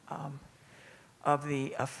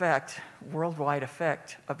effect, worldwide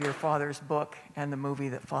effect, of your father's book and the movie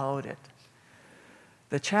that followed it.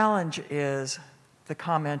 The challenge is the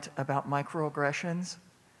comment about microaggressions.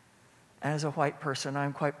 As a white person,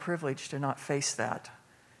 I'm quite privileged to not face that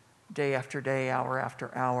day after day, hour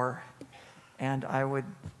after hour. And I would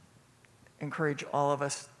encourage all of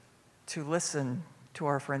us to listen to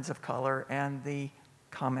our friends of color and the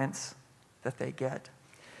comments that they get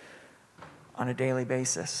on a daily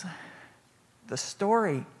basis. The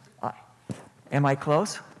story, am I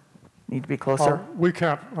close? Need to be closer? We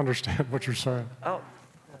can't understand what you're saying. Oh,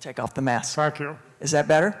 I'll take off the mask. Thank you. Is that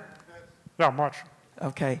better? Yeah, much.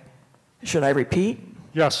 Okay. Should I repeat?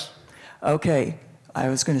 Yes. Okay. I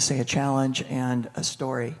was going to say a challenge and a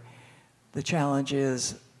story. The challenge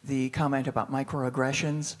is the comment about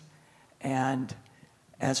microaggressions, and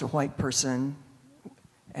as a white person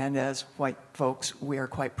and as white folks, we are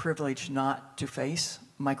quite privileged not to face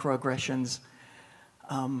microaggressions,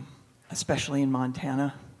 especially in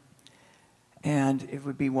Montana. And it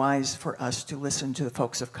would be wise for us to listen to the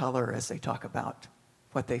folks of color as they talk about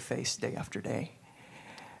what they face day after day.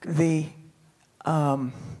 The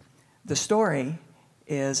story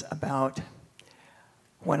is about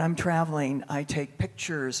when I'm traveling, I take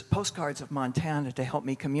pictures, postcards of Montana to help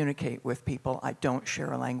me communicate with people I don't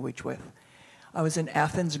share a language with. I was in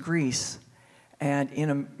Athens, Greece, and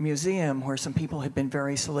in a museum where some people had been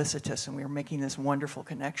very solicitous, and we were making this wonderful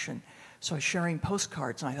connection. So I was sharing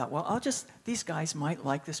postcards, and I thought, well, these guys might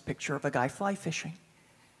like this picture of a guy fly fishing.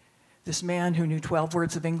 This man who knew 12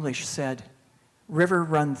 words of English said, "River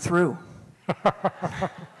run through."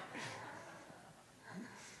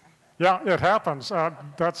 Yeah, it happens.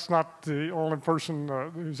 That's not the only person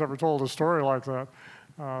who's ever told a story like that.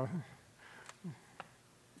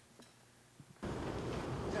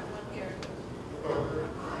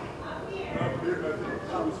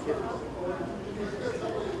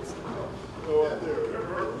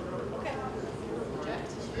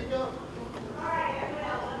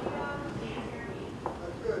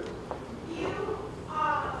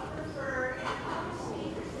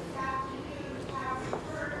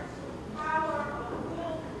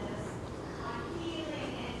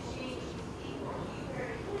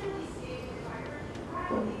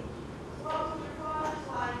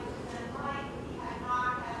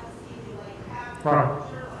 Right.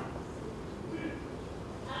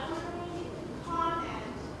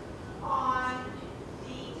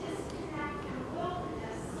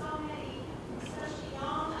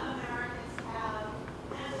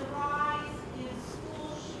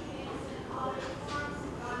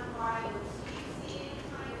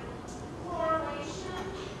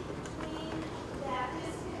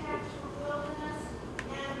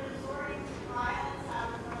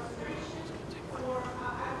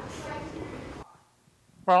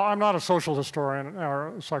 Well, I'm not a social historian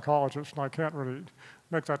or a psychologist, and I can't really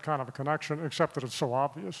make that kind of a connection, except that it's so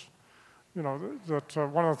obvious. You know, that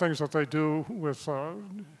one of the things that they do with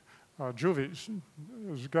juvies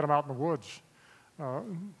is get them out in the woods,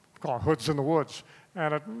 call it hoods in the woods,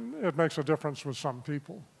 and it makes a difference with some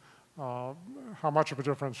people. How much of a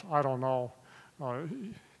difference, I don't know.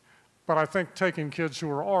 But I think taking kids who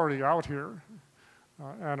are already out here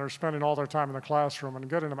and are spending all their time in the classroom and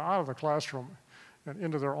getting them out of the classroom and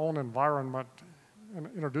into their own environment and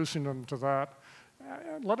introducing them to that,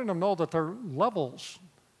 and letting them know that there are levels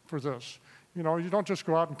for this. You know, you don't just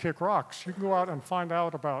go out and kick rocks. You can go out and find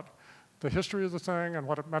out about the history of the thing and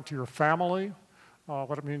what it meant to your family,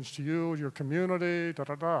 what it means to you, your community,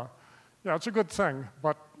 da-da-da. Yeah, it's a good thing,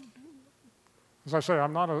 but as I say,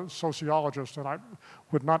 I'm not a sociologist, and I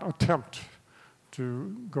would not attempt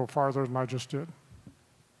to go farther than I just did.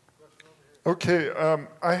 Okay,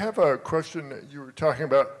 I have a question. You were talking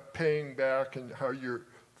about paying back and how your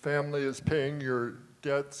family is paying your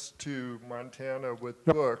gets to Montana with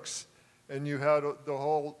books, and you had the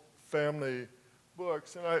whole family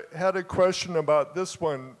books. And I had a question about this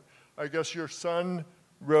one. I guess your son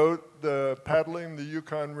wrote the Paddling the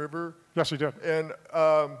Yukon River. Yes, he did. And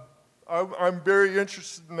I'm very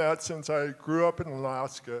interested in that since I grew up in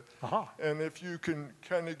Alaska. And if you can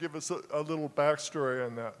kind of give us a little backstory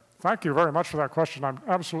on that. Thank you very much for that question. I'm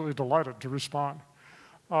absolutely delighted to respond.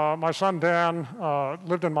 My son Dan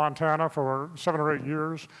lived in Montana for 7 or 8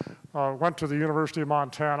 years, went to the University of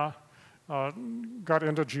Montana, got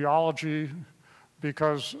into geology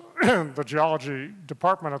because the geology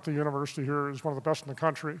department at the university here is one of the best in the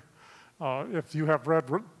country. If you have read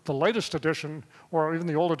the latest edition or even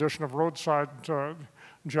the old edition of Roadside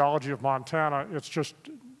Geology of Montana, it's just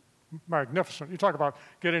magnificent. You talk about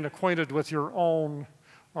getting acquainted with your own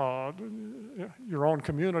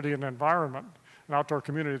community and environment, an outdoor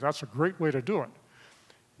community. That's a great way to do it.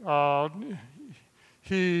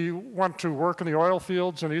 He went to work in the oil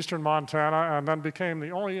fields in eastern Montana and then became the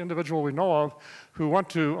only individual we know of who went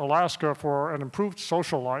to Alaska for an improved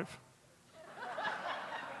social life.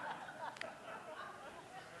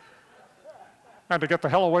 And to get the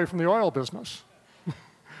hell away from the oil business.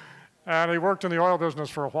 And he worked in the oil business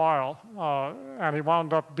for a while, and he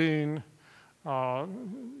wound up being,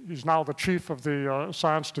 he's now the chief of the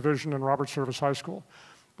science division in Robert Service High School.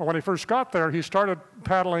 But when he first got there, he started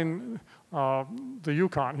paddling the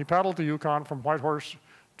Yukon. He paddled the Yukon from Whitehorse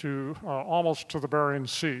to almost to the Bering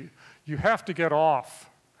Sea. You have to get off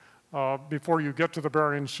before you get to the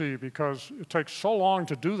Bering Sea because it takes so long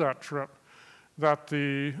to do that trip that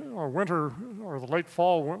the winter or the late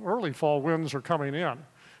fall, early fall winds are coming in.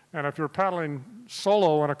 And if you're paddling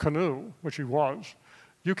solo in a canoe, which he was,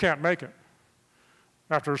 you can't make it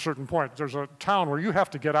after a certain point. There's a town where you have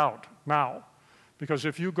to get out now because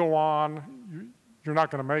if you go on, you're not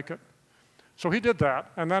going to make it. So he did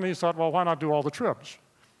that, and then he thought, well, why not do all the trips?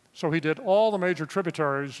 So he did all the major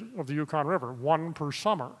tributaries of the Yukon River, 1 per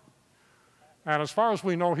summer. And as far as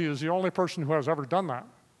we know, he is the only person who has ever done that.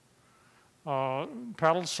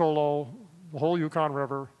 Paddled solo, the whole Yukon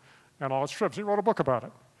River, and all its trips. He wrote a book about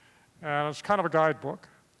it. And it's kind of a guidebook.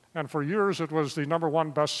 And for years, it was the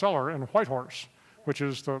 #1 bestseller in Whitehorse, which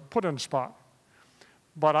is the put-in spot.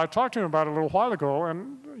 But I talked to him about it a little while ago,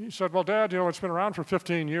 and he said, well, Dad, you know, it's been around for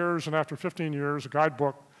 15 years, and after 15 years, a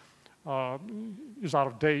guidebook is out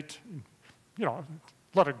of date. You know,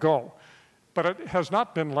 let it go. But it has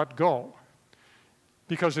not been let go,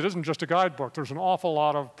 because it isn't just a guidebook. There's an awful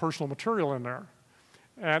lot of personal material in there.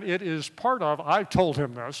 And it is part of, I've told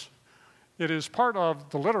him this, it is part of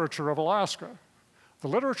the literature of Alaska. The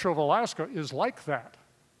literature of Alaska is like that.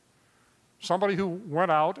 Somebody who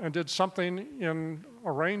went out and did something in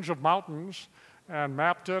a range of mountains and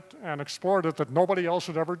mapped it and explored it that nobody else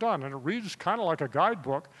had ever done. And it reads kind of like a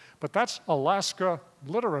guidebook, but that's Alaska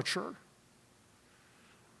literature.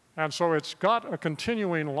 And so it's got a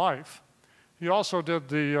continuing life. He also did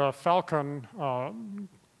the Falcon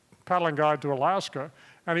paddling guide to Alaska,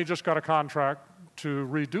 and he just got a contract to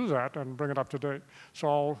redo that and bring it up to date.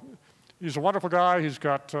 So he's a wonderful guy. He's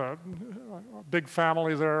got a big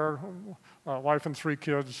family there, a wife and 3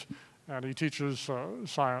 kids, and he teaches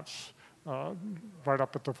science right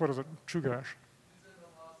up at the foot of the Chugach.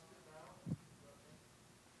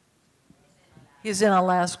 He's in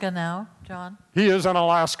Alaska now, John? He is an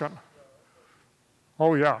Alaskan.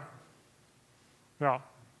 Oh, yeah. Yeah.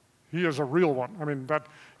 He is a real one. I mean, that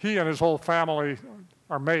he and his whole family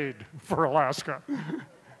are made for Alaska.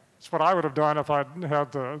 It's what I would have done if I'd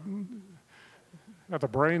had the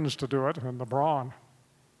brains to do it and the brawn.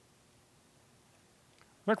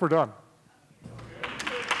 I think we're done.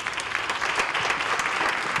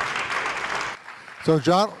 So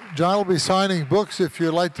John will be signing books. If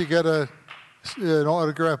you'd like to get an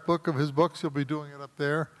autographed book of his books, he'll be doing it up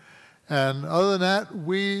there. And other than that,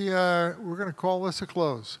 we're going to call this a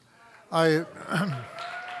close. I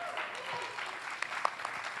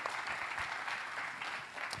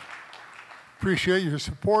appreciate your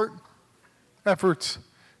support, efforts,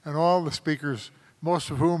 and all the speakers, most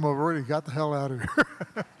of whom have already got the hell out of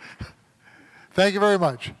here. Thank you very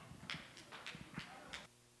much.